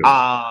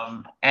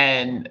 Yes.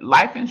 And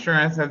life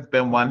insurance has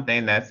been one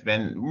thing that's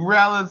been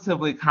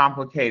relatively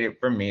complicated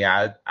for me.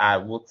 I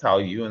will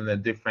tell you, in the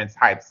different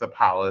types of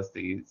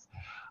policies.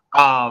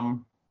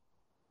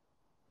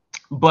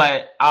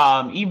 But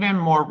even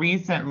more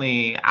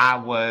recently, I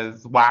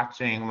was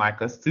watching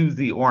like a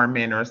Susie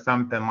Orman or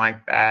something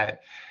like that,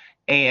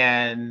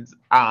 and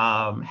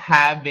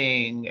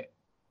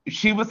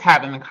she was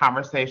having a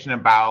conversation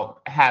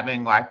about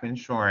having life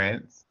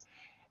insurance,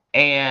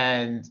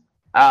 and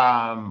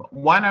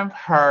one of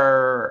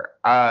her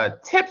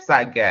tips,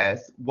 I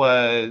guess,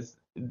 was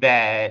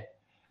that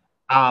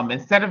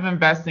instead of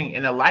investing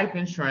in a life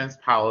insurance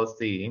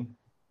policy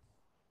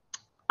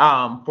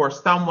for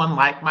someone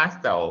like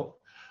myself,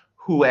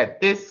 who at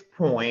this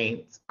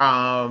point,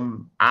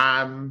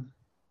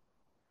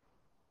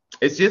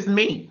 it's just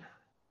me.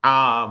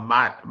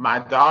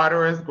 My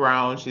daughter is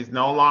grown. She's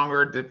no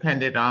longer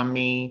dependent on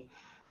me.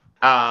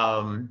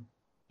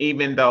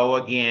 Even though,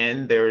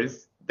 again,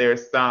 there's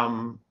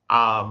some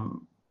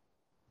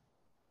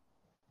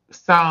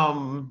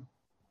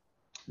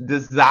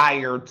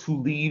desire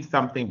to leave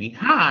something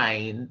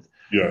behind.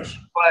 Yes.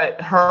 But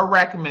her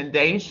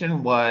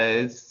recommendation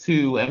was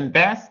to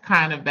invest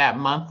kind of that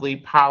monthly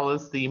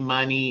policy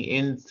money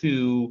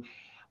into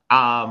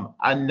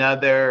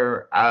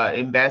another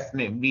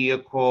investment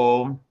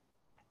vehicle,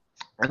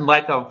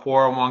 like a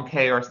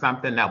 401k or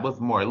something that was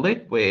more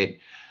liquid.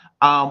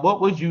 What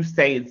would you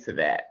say to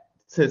that,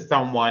 to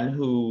someone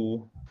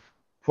who,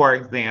 for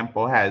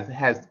example,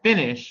 has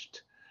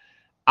finished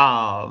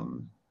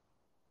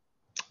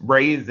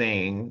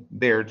raising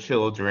their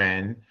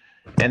children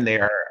and they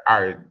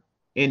are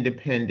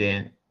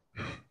independent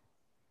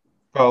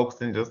folks,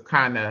 and just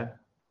kind of...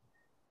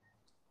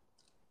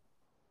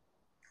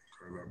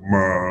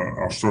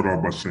 I'll start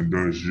off by saying,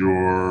 does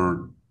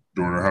your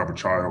daughter have a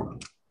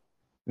child?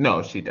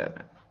 No, she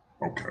doesn't.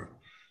 Okay.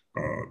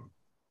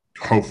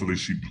 Hopefully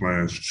she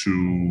plans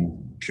to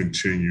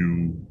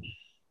continue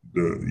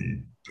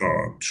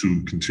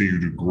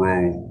to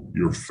grow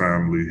your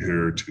family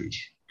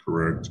heritage,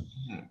 correct?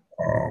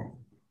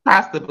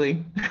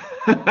 Possibly.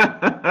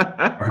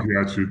 I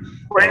got you.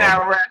 We're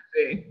not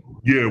resting.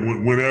 Yeah,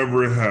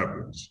 whenever it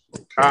happens.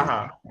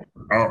 Okay.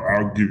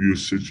 I'll give you a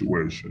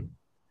situation.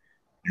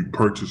 You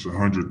purchase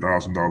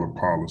 $100,000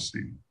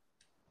 policy.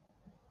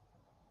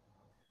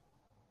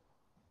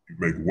 You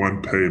make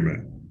one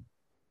payment.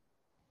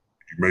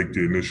 You make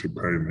the initial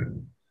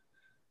payment.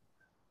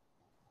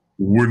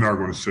 We're not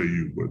going to say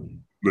you, but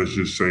let's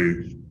just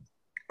say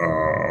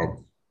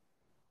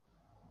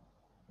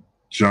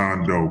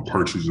John Doe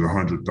purchases a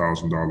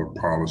 $100,000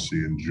 policy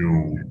in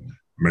June,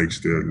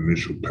 makes that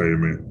initial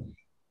payment.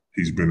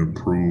 He's been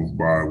approved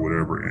by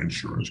whatever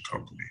insurance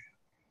company.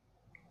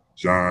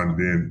 John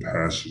then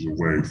passes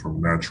away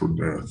from natural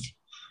death.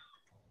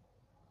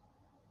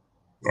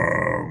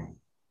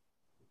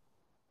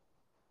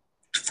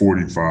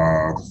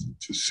 45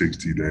 to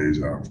 60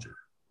 days after.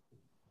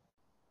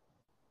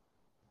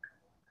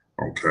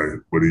 Okay,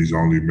 but he's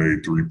only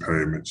made 3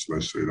 payments.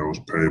 Let's say those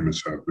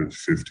payments have been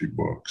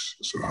 $50.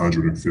 It's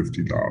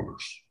 $150,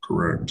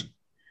 correct?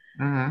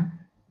 Mm-hmm.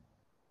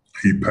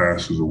 He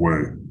passes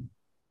away.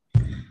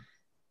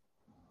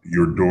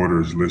 Your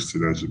daughter is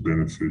listed as a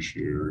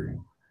beneficiary,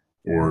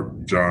 or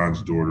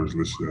John's daughter is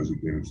listed as a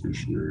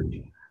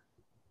beneficiary.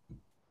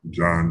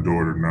 John's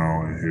daughter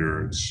now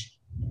inherits,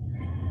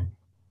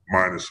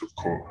 minus of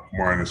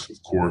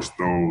course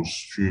those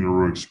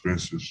funeral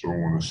expenses, so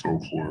on and so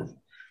forth.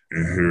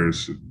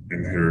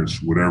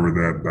 Inherits whatever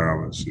that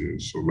balance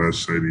is. So let's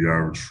say the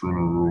average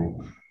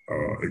funeral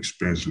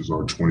expenses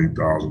are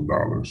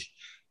 $20,000.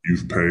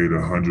 You've paid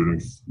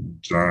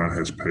John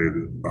has paid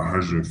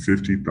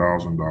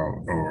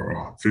 $150,000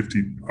 or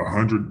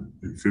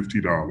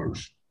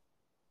 $150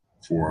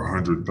 for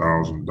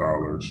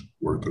 $100,000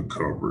 worth of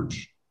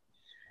coverage.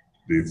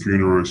 The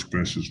funeral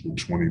expenses were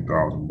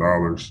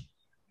 $20,000.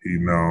 He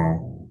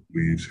now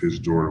leaves his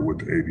daughter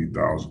with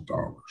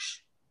 $80,000.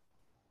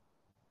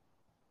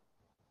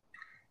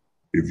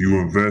 If you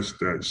invest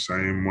that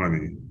same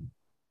money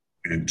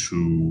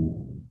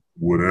into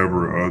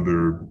whatever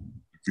other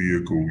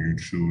vehicle you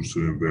choose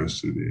to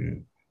invest it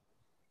in,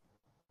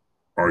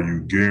 are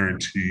you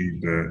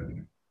guaranteed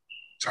that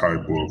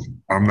type of,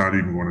 I'm not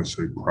even going to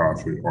say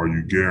profit, are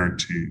you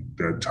guaranteed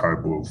that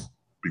type of,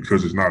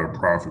 because it's not a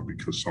profit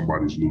because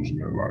somebody's losing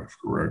their life,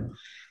 correct?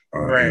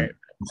 Right.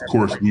 Of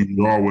course, we would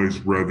always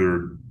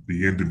rather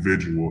the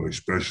individual,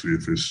 especially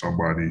if it's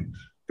somebody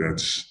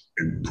that's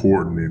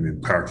important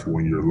and impactful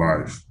in your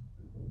life,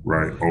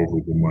 right,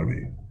 over the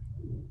money.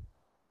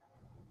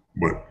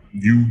 But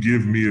you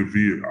give me a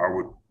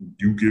vehicle,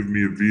 you give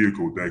me a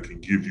vehicle that can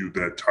give you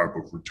that type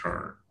of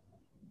return.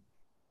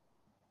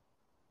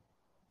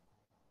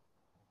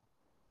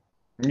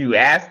 You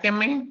asking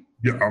me?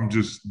 Yeah,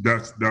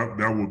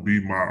 that would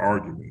be my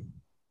argument.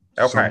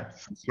 Okay.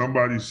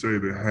 Somebody say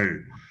that,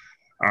 hey,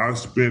 I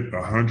spent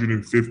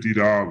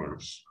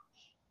 $150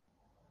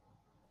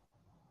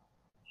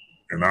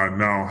 and I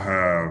now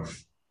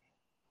have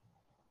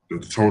the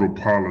total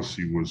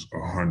policy was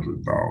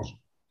 $100,000.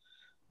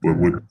 But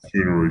with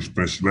funeral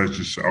expenses, let's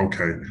just say,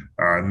 okay,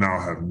 I now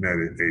have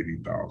netted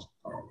 $80,000.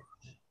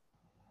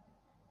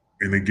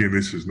 And again,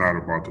 this is not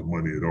about the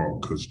money at all,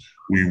 because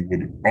we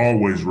would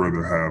always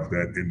rather have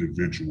that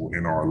individual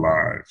in our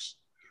lives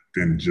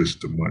than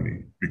just the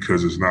money,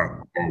 because it's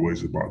not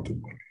always about the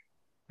money.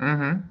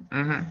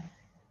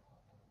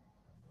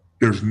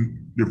 There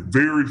are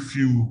very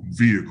few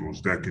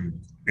vehicles that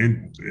can,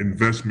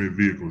 investment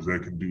vehicles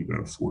that can do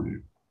that for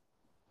you.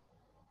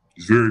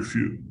 There's very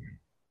few.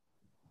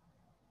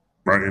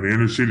 Right, in the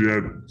inner city,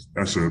 they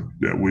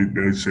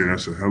say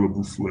that's a hell of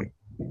a flip.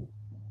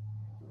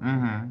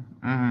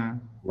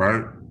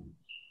 Right,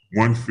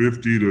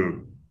 150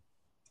 to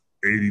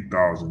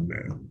 80,000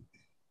 now.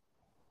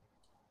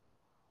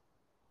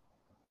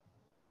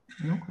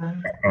 Okay.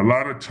 A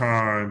lot of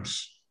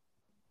times,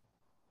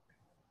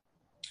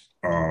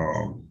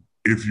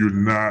 if you're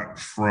not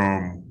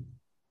from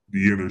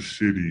the inner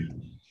city,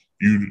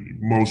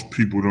 most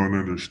people don't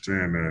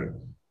understand that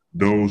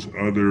those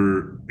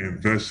other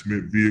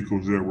investment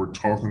vehicles that we're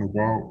talking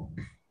about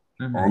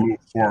are a little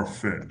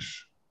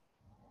far-fetched.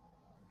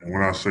 And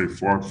when I say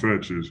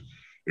far-fetched, is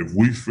if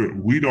we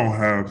don't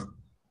have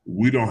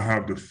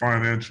the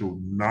financial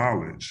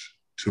knowledge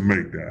to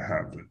make that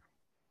happen.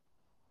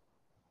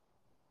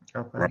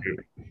 Okay. Right?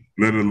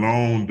 Let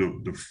alone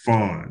the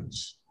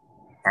funds.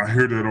 I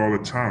hear that all the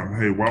time.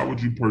 Hey, why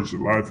would you purchase a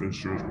life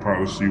insurance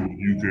policy when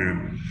you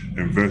can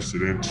invest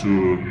it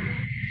into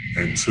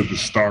the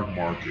stock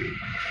market?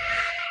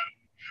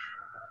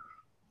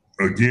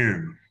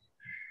 Again,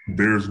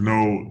 there's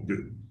not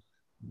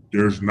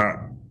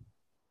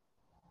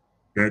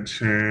that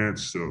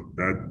chance of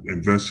that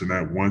investing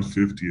that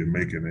 150 and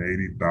making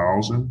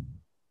 80,000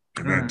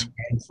 in that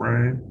time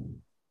frame.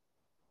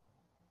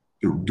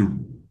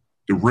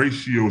 The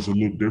ratio is a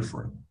little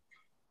different,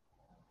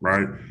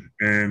 right?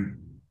 And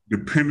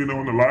depending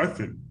on the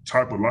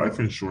type of life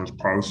insurance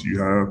policy you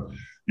have,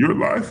 your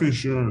life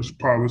insurance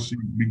policy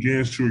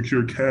begins to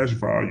accrue cash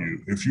value.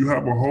 If you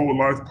have a whole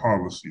life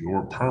policy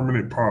or a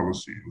permanent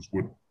policy, is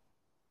what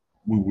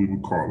we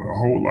would call it, a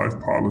whole life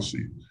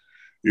policy.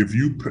 If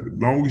you, as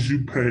long as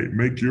you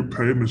make your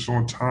payments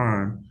on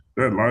time,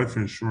 that life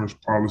insurance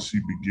policy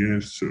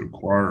begins to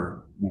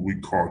acquire what we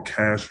call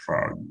cash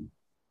value.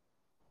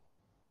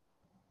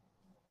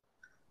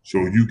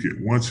 So you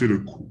can, once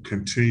you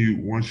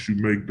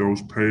make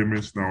those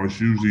payments, now it's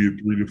usually a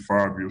 3 to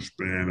 5 year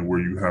span where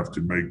you have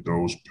to make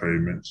those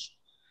payments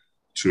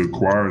to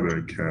acquire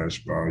that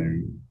cash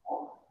value.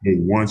 But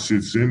once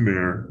it's in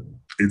there,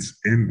 it's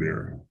in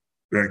there.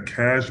 That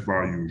cash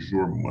value is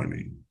your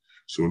money.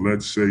 So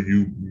let's say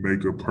you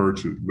make a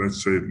purchase.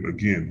 Let's say,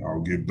 again,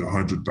 I'll give the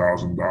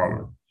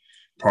 $100,000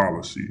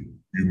 policy.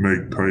 You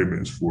make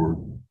payments for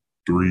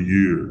 3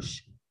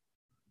 years.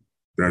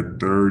 That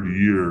third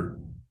year,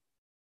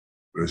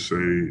 let's say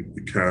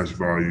the cash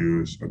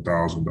value is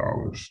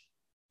 $1,000.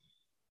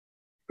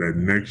 That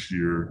next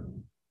year,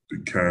 the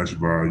cash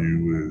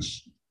value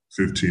is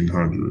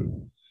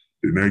 $1,500.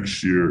 The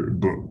next year,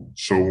 but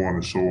so on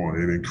and so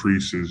on. It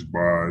increases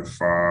by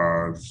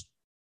 $500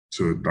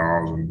 to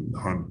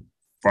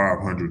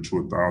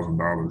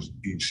 $1,000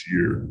 each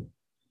year.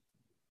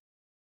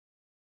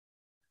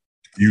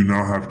 You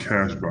now have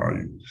cash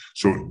value.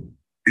 So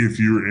if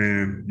you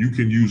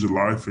can use a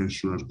life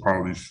insurance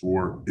policy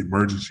for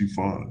emergency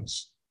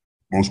funds.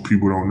 Most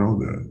people don't know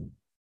that.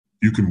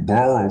 You can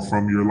borrow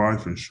from your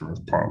life insurance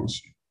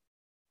policy.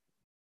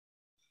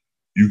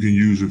 You can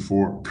use it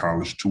for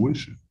college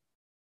tuition.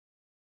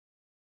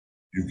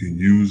 You can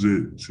use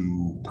it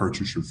to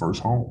purchase your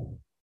first home.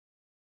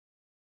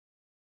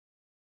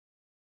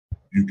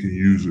 You can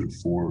use it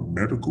for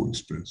medical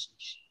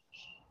expenses.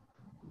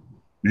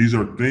 These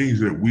are things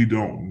that we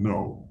don't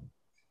know.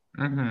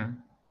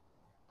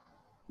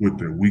 But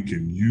that we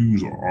can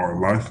use our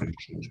life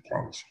insurance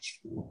policies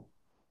for.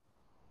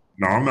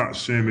 Now, I'm not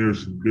saying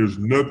there's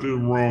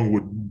nothing wrong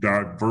with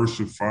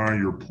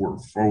diversifying your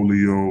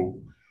portfolio,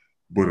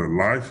 but a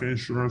life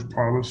insurance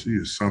policy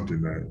is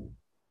something that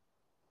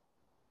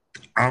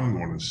I'm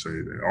going to say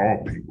that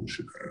all people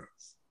should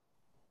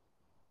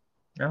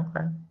have.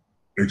 Okay.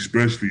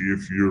 Especially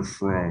if you're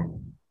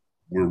from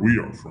where we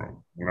are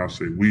from. When I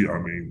say we, I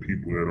mean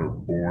people that are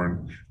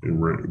born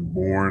and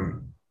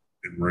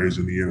raised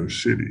in the inner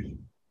city.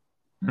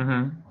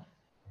 Well,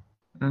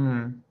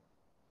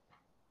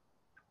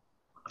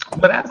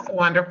 that's a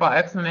wonderful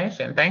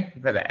explanation. Thank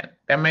you for that.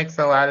 That makes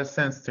a lot of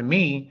sense to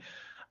me.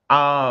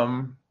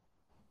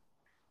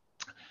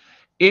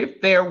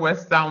 If there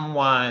was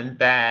someone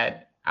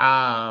that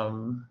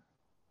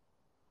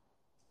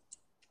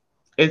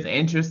is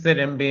interested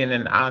in being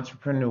an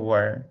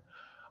entrepreneur,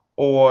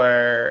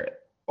 or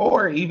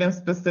even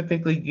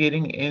specifically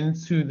getting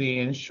into the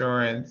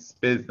insurance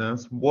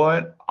business,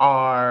 what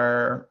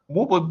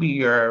would be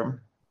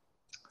your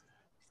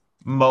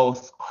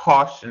most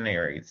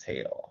cautionary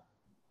tale?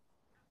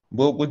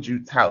 What would you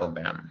tell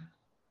them?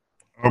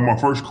 My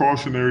first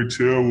cautionary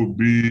tale would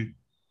be,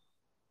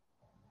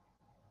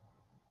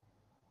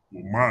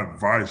 well, my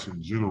advice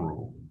in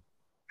general,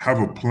 have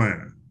a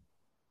plan.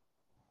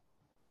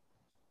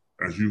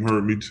 As you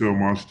heard me tell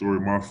my story,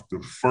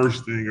 the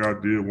first thing I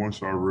did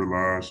once I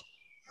realized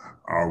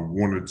I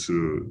wanted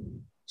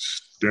to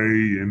stay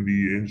in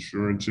the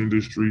insurance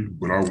industry,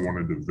 but I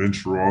wanted to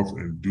venture off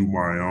and do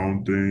my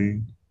own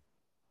thing,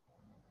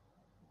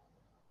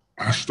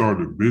 I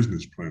started a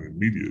business plan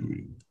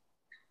immediately.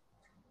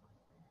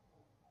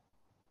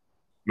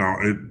 Now,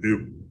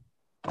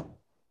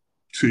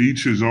 to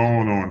each his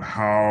own on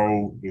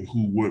how,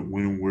 who, what,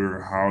 when,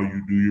 where, how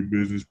you do your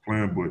business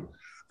plan, but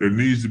there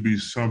needs to be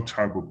some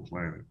type of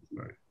plan in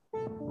play,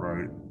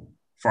 right?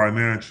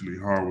 Financially,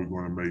 how are we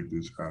going to make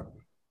this happen?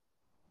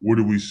 What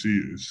do we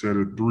see? Set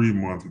a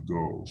 3-month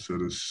goal, set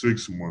a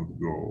 6-month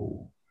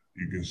goal.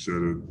 You can set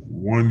a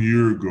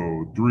 1-year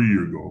goal,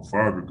 3-year goal,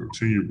 5-year goal,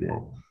 10-year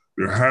goal.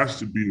 There has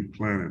to be a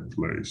plan in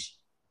place.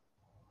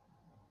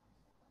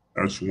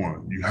 That's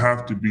one. You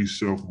have to be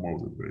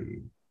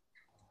self-motivated.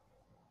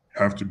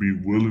 Have to be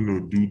willing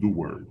to do the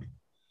work,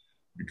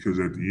 because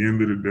at the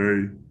end of the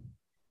day,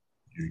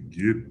 you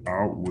get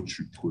out what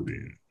you put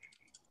in.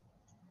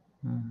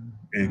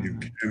 And you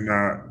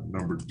cannot,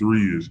 number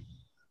 3 is,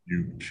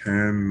 you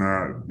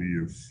cannot be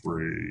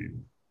afraid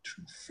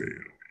to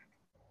fail.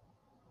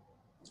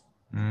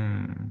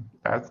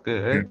 That's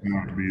good. You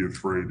cannot be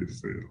afraid to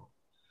fail.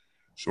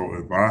 So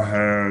if I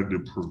had to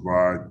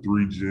provide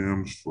 3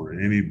 gems for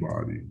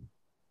anybody,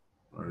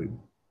 right?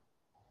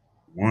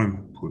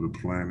 1, put a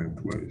plan in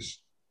place.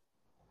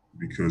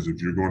 Because if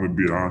you're going to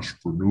be an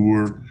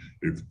entrepreneur,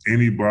 if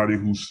anybody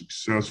who's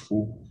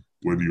successful,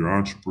 whether you're an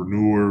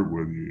entrepreneur,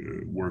 whether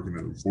you're working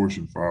at a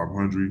Fortune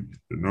 500,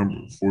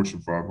 Fortune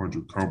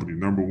 500 company,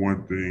 number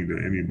 1 thing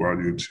that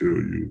anybody will tell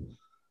you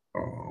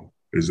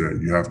is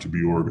that you have to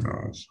be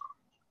organized.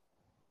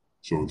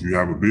 So if you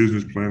have a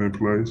business plan in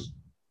place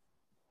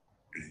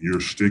and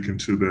you're sticking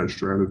to that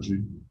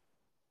strategy,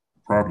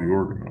 probably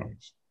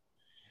organized.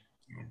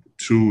 Number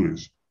 2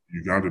 is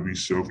you got to be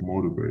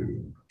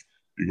self-motivated.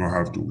 You're going to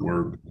have to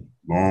work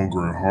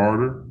longer and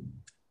harder,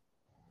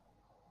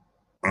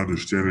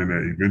 understanding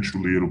that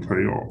eventually it'll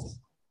pay off.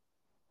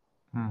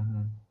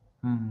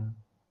 And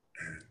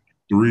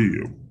 3,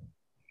 you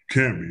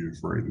can't be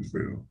afraid to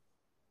fail,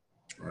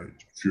 right?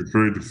 If you're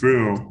afraid to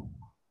fail,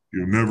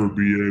 you'll never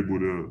be able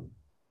to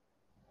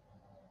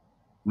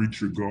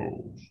reach your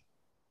goals.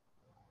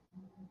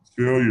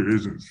 Failure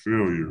isn't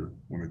failure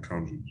when it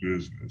comes to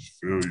business.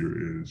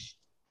 Failure is,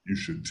 you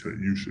should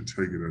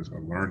take it as a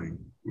learning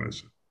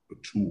lesson, a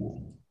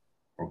tool.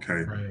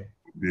 Okay, right.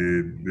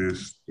 Did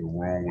this the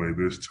wrong way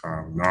this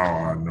time. Now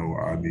I know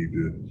I need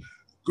to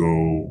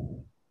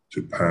go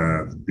to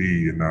path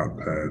B and not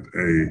path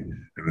A,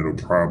 and it'll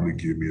probably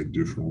give me a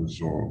different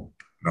result.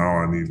 Now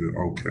I need to,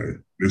 okay,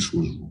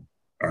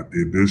 I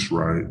did this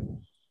right,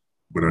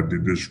 but I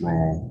did this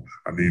wrong.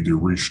 I need to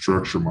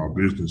restructure my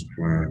business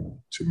plan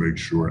to make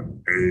sure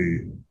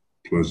A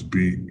plus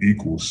B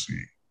equals C.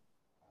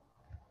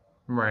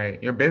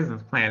 Right. Your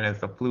business plan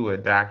is a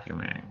fluid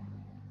document.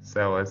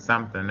 So it's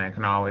something that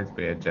can always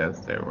be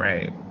adjusted,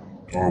 right?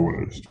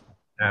 Always.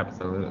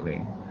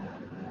 Absolutely.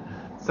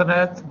 So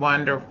that's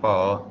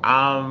wonderful.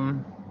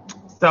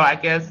 So I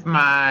guess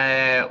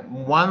my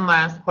one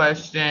last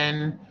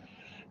question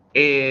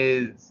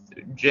is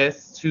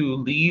just to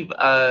leave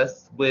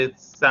us with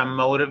some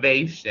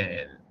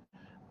motivation.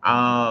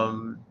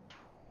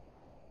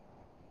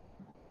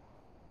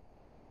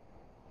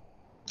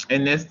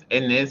 In this,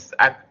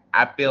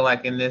 I feel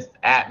like in this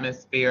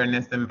atmosphere, in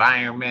this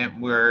environment,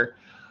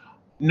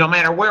 no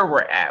matter where we're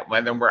at,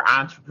 whether we're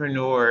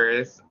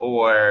entrepreneurs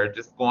or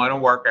just going to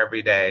work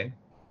every day,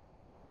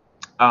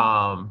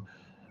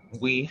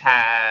 we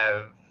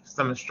have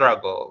some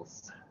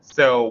struggles.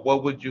 So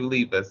what would you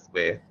leave us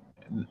with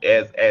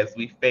as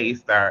we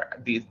face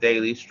these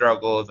daily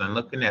struggles and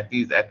looking at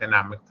these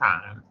economic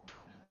times?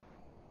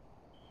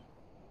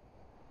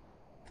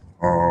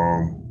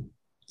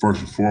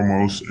 First and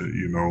foremost,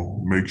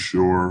 make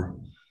sure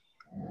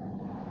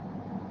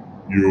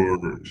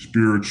your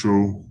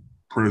spiritual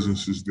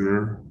presence is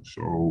there.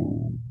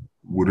 So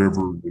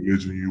whatever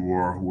religion you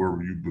are,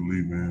 whoever you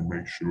believe in,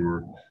 make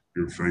sure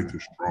your faith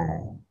is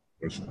strong.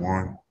 That's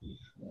 1.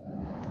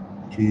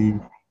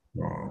 2,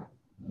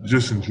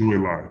 just enjoy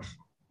life.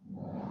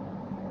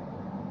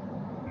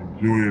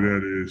 Enjoy it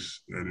at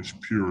its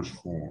purest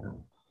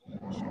form.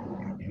 So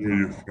enjoy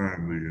your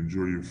family,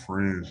 enjoy your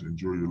friends,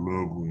 enjoy your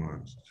loved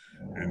ones,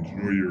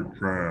 enjoy your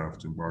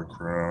craft. And by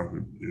craft,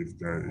 if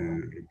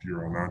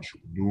you're an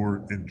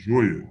entrepreneur,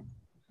 enjoy it.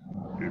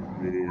 If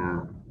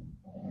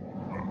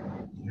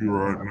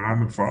you're a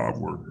 9-to-5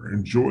 worker,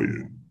 enjoy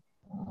it.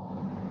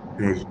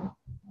 Because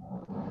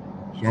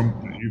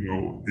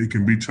it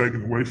can be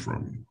taken away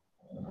from you.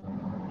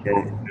 So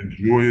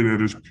enjoy it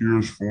at its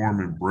purest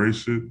form,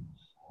 embrace it,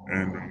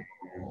 and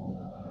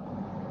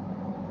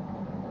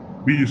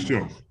be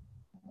yourself.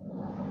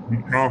 Be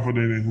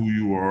confident in who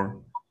you are.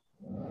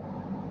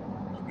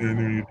 Stand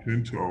on your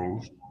 10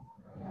 toes.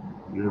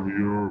 Whatever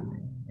your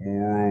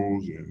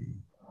morals and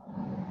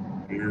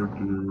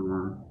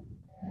character,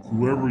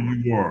 whoever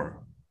you are,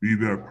 be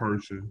that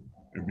person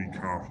and be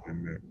confident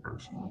in that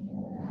person.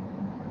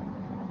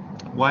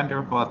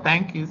 Wonderful.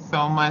 Thank you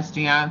so much,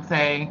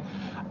 Deontay.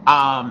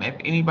 If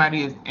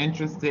anybody is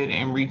interested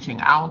in reaching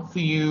out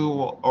to you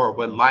or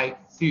would like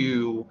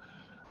to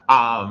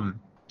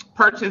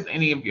purchase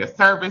any of your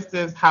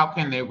services, how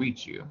can they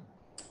reach you?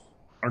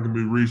 I can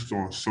be reached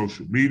on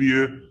social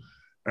media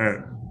at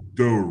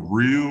The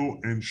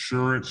Real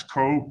Insurance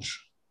Coach.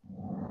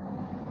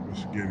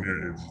 Once again,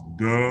 that is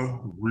The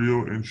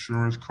Real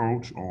Insurance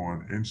Coach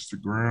on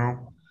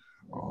Instagram.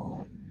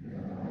 Our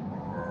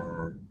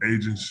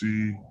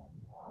agency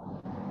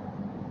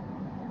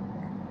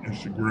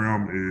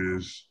Instagram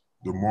is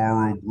The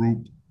Morrow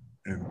Group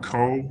and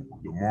Co.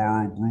 The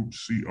Morrow Group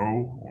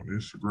CO on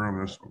Instagram.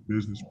 That's our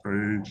business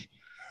page.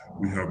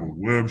 We have a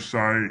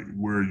website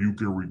where you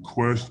can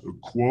request a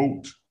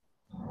quote,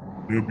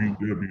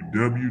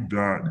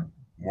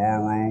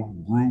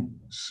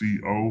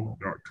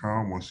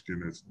 www.morrowgroupco.com. Once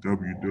again, that's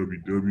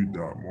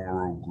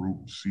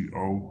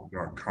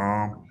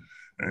www.morrowgroupco.com.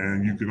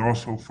 And you can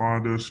also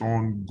find us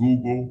on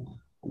Google.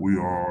 We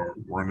are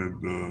one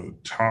of the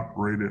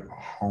top-rated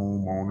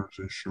homeowners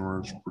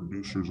insurance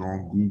producers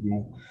on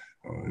Google.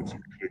 If you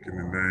click in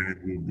the name,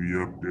 we'll be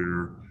up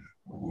there.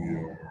 We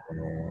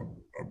are,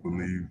 I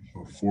believe,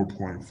 a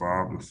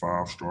 4.5 to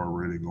 5-star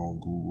rating on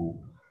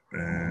Google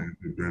and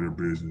the Better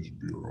Business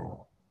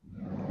Bureau.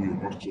 We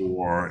also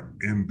are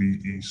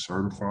MBE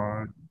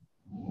certified,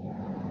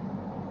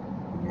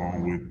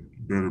 along with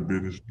Better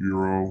Business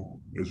Bureau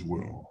as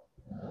well.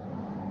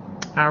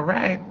 All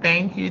right.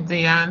 Thank you,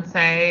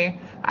 Deontay.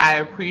 I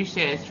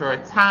appreciate your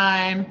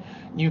time.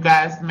 You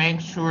guys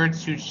make sure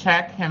to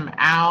check him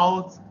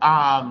out.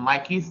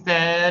 Like he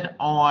said,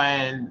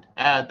 on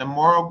the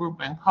Morrow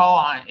Group and Co.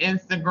 on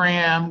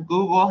Instagram.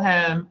 Google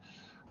him.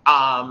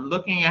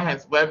 Looking at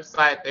his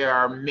website, there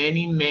are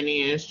many,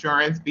 many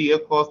insurance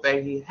vehicles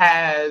that he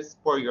has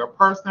for your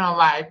personal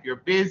life, your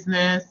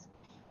business.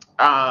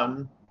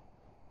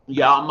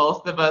 Y'all,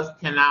 most of us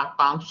cannot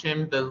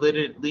function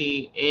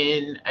validly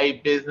in a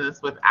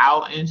business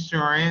without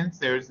insurance.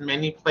 There's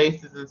many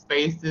places and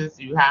spaces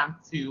you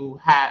have to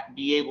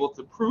be able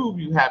to prove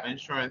you have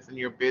insurance in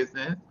your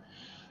business.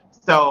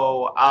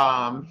 So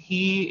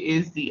he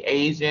is the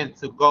agent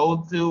to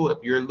go to if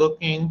you're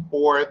looking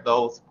for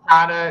those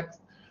products,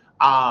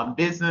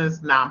 business,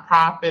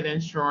 nonprofit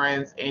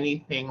insurance,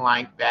 anything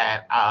like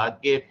that.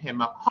 Give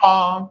him a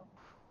call.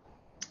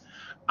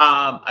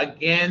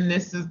 Again,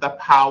 this is the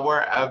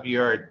Power of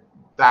Your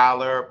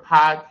Dollar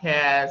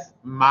podcast.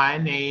 My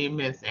name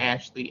is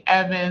Ashley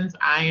Evans.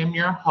 I am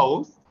your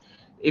host.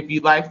 If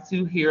you'd like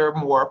to hear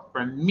more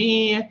from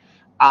me,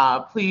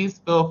 please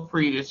feel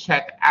free to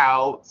check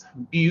out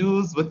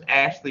Views with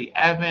Ashley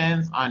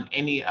Evans on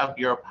any of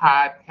your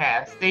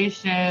podcast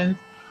stations.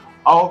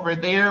 Over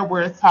there,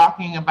 we're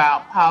talking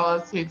about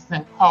politics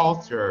and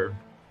culture.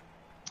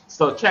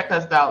 So check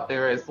us out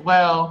there as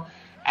well.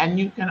 And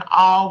you can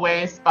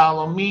always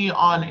follow me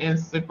on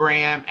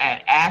Instagram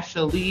at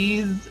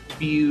Ashley's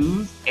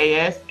Views,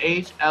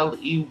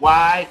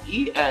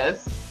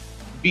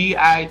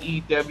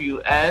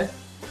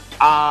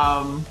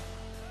 ASHLEYESVIEWS.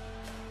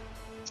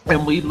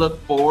 And we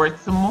look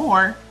forward to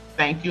more.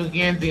 Thank you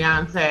again,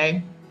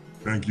 Deontay.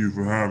 Thank you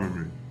for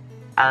having me.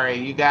 All right,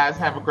 you guys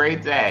have a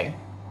great day.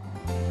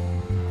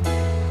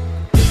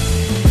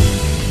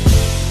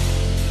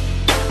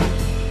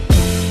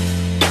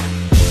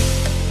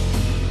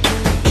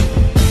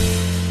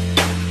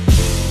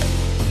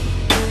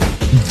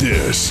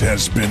 This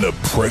has been a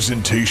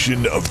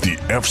presentation of the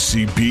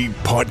FCB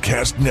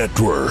Podcast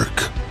Network,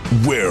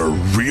 where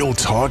real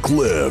talk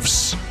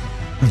lives.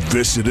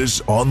 Visit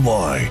us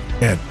online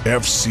at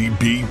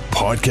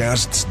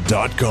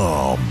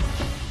fcbpodcasts.com.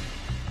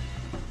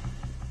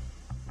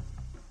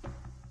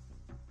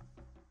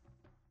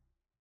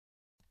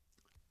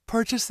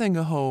 Purchasing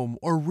a home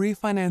or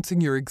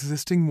refinancing your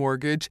existing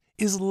mortgage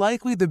is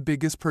likely the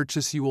biggest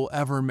purchase you will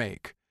ever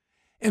make.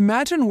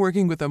 Imagine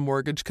working with a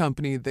mortgage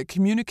company that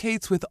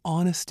communicates with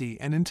honesty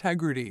and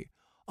integrity,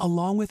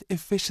 along with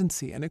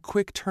efficiency and a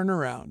quick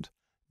turnaround.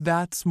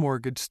 That's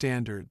Mortgage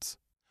Standards.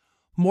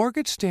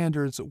 Mortgage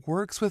Standards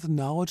works with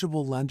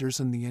knowledgeable lenders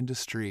in the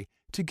industry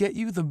to get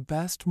you the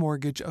best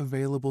mortgage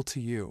available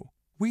to you.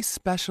 We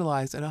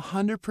specialize in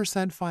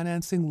 100%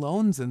 financing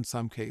loans in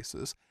some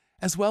cases,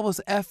 as well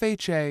as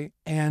FHA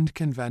and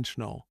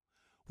conventional.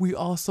 We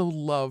also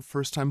love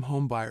first-time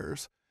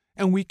homebuyers,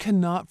 and we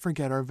cannot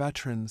forget our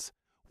veterans.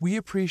 We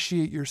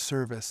appreciate your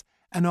service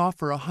and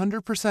offer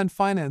 100%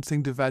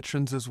 financing to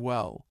veterans as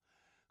well.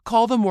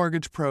 Call the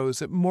Mortgage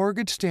Pros at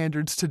Mortgage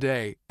Standards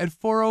today at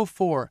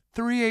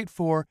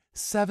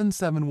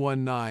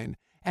 404-384-7719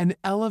 and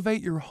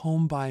elevate your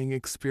home buying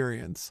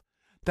experience.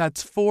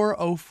 That's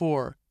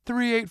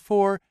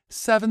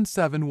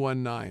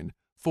 404-384-7719,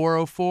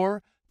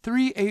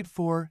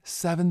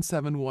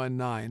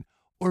 404-384-7719,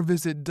 or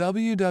visit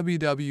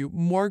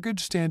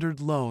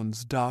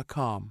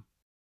www.mortgagestandardloans.com.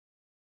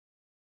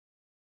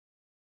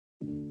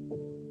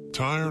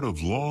 Tired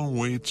of long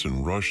waits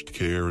and rushed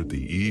care at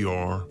the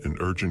ER and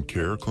urgent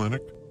care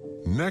clinic?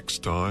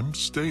 Next time,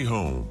 stay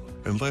home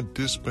and let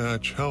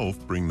Dispatch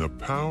Health bring the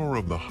power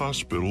of the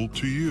hospital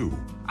to you.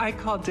 I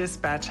call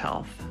Dispatch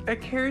Health. A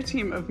care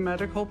team of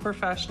medical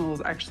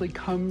professionals actually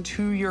come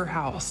to your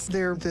house.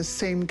 They're the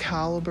same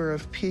caliber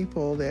of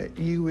people that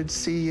you would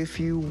see if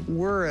you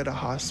were at a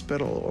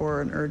hospital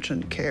or an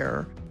urgent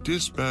care.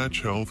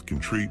 Dispatch Health can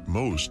treat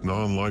most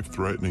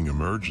non-life-threatening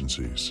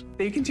emergencies.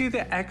 They can do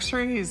the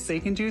x-rays, they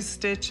can do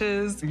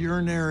stitches,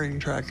 urinary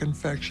tract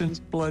infections,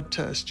 blood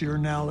test,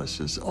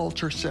 urinalysis,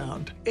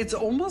 ultrasound. It's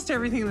almost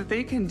everything that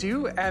they can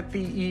do at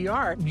the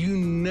ER. You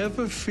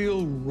never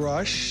feel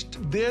rushed.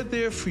 They're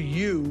there for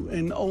you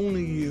and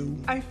only you.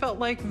 I felt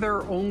like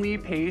their only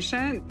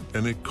patient.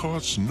 And it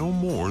costs no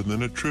more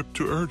than a trip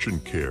to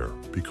urgent care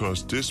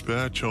because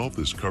Dispatch Health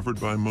is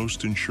covered by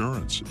most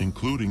insurance,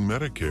 including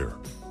Medicare.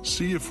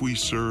 See if we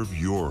serve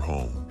your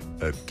home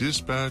at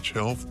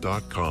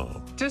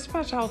dispatchhealth.com.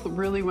 Dispatch Health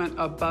really went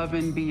above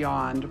and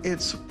beyond.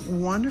 It's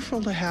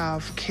wonderful to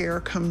have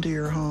care come to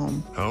your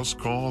home. House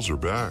calls are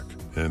back,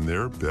 and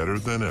they're better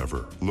than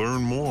ever.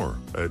 Learn more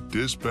at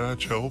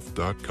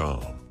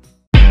dispatchhealth.com.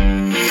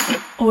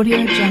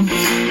 Audio Jungle.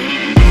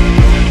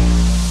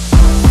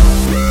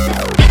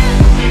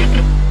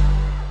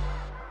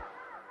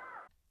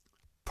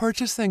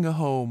 Purchasing a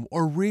home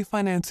or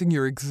refinancing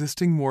your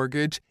existing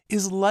mortgage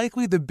is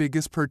likely the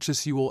biggest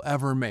purchase you will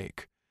ever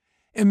make.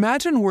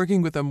 Imagine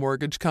working with a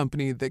mortgage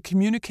company that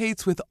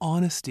communicates with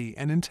honesty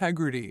and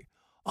integrity,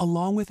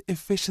 along with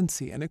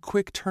efficiency and a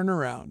quick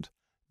turnaround.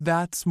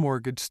 That's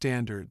Mortgage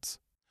Standards.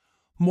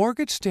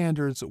 Mortgage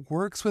Standards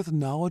works with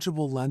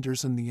knowledgeable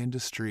lenders in the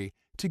industry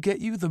to get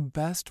you the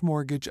best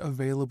mortgage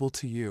available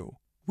to you.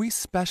 We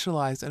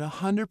specialize in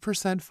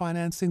 100%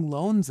 financing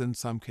loans in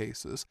some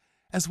cases,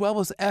 as well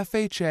as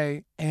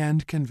FHA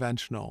and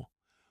conventional.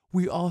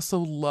 We also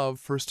love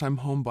first-time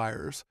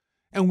homebuyers,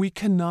 and we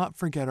cannot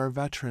forget our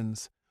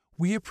veterans.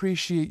 We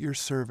appreciate your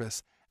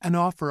service and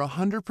offer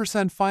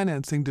 100%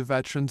 financing to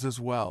veterans as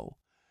well.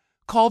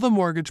 Call the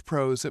Mortgage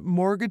Pros at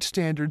Mortgage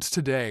Standards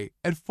today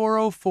at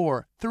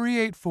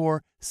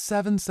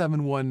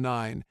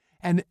 404-384-7719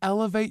 and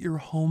elevate your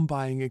home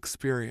buying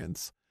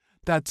experience.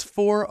 That's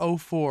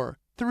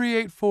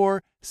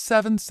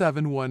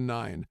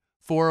 404-384-7719,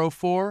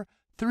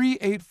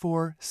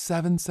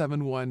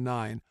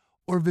 404-384-7719,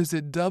 or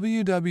visit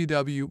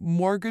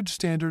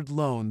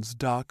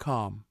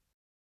www.mortgagestandardloans.com.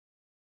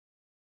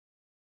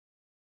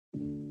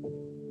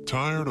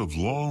 Tired of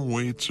long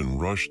waits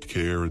and rushed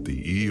care at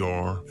the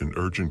ER and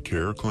urgent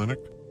care clinic?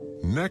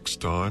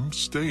 Next time,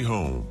 stay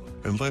home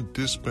and let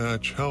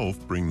Dispatch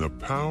Health bring the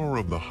power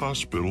of the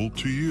hospital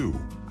to you.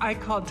 I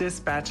call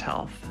Dispatch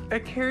Health. A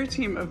care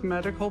team of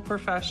medical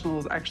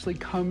professionals actually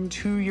come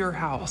to your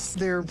house.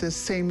 They're the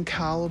same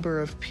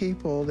caliber of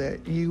people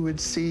that you would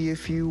see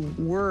if you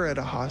were at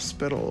a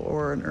hospital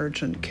or an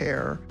urgent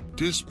care.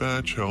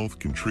 Dispatch Health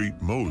can treat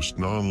most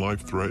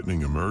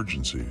non-life-threatening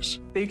emergencies.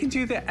 They can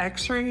do the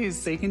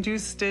x-rays, they can do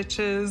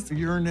stitches,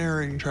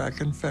 urinary tract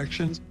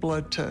infections,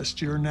 blood test,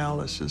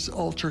 urinalysis,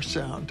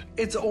 ultrasound.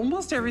 It's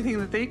almost everything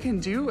that they can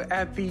do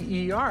at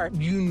the ER.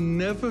 You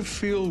never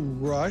feel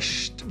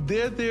rushed.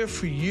 They're there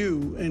for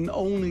you and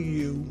only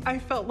you. I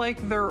felt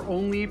like their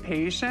only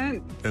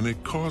patient. And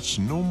it costs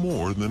no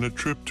more than a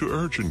trip to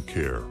urgent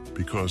care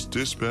because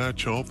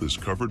Dispatch Health is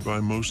covered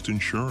by most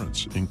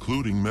insurance,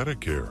 including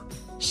Medicare.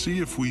 See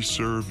if we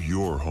serve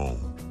your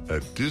home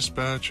at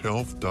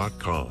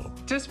dispatchhealth.com.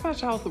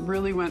 Dispatch Health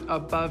really went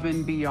above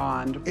and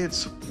beyond.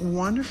 It's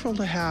wonderful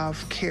to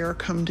have care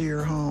come to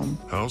your home.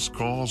 House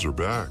calls are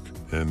back,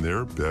 and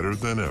they're better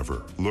than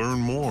ever. Learn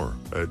more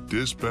at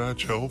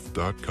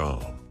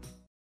dispatchhealth.com.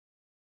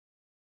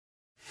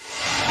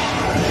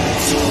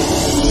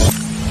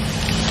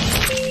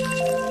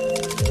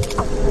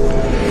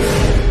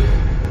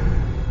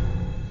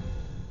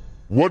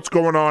 What's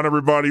going on,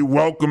 everybody?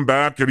 Welcome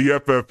back to the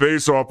FF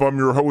Face-Off. I'm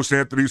your host,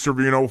 Anthony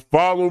Servino.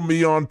 Follow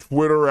me on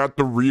Twitter at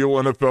The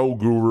Real NFL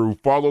Guru.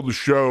 Follow the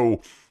show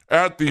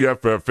at the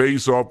FF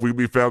Face-Off. We'll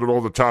be found at all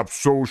the top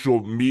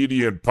social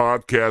media and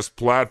podcast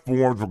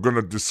platforms. We're going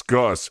to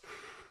discuss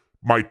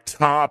my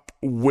top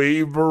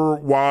waiver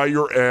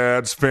wire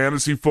ads,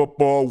 fantasy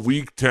football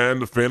week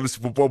 10, the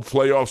fantasy football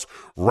playoffs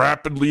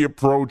rapidly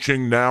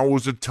approaching. Now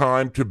is the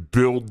time to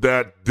build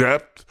that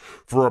depth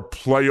for a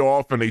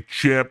playoff and a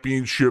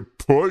championship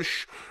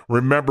push.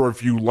 Remember,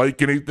 if you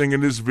like anything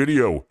in this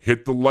video,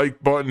 hit the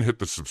like button, hit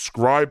the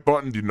subscribe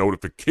button, the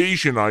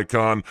notification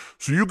icon,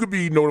 so you can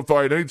be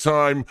notified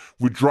anytime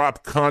we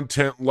drop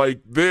content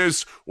like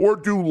this or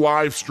do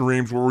live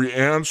streams where we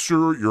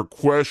answer your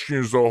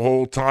questions the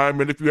whole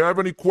time. And if you have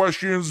any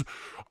questions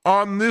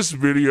on this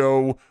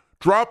video,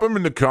 drop them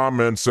in the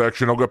comment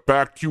section. I'll get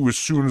back to you as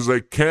soon as I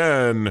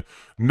can.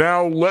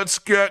 Now, let's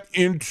get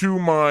into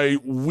my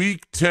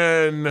Week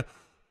 10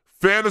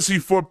 fantasy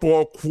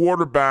football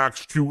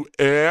quarterbacks to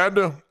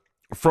add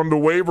from the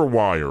waiver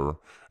wire.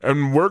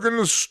 And we're going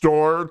to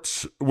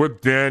start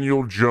with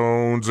Daniel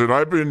Jones. And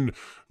I've been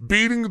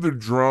beating the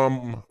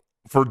drum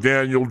for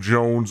Daniel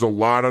Jones a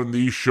lot on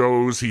these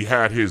shows. He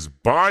had his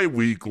bye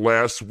week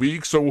last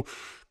week. So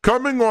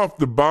coming off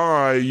the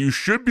bye, you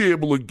should be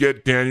able to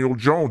get Daniel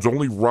Jones,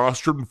 only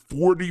rostered in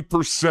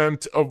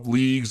 40% of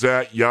leagues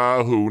at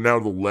Yahoo. Now,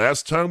 the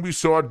last time we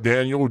saw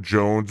Daniel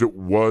Jones, it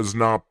was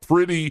not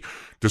pretty,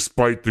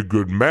 despite the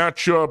good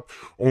matchup,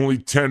 only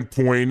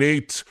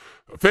 10.8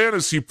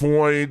 fantasy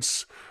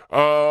points.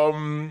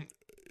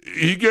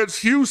 He gets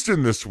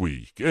Houston this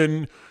week,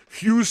 and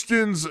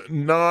Houston's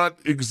not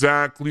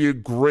exactly a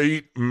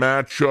great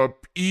matchup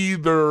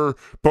either,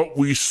 but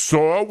we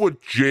saw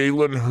what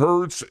Jalen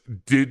Hurts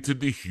did to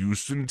the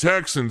Houston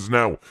Texans.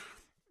 Now,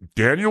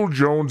 Daniel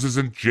Jones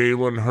isn't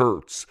Jalen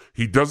Hurts.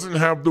 He doesn't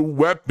have the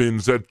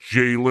weapons that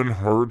Jalen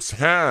Hurts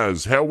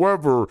has.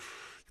 However,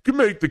 you can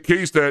make the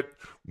case that,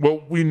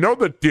 well, we know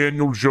that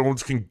Daniel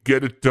Jones can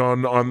get it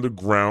done on the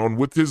ground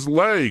with his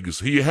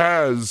legs. He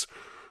has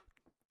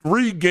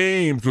 3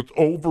 games with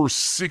over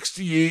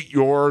 68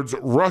 yards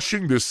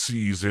rushing this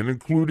season,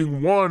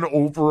 including one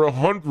over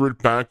 100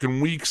 back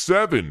in Week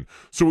 7.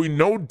 So we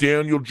know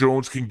Daniel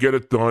Jones can get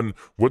it done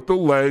with the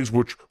legs,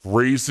 which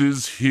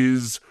raises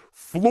his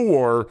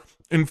floor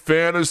in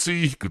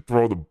fantasy. He could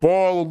throw the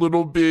ball a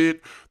little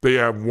bit. They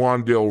have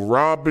Wan'Dale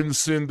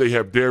Robinson. They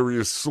have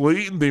Darius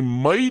Slayton. They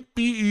might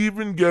be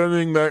even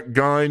getting that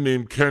guy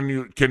named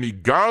Kenny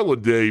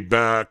Golladay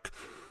back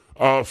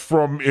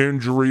from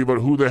injury, but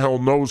who the hell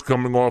knows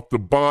coming off the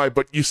bye.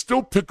 But you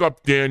still pick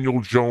up Daniel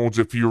Jones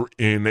if you're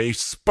in a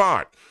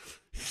spot.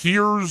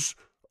 Here's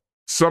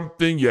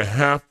something you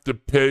have to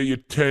pay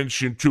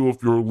attention to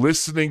if you're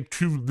listening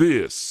to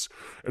this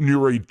and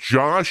you're a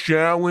Josh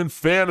Allen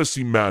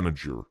fantasy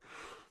manager.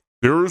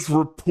 There's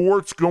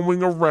reports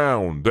going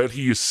around that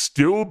he is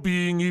still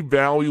being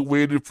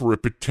evaluated for a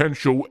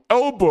potential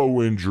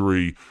elbow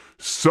injury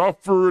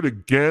suffered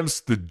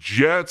against the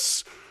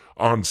Jets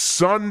on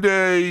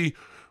Sunday.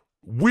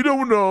 We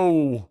don't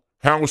know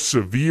how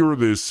severe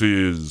this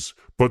is,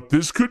 but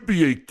this could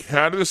be a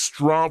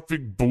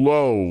catastrophic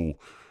blow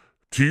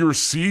to your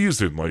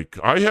season. Like,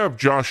 I have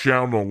Josh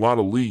Allen in a lot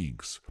of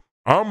leagues.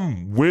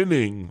 I'm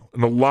winning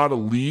in a lot of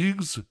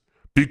leagues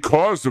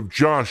because of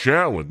Josh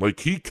Allen.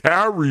 Like, he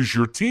carries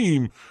your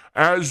team,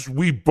 as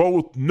we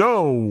both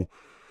know.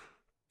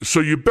 So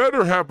you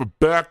better have a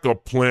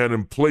backup plan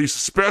in place,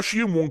 especially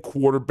in one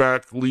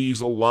quarterback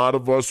leagues. A lot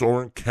of us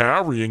aren't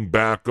carrying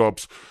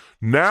backups.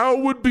 Now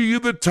would be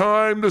the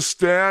time to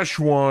stash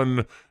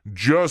one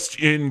just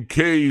in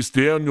case.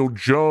 Daniel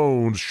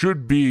Jones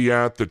should be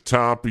at the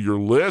top of your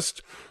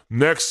list.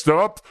 Next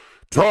up,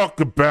 talk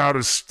about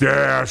a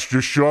stash.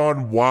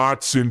 Deshaun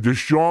Watson.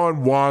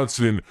 Deshaun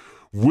Watson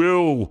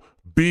will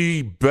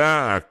be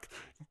back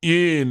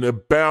in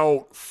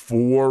about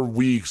 4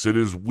 weeks. It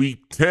is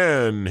Week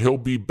 10. He'll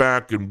be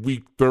back in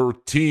Week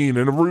 13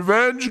 in a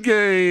revenge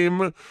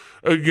game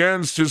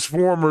against his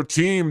former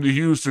team, the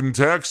Houston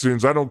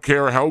Texans. I don't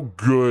care how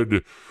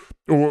good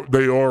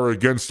they are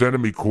against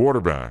enemy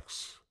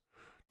quarterbacks.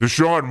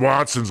 Deshaun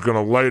Watson's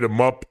going to light him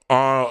up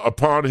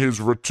upon his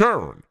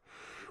return.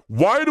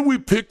 Why do we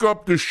pick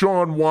up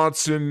Deshaun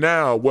Watson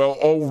now? Well,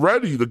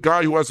 already the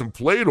guy who hasn't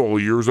played all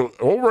year is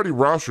already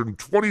rostered in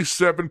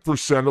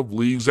 27% of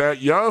leagues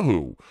at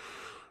Yahoo.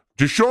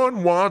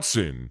 Deshaun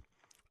Watson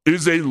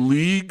is a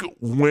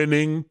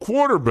league-winning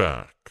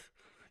quarterback.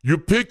 You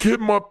pick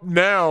him up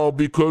now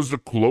because the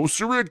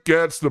closer it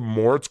gets, the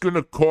more it's going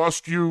to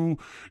cost you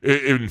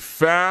in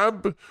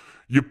FAB.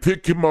 You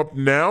pick him up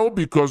now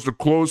because the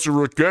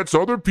closer it gets,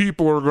 other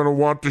people are going to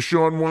want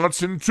Deshaun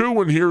Watson too,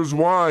 and here's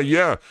why.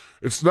 Yeah,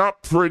 it's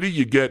not pretty.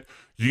 You get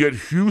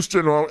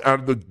Houston out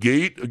of the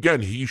gate. Again,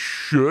 he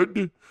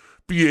should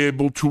be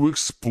able to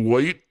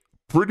exploit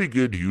pretty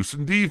good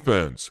Houston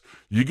defense.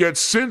 You get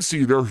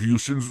Cincy,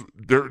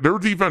 their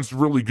defense is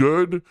really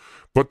good,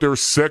 but their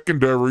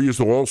secondary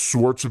is all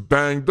sorts of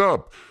banged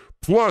up.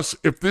 Plus,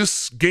 if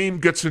this game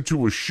gets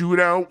into a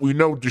shootout, we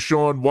know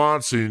Deshaun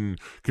Watson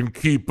can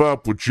keep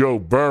up with Joe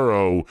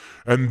Burrow.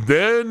 And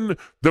then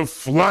the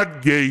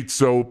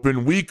floodgates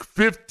open. Week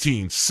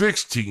 15,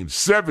 16,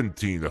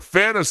 17, the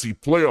fantasy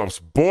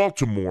playoffs.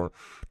 Baltimore,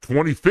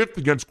 25th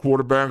against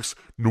quarterbacks.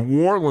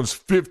 New Orleans,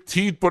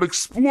 15th, but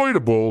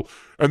exploitable.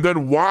 And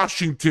then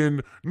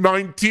Washington,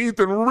 19th,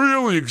 and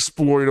really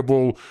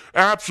exploitable.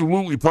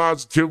 Absolutely,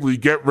 positively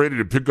get ready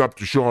to pick up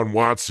Deshaun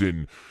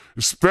Watson,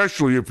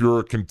 especially if you're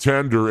a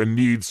contender and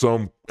need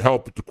some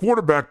help at the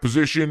quarterback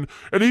position.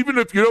 And even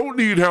if you don't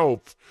need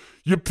help,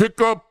 you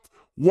pick up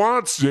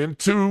Watson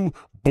to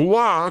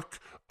block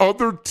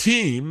other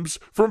teams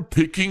from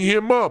picking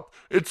him up.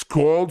 It's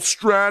called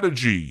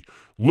strategy.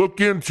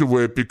 Look into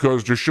it,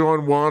 because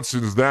Deshaun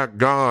Watson's that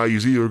guy.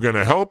 He's either going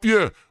to help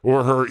you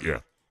or hurt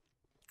you.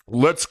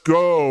 Let's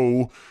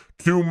go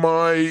to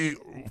my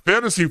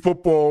fantasy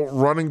football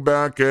running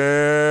back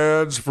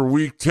ads for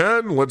week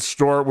 10. Let's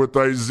start with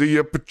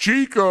Isaiah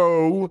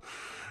Pacheco.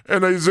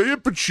 And Isaiah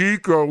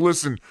Pacheco,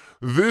 listen,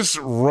 this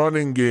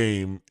running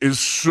game is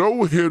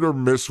so hit or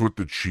miss with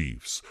the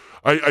Chiefs.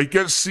 I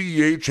guess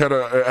CEH had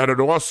an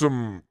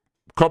awesome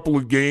couple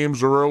of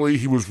games early.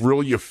 He was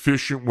really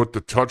efficient with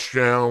the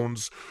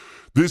touchdowns.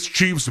 This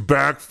Chiefs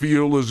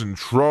backfield is in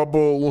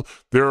trouble.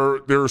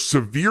 They're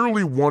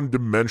severely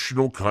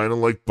one-dimensional, kind of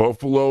like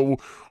Buffalo.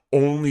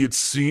 Only it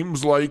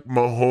seems like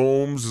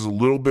Mahomes is a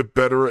little bit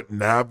better at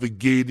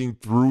navigating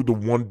through the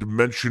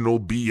one-dimensional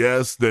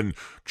BS than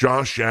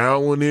Josh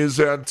Allen is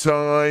at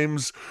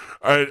times.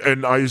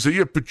 And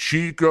Isaiah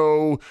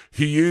Pacheco,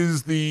 he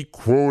is the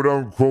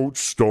quote-unquote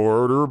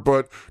starter,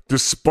 but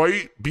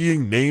despite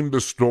being named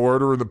the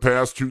starter in the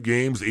past 2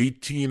 games,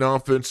 18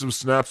 offensive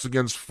snaps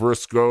against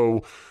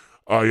Frisco,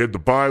 he had the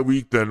bye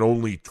week, then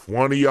only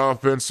 20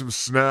 offensive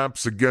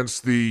snaps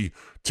against the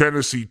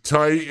Tennessee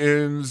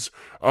Titans.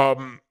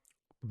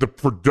 The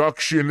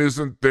production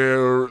isn't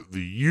there,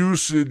 the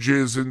usage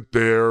isn't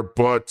there,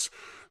 but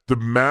the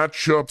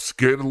matchups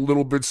get a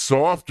little bit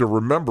softer.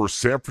 Remember,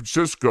 San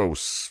Francisco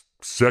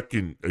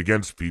second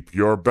against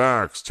PPR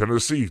backs,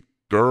 Tennessee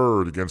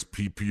third against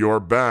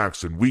PPR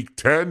backs. In week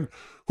 10,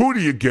 who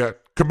do you get?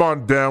 Come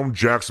on down,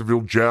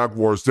 Jacksonville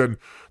Jaguars. Then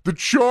the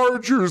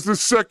Chargers, the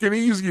second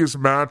easiest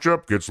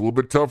matchup, gets a little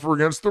bit tougher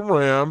against the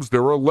Rams.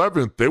 They're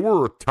 11th. They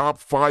were a top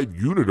 5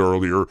 unit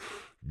earlier.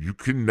 You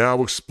can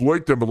now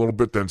exploit them a little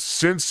bit. Then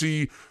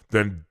Cincy,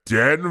 then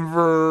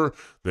Denver,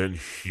 then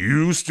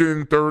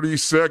Houston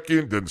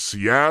 32nd, then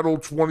Seattle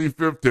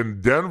 25th, then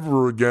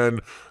Denver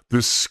again.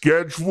 The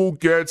schedule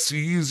gets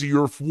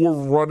easier for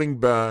running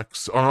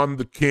backs on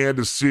the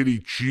Kansas City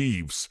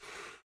Chiefs.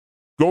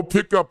 Go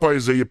pick up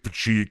Isaiah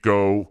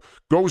Pacheco.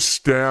 Go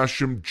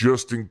stash him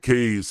just in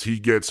case he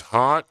gets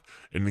hot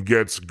and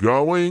gets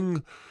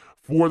going.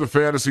 For the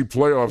fantasy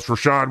playoffs,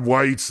 Rachaad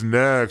White's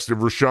next, and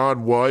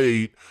Rachaad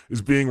White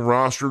is being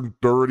rostered in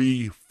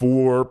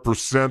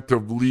 34%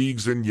 of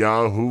leagues in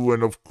Yahoo,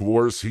 and of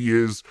course he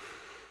is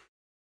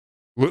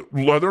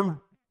Leonard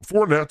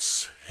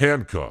Fournette's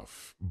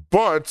handcuff.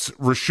 But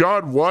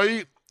Rachaad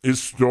White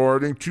is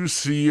starting to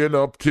see an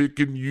uptick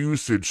in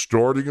usage,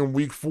 starting in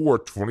week 4,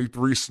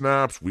 23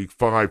 snaps, week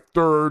 5,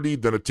 30,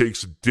 then it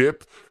takes a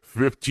dip,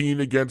 15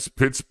 against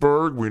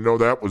Pittsburgh. We know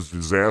that was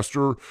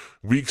disaster.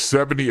 Week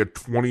 7, he had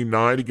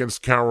 29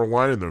 against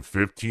Carolina, and then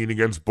 15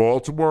 against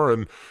Baltimore,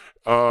 and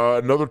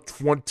another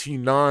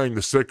 29,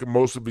 the second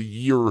most of the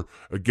year,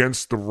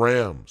 against the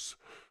Rams.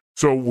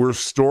 So we're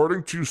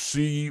starting to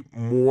see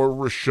more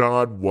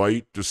Rachaad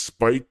White,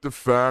 despite the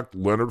fact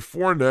Leonard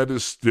Fournette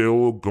is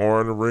still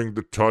garnering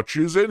the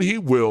touches, and he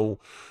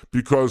will,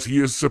 because he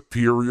is a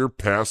superior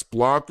pass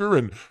blocker,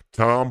 and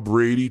Tom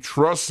Brady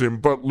trusts him.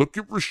 But look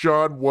at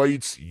Rachaad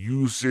White's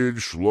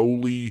usage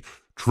slowly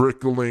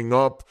trickling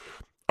up.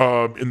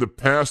 In the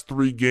past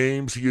 3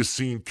 games, he has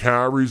seen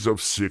carries of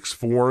 6,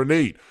 4, and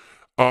 8.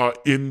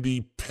 In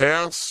the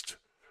past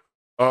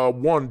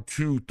 1,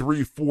 2,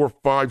 3, 4,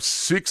 5,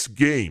 6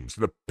 games.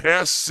 In the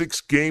past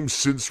 6 games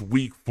since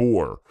week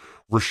 4,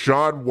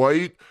 Rachaad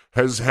White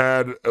has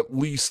had at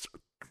least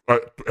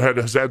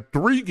has had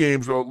 3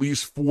 games with at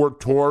least 4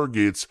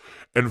 targets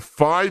and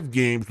 5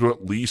 games with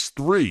at least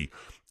 3.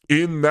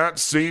 In that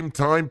same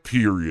time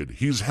period,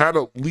 he's had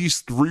at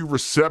least 3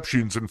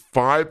 receptions in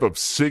 5 of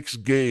 6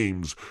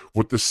 games,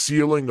 with the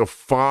ceiling of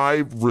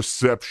 5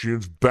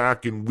 receptions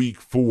back in week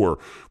 4.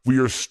 We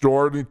are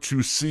starting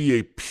to see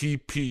a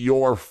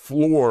PPR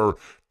floor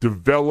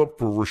develop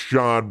for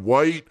Rachaad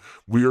White.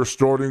 We are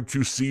starting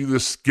to see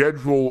the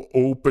schedule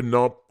open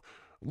up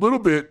a little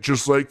bit,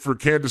 just like for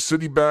Kansas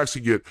City backs.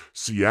 You get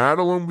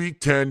Seattle in week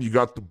 10, you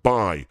got the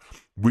bye.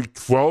 Week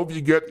 12,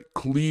 you get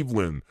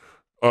Cleveland.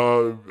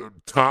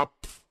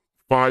 Top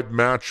 5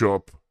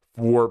 matchup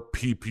for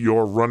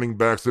PPR running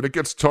backs. Then it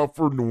gets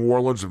tougher, New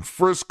Orleans and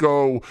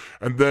Frisco,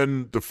 and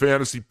then the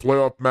fantasy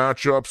playoff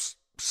matchups,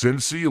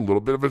 Cincy, a little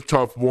bit of a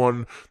tough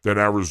one, then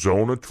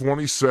Arizona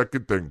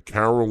 22nd, then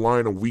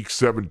Carolina week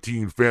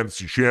 17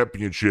 fantasy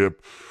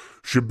championship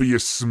should be a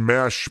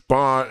smash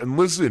spot. And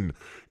listen,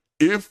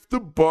 if the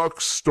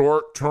Bucs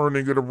start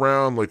turning it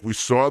around, like we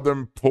saw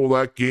them pull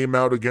that game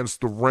out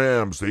against the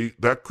Rams,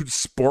 that could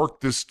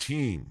spark this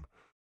team.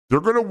 They're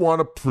going to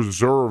want to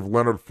preserve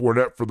Leonard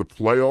Fournette for the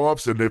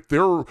playoffs, and if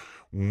they're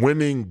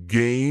winning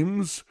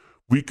games,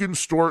 we can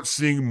start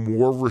seeing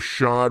more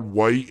Rachaad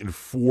White in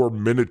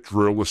 4-minute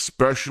drill,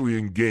 especially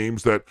in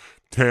games that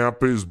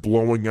Tampa is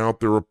blowing out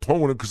their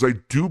opponent, because I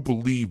do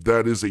believe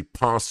that is a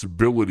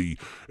possibility,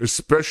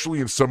 especially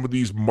in some of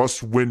these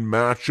must-win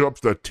matchups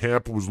that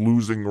Tampa was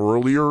losing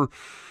earlier.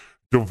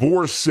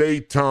 Divorcee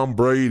Tom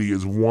Brady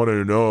is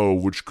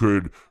 1-0, which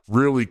could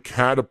really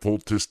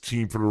catapult this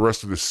team for the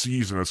rest of the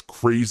season, as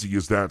crazy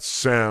as that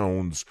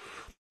sounds.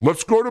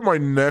 Let's go to my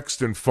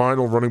next and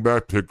final running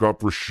back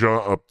pickup,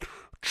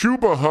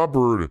 Chuba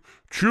Hubbard.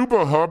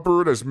 Chuba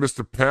Hubbard has missed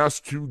the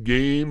past 2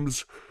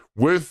 games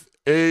with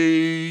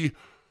a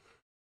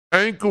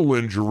ankle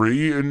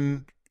injury,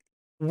 and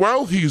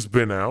while he's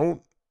been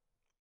out,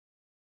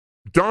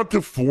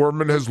 D'Onta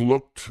Foreman has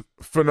looked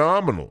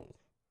phenomenal.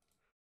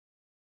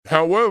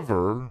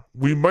 However,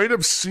 we might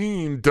have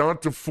seen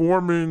D'Onta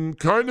Foreman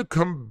kind of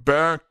come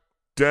back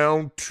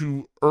down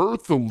to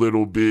earth a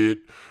little bit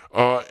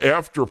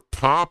after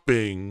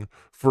popping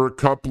for a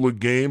couple of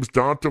games.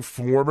 D'Onta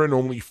Foreman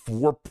only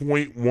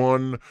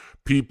 4.1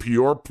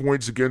 PPR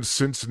points against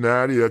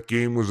Cincinnati. That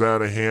game was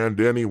out of hand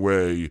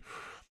anyway.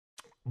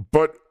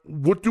 But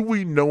what do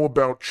we know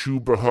about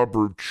Chuba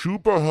Hubbard?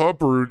 Chuba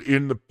Hubbard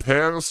in the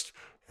past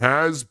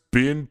has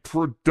been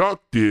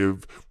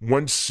productive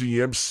when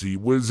CMC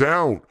was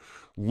out.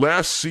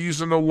 Last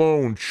season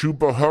alone,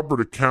 Chuba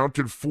Hubbard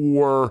accounted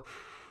for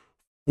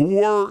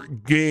 4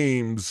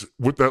 games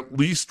with at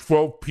least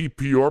 12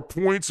 PPR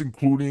points,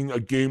 including a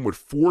game with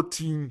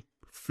 14,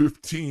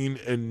 15,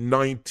 and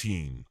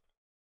 19.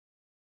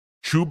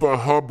 Chuba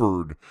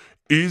Hubbard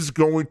is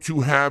going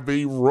to have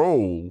a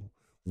role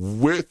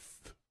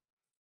with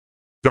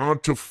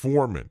D'Onta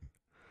Foreman.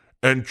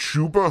 And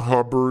Chuba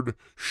Hubbard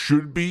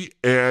should be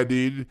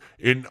added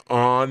in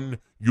on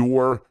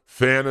your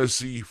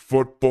fantasy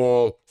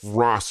football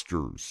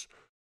rosters.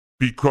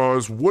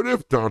 Because what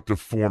if D'Onta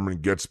Foreman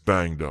gets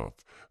banged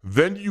up?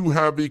 Then you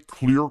have a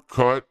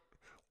clear-cut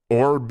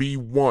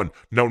RB1.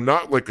 Now,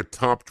 not like a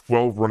top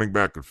 12 running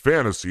back in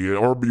fantasy. An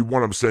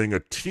RB1, I'm saying a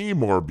team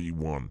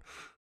RB1.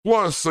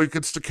 Plus, like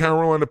it's the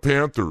Carolina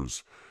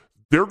Panthers.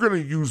 They're going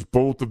to use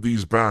both of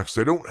these backs.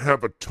 They don't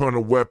have a ton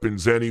of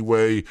weapons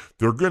anyway.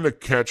 They're going to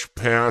catch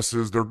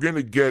passes. They're going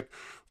to get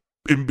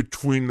in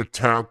between the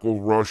tackle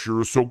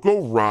rushers. So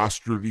go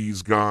roster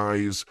these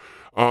guys.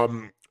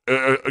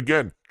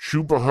 Again,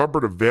 Chuba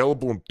Hubbard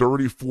available in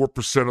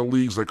 34% of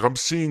leagues. Like I'm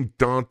seeing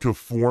D'Onta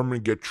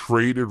Foreman get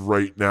traded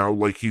right now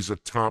like he's a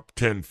top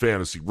 10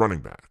 fantasy running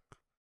back.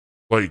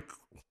 Like,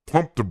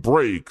 pump the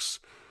brakes.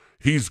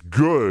 He's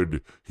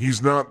good.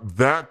 He's not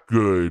that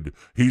good.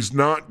 He's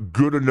not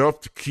good enough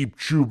to keep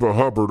Chuba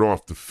Hubbard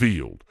off the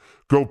field.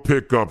 Go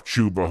pick up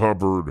Chuba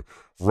Hubbard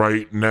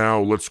right now.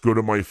 Let's go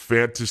to my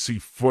fantasy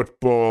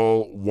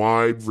football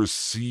wide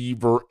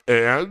receiver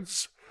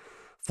ads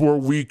for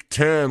week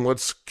 10.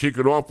 Let's kick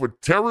it off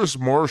with Terrace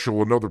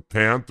Marshall, another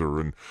Panther.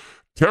 And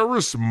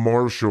Terrace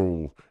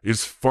Marshall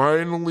is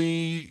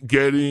finally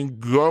getting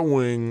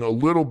going a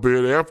little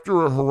bit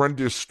after a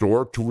horrendous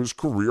start to his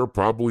career.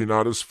 Probably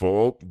not his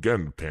fault.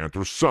 Again, the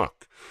Panthers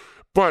suck.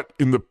 But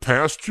in the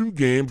past 2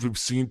 games, we've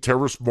seen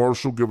Terrace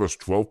Marshall give us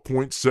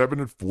 12.7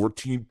 and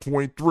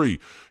 14.3.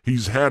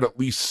 He's had at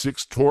least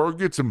 6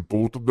 targets in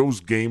both of those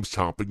games,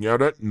 topping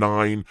out at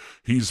 9.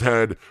 He's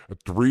had a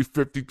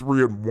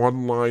 353 and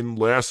 1 line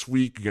last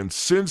week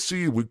against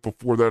Cincy. The week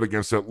before that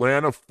against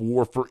Atlanta,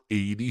 4 for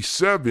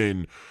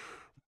 87.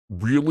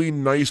 Really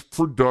nice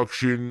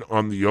production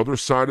on the other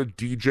side of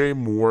DJ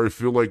Moore. I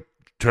feel like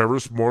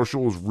Terrace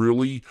Marshall is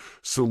really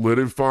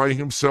solidifying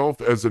himself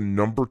as a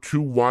number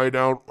 2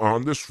 wideout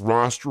on this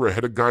roster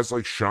ahead of guys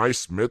like Shi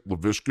Smith,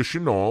 Laviska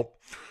Shenault.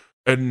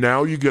 And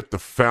now you get the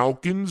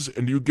Falcons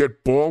and you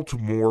get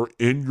Baltimore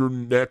in your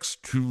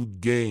next 2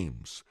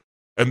 games.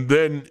 And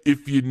then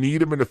if you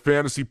need him in the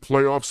fantasy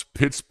playoffs,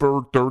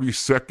 Pittsburgh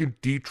 32nd,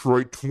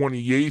 Detroit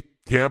 28th,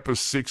 Tampa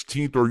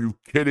 16th. Are you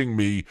kidding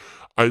me?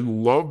 I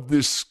love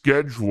this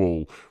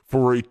schedule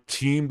for a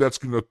team that's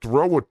going to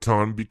throw a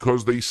ton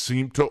because they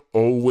seem to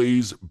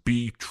always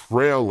be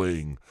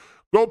trailing.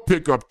 Go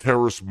pick up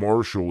Terrace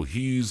Marshall.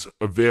 He's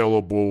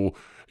available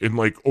in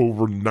like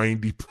over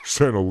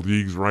 90% of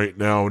leagues right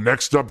now.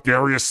 Next up,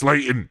 Darius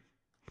Slayton.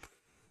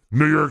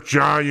 New York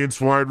Giants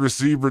wide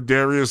receiver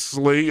Darius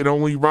Slayton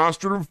only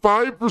rostered in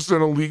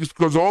 5% of leagues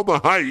because all the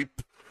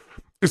hype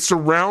is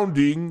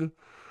surrounding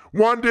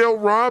Wan'Dale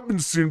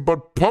Robinson.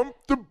 But pump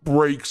the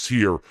brakes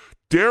here.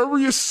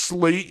 Darius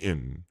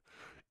Slayton,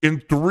 in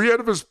 3 out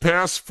of his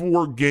past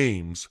 4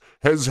 games,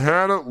 has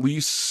had at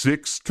least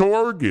 6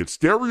 targets.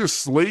 Darius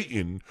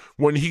Slayton,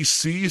 when he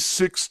sees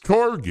 6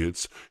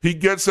 targets, he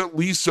gets at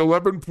least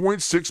 11.6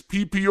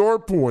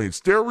 PPR points.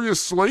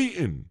 Darius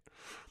Slayton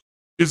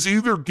is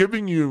either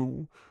giving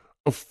you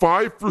a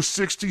 5 for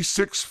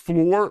 66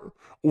 floor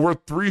or a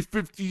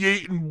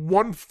 358 and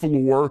 1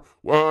 floor,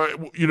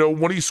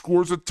 when he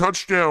scores a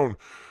touchdown.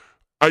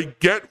 I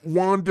get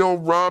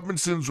Wan'Dale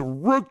Robinson's a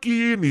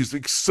rookie, and he's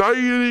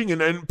exciting,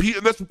 and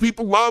that's what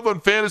people love on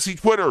fantasy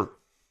Twitter.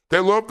 They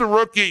love the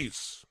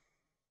rookies.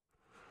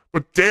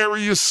 But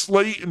Darius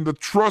Slayton, the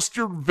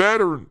trusted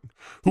veteran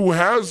who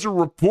has a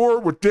rapport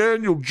with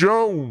Daniel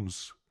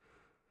Jones,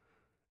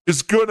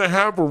 is going to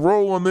have a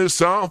role in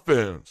this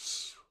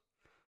offense.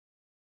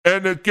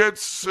 And it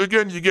gets,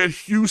 again, you get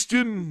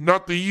Houston,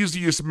 not the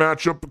easiest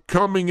matchup, but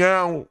coming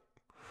out.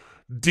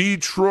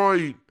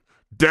 Detroit,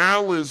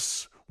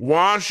 Dallas,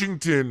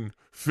 Washington,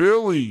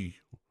 Philly,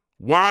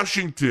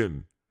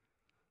 Washington,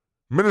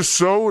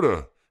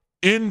 Minnesota,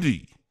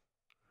 Indy.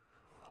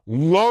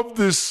 Love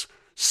this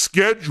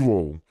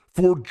schedule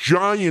for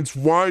Giants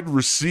wide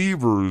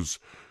receivers.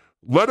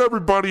 Let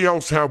everybody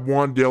else have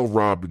Wan'Dale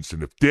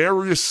Robinson. If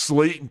Darius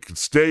Slayton can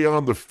stay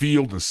on the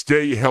field and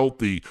stay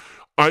healthy,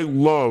 I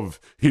love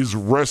his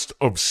rest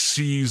of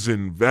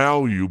season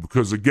value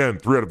because, again,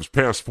 3 out of his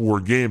past 4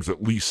 games,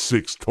 at least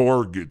 6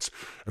 targets,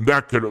 and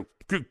that could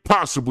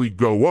possibly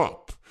go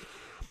up.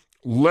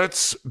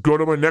 Let's go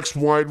to my next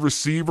wide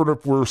receiver, and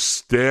if we're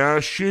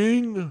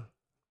stashing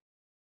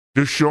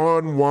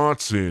Deshaun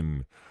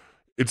Watson,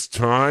 it's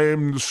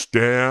time to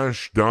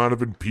stash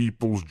Donovan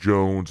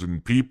Peoples-Jones,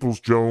 and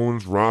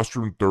Peoples-Jones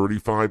rostered in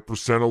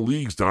 35% of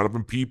leagues.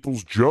 Donovan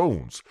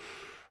Peoples-Jones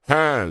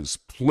has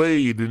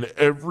played in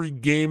every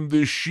game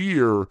this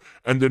year,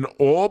 and in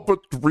all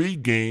but 3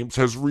 games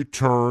has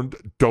returned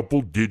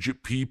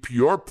double-digit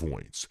PPR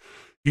points.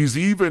 He's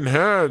even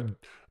had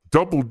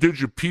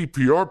double-digit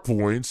PPR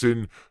points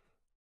in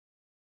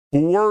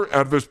 4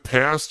 out of his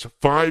past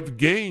 5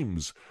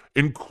 games,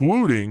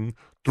 including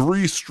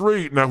 3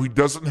 straight. Now, he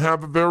doesn't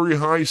have a very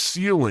high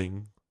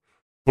ceiling,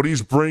 but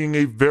he's bringing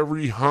a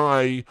very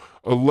high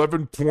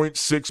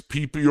 11.6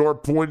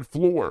 PPR point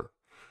floor.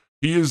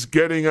 He is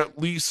getting at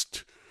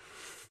least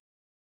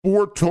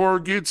 4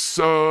 targets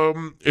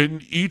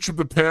in each of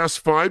the past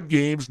 5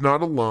 games,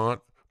 not a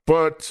lot,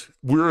 but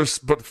 4 is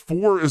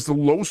the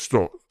low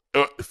start.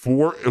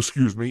 4 is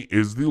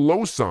the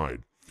low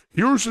side.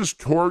 Here's his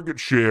target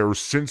share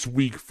since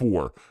week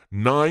 4,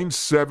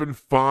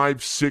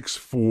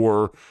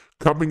 9.7564.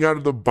 Coming out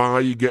of the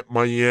bye, you get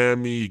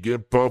Miami, you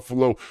get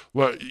Buffalo.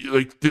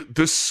 Like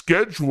the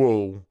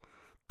schedule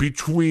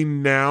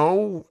between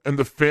now and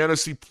the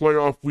fantasy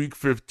playoff week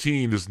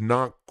 15 is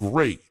not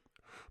great.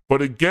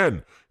 But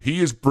again,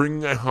 he is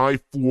bringing a high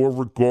floor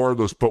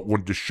regardless. But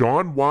when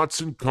Deshaun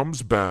Watson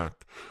comes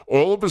back,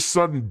 all of a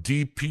sudden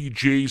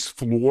DPJ's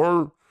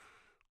floor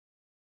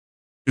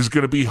is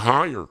going to be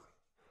higher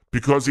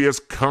because he has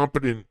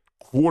competent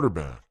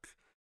quarterback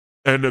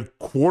and a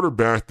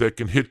quarterback that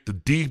can hit the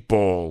deep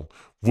ball,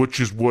 which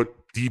is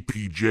what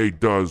DPJ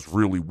does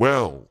really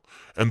well.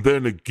 And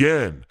then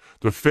again,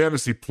 the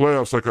fantasy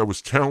playoffs, like I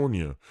was telling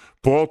you,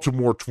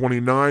 Baltimore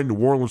 29, New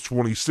Orleans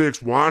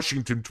 26,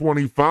 Washington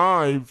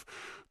 25.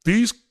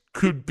 These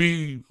could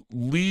be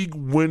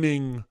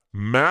league-winning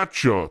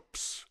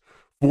matchups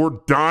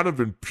for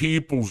Donovan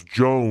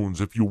Peoples-Jones.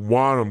 If you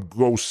want him,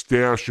 go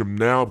stash him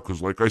now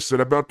because, like I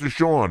said about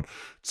Deshaun,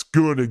 it's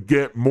going to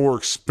get more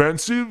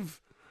expensive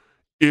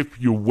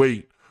if you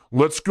wait.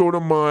 Let's go to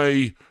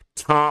my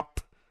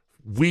top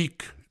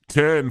week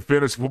 10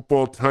 fantasy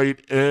football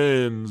tight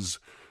ends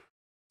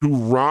to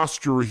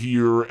roster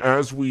here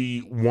as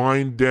we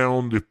wind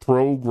down the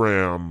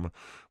program.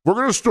 We're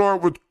going to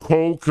start with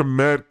Cole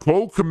Kmet.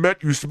 Cole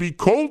Kmet used to be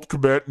Cold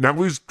Kmet. Now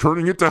he's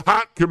turning into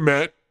Hot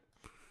Kmet.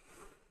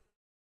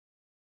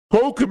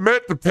 Cole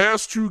Kmet, the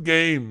past 2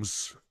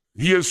 games,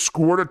 he has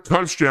scored a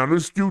touchdown.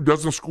 This dude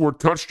doesn't score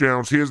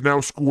touchdowns. He has now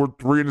scored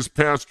 3 in his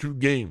past 2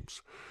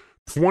 games.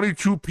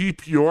 22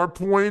 PPR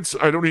points.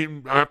 I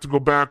have to go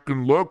back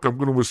and look. I'm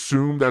going to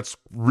assume that's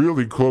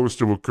really close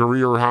to a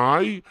career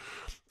high.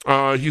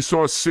 He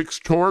saw 6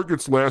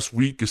 targets last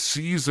week, a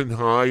season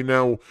high.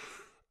 Now,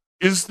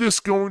 is this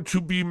going to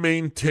be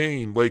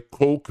maintained? Like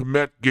Cole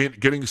Kmet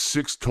getting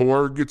 6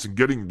 targets and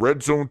getting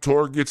red zone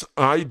targets?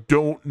 I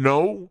don't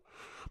know.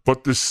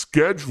 But the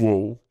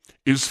schedule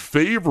is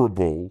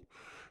favorable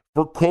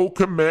for Cole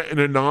Kmet in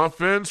an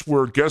offense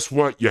where, guess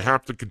what? You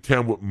have to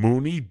contend with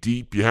Mooney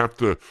deep. You have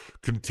to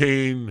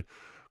contain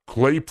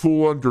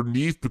Claypool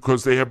underneath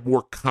because they have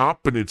more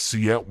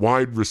competency at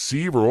wide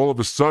receiver. All of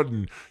a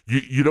sudden,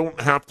 you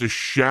don't have to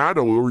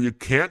shadow, or you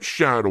can't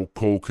shadow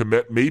Cole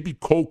Kmet. Maybe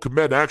Cole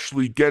Kmet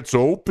actually gets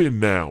open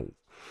now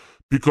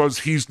because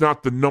he's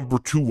not the number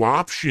 2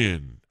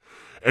 option.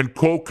 And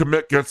Cole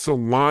Kmet gets the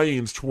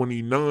Lions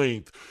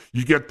 29th.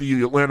 You get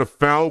the Atlanta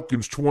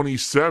Falcons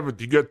 27th.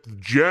 You get the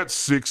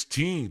Jets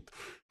 16th.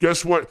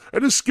 Guess what?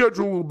 And his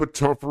schedule a little bit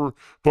tougher,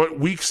 but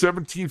week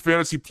 17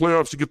 fantasy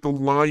playoffs, you get the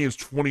Lions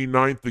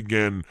 29th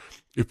again.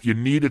 If you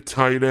need a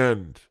tight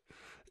end,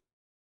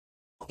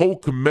 Cole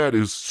Kmet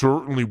is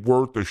certainly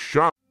worth a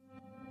shot.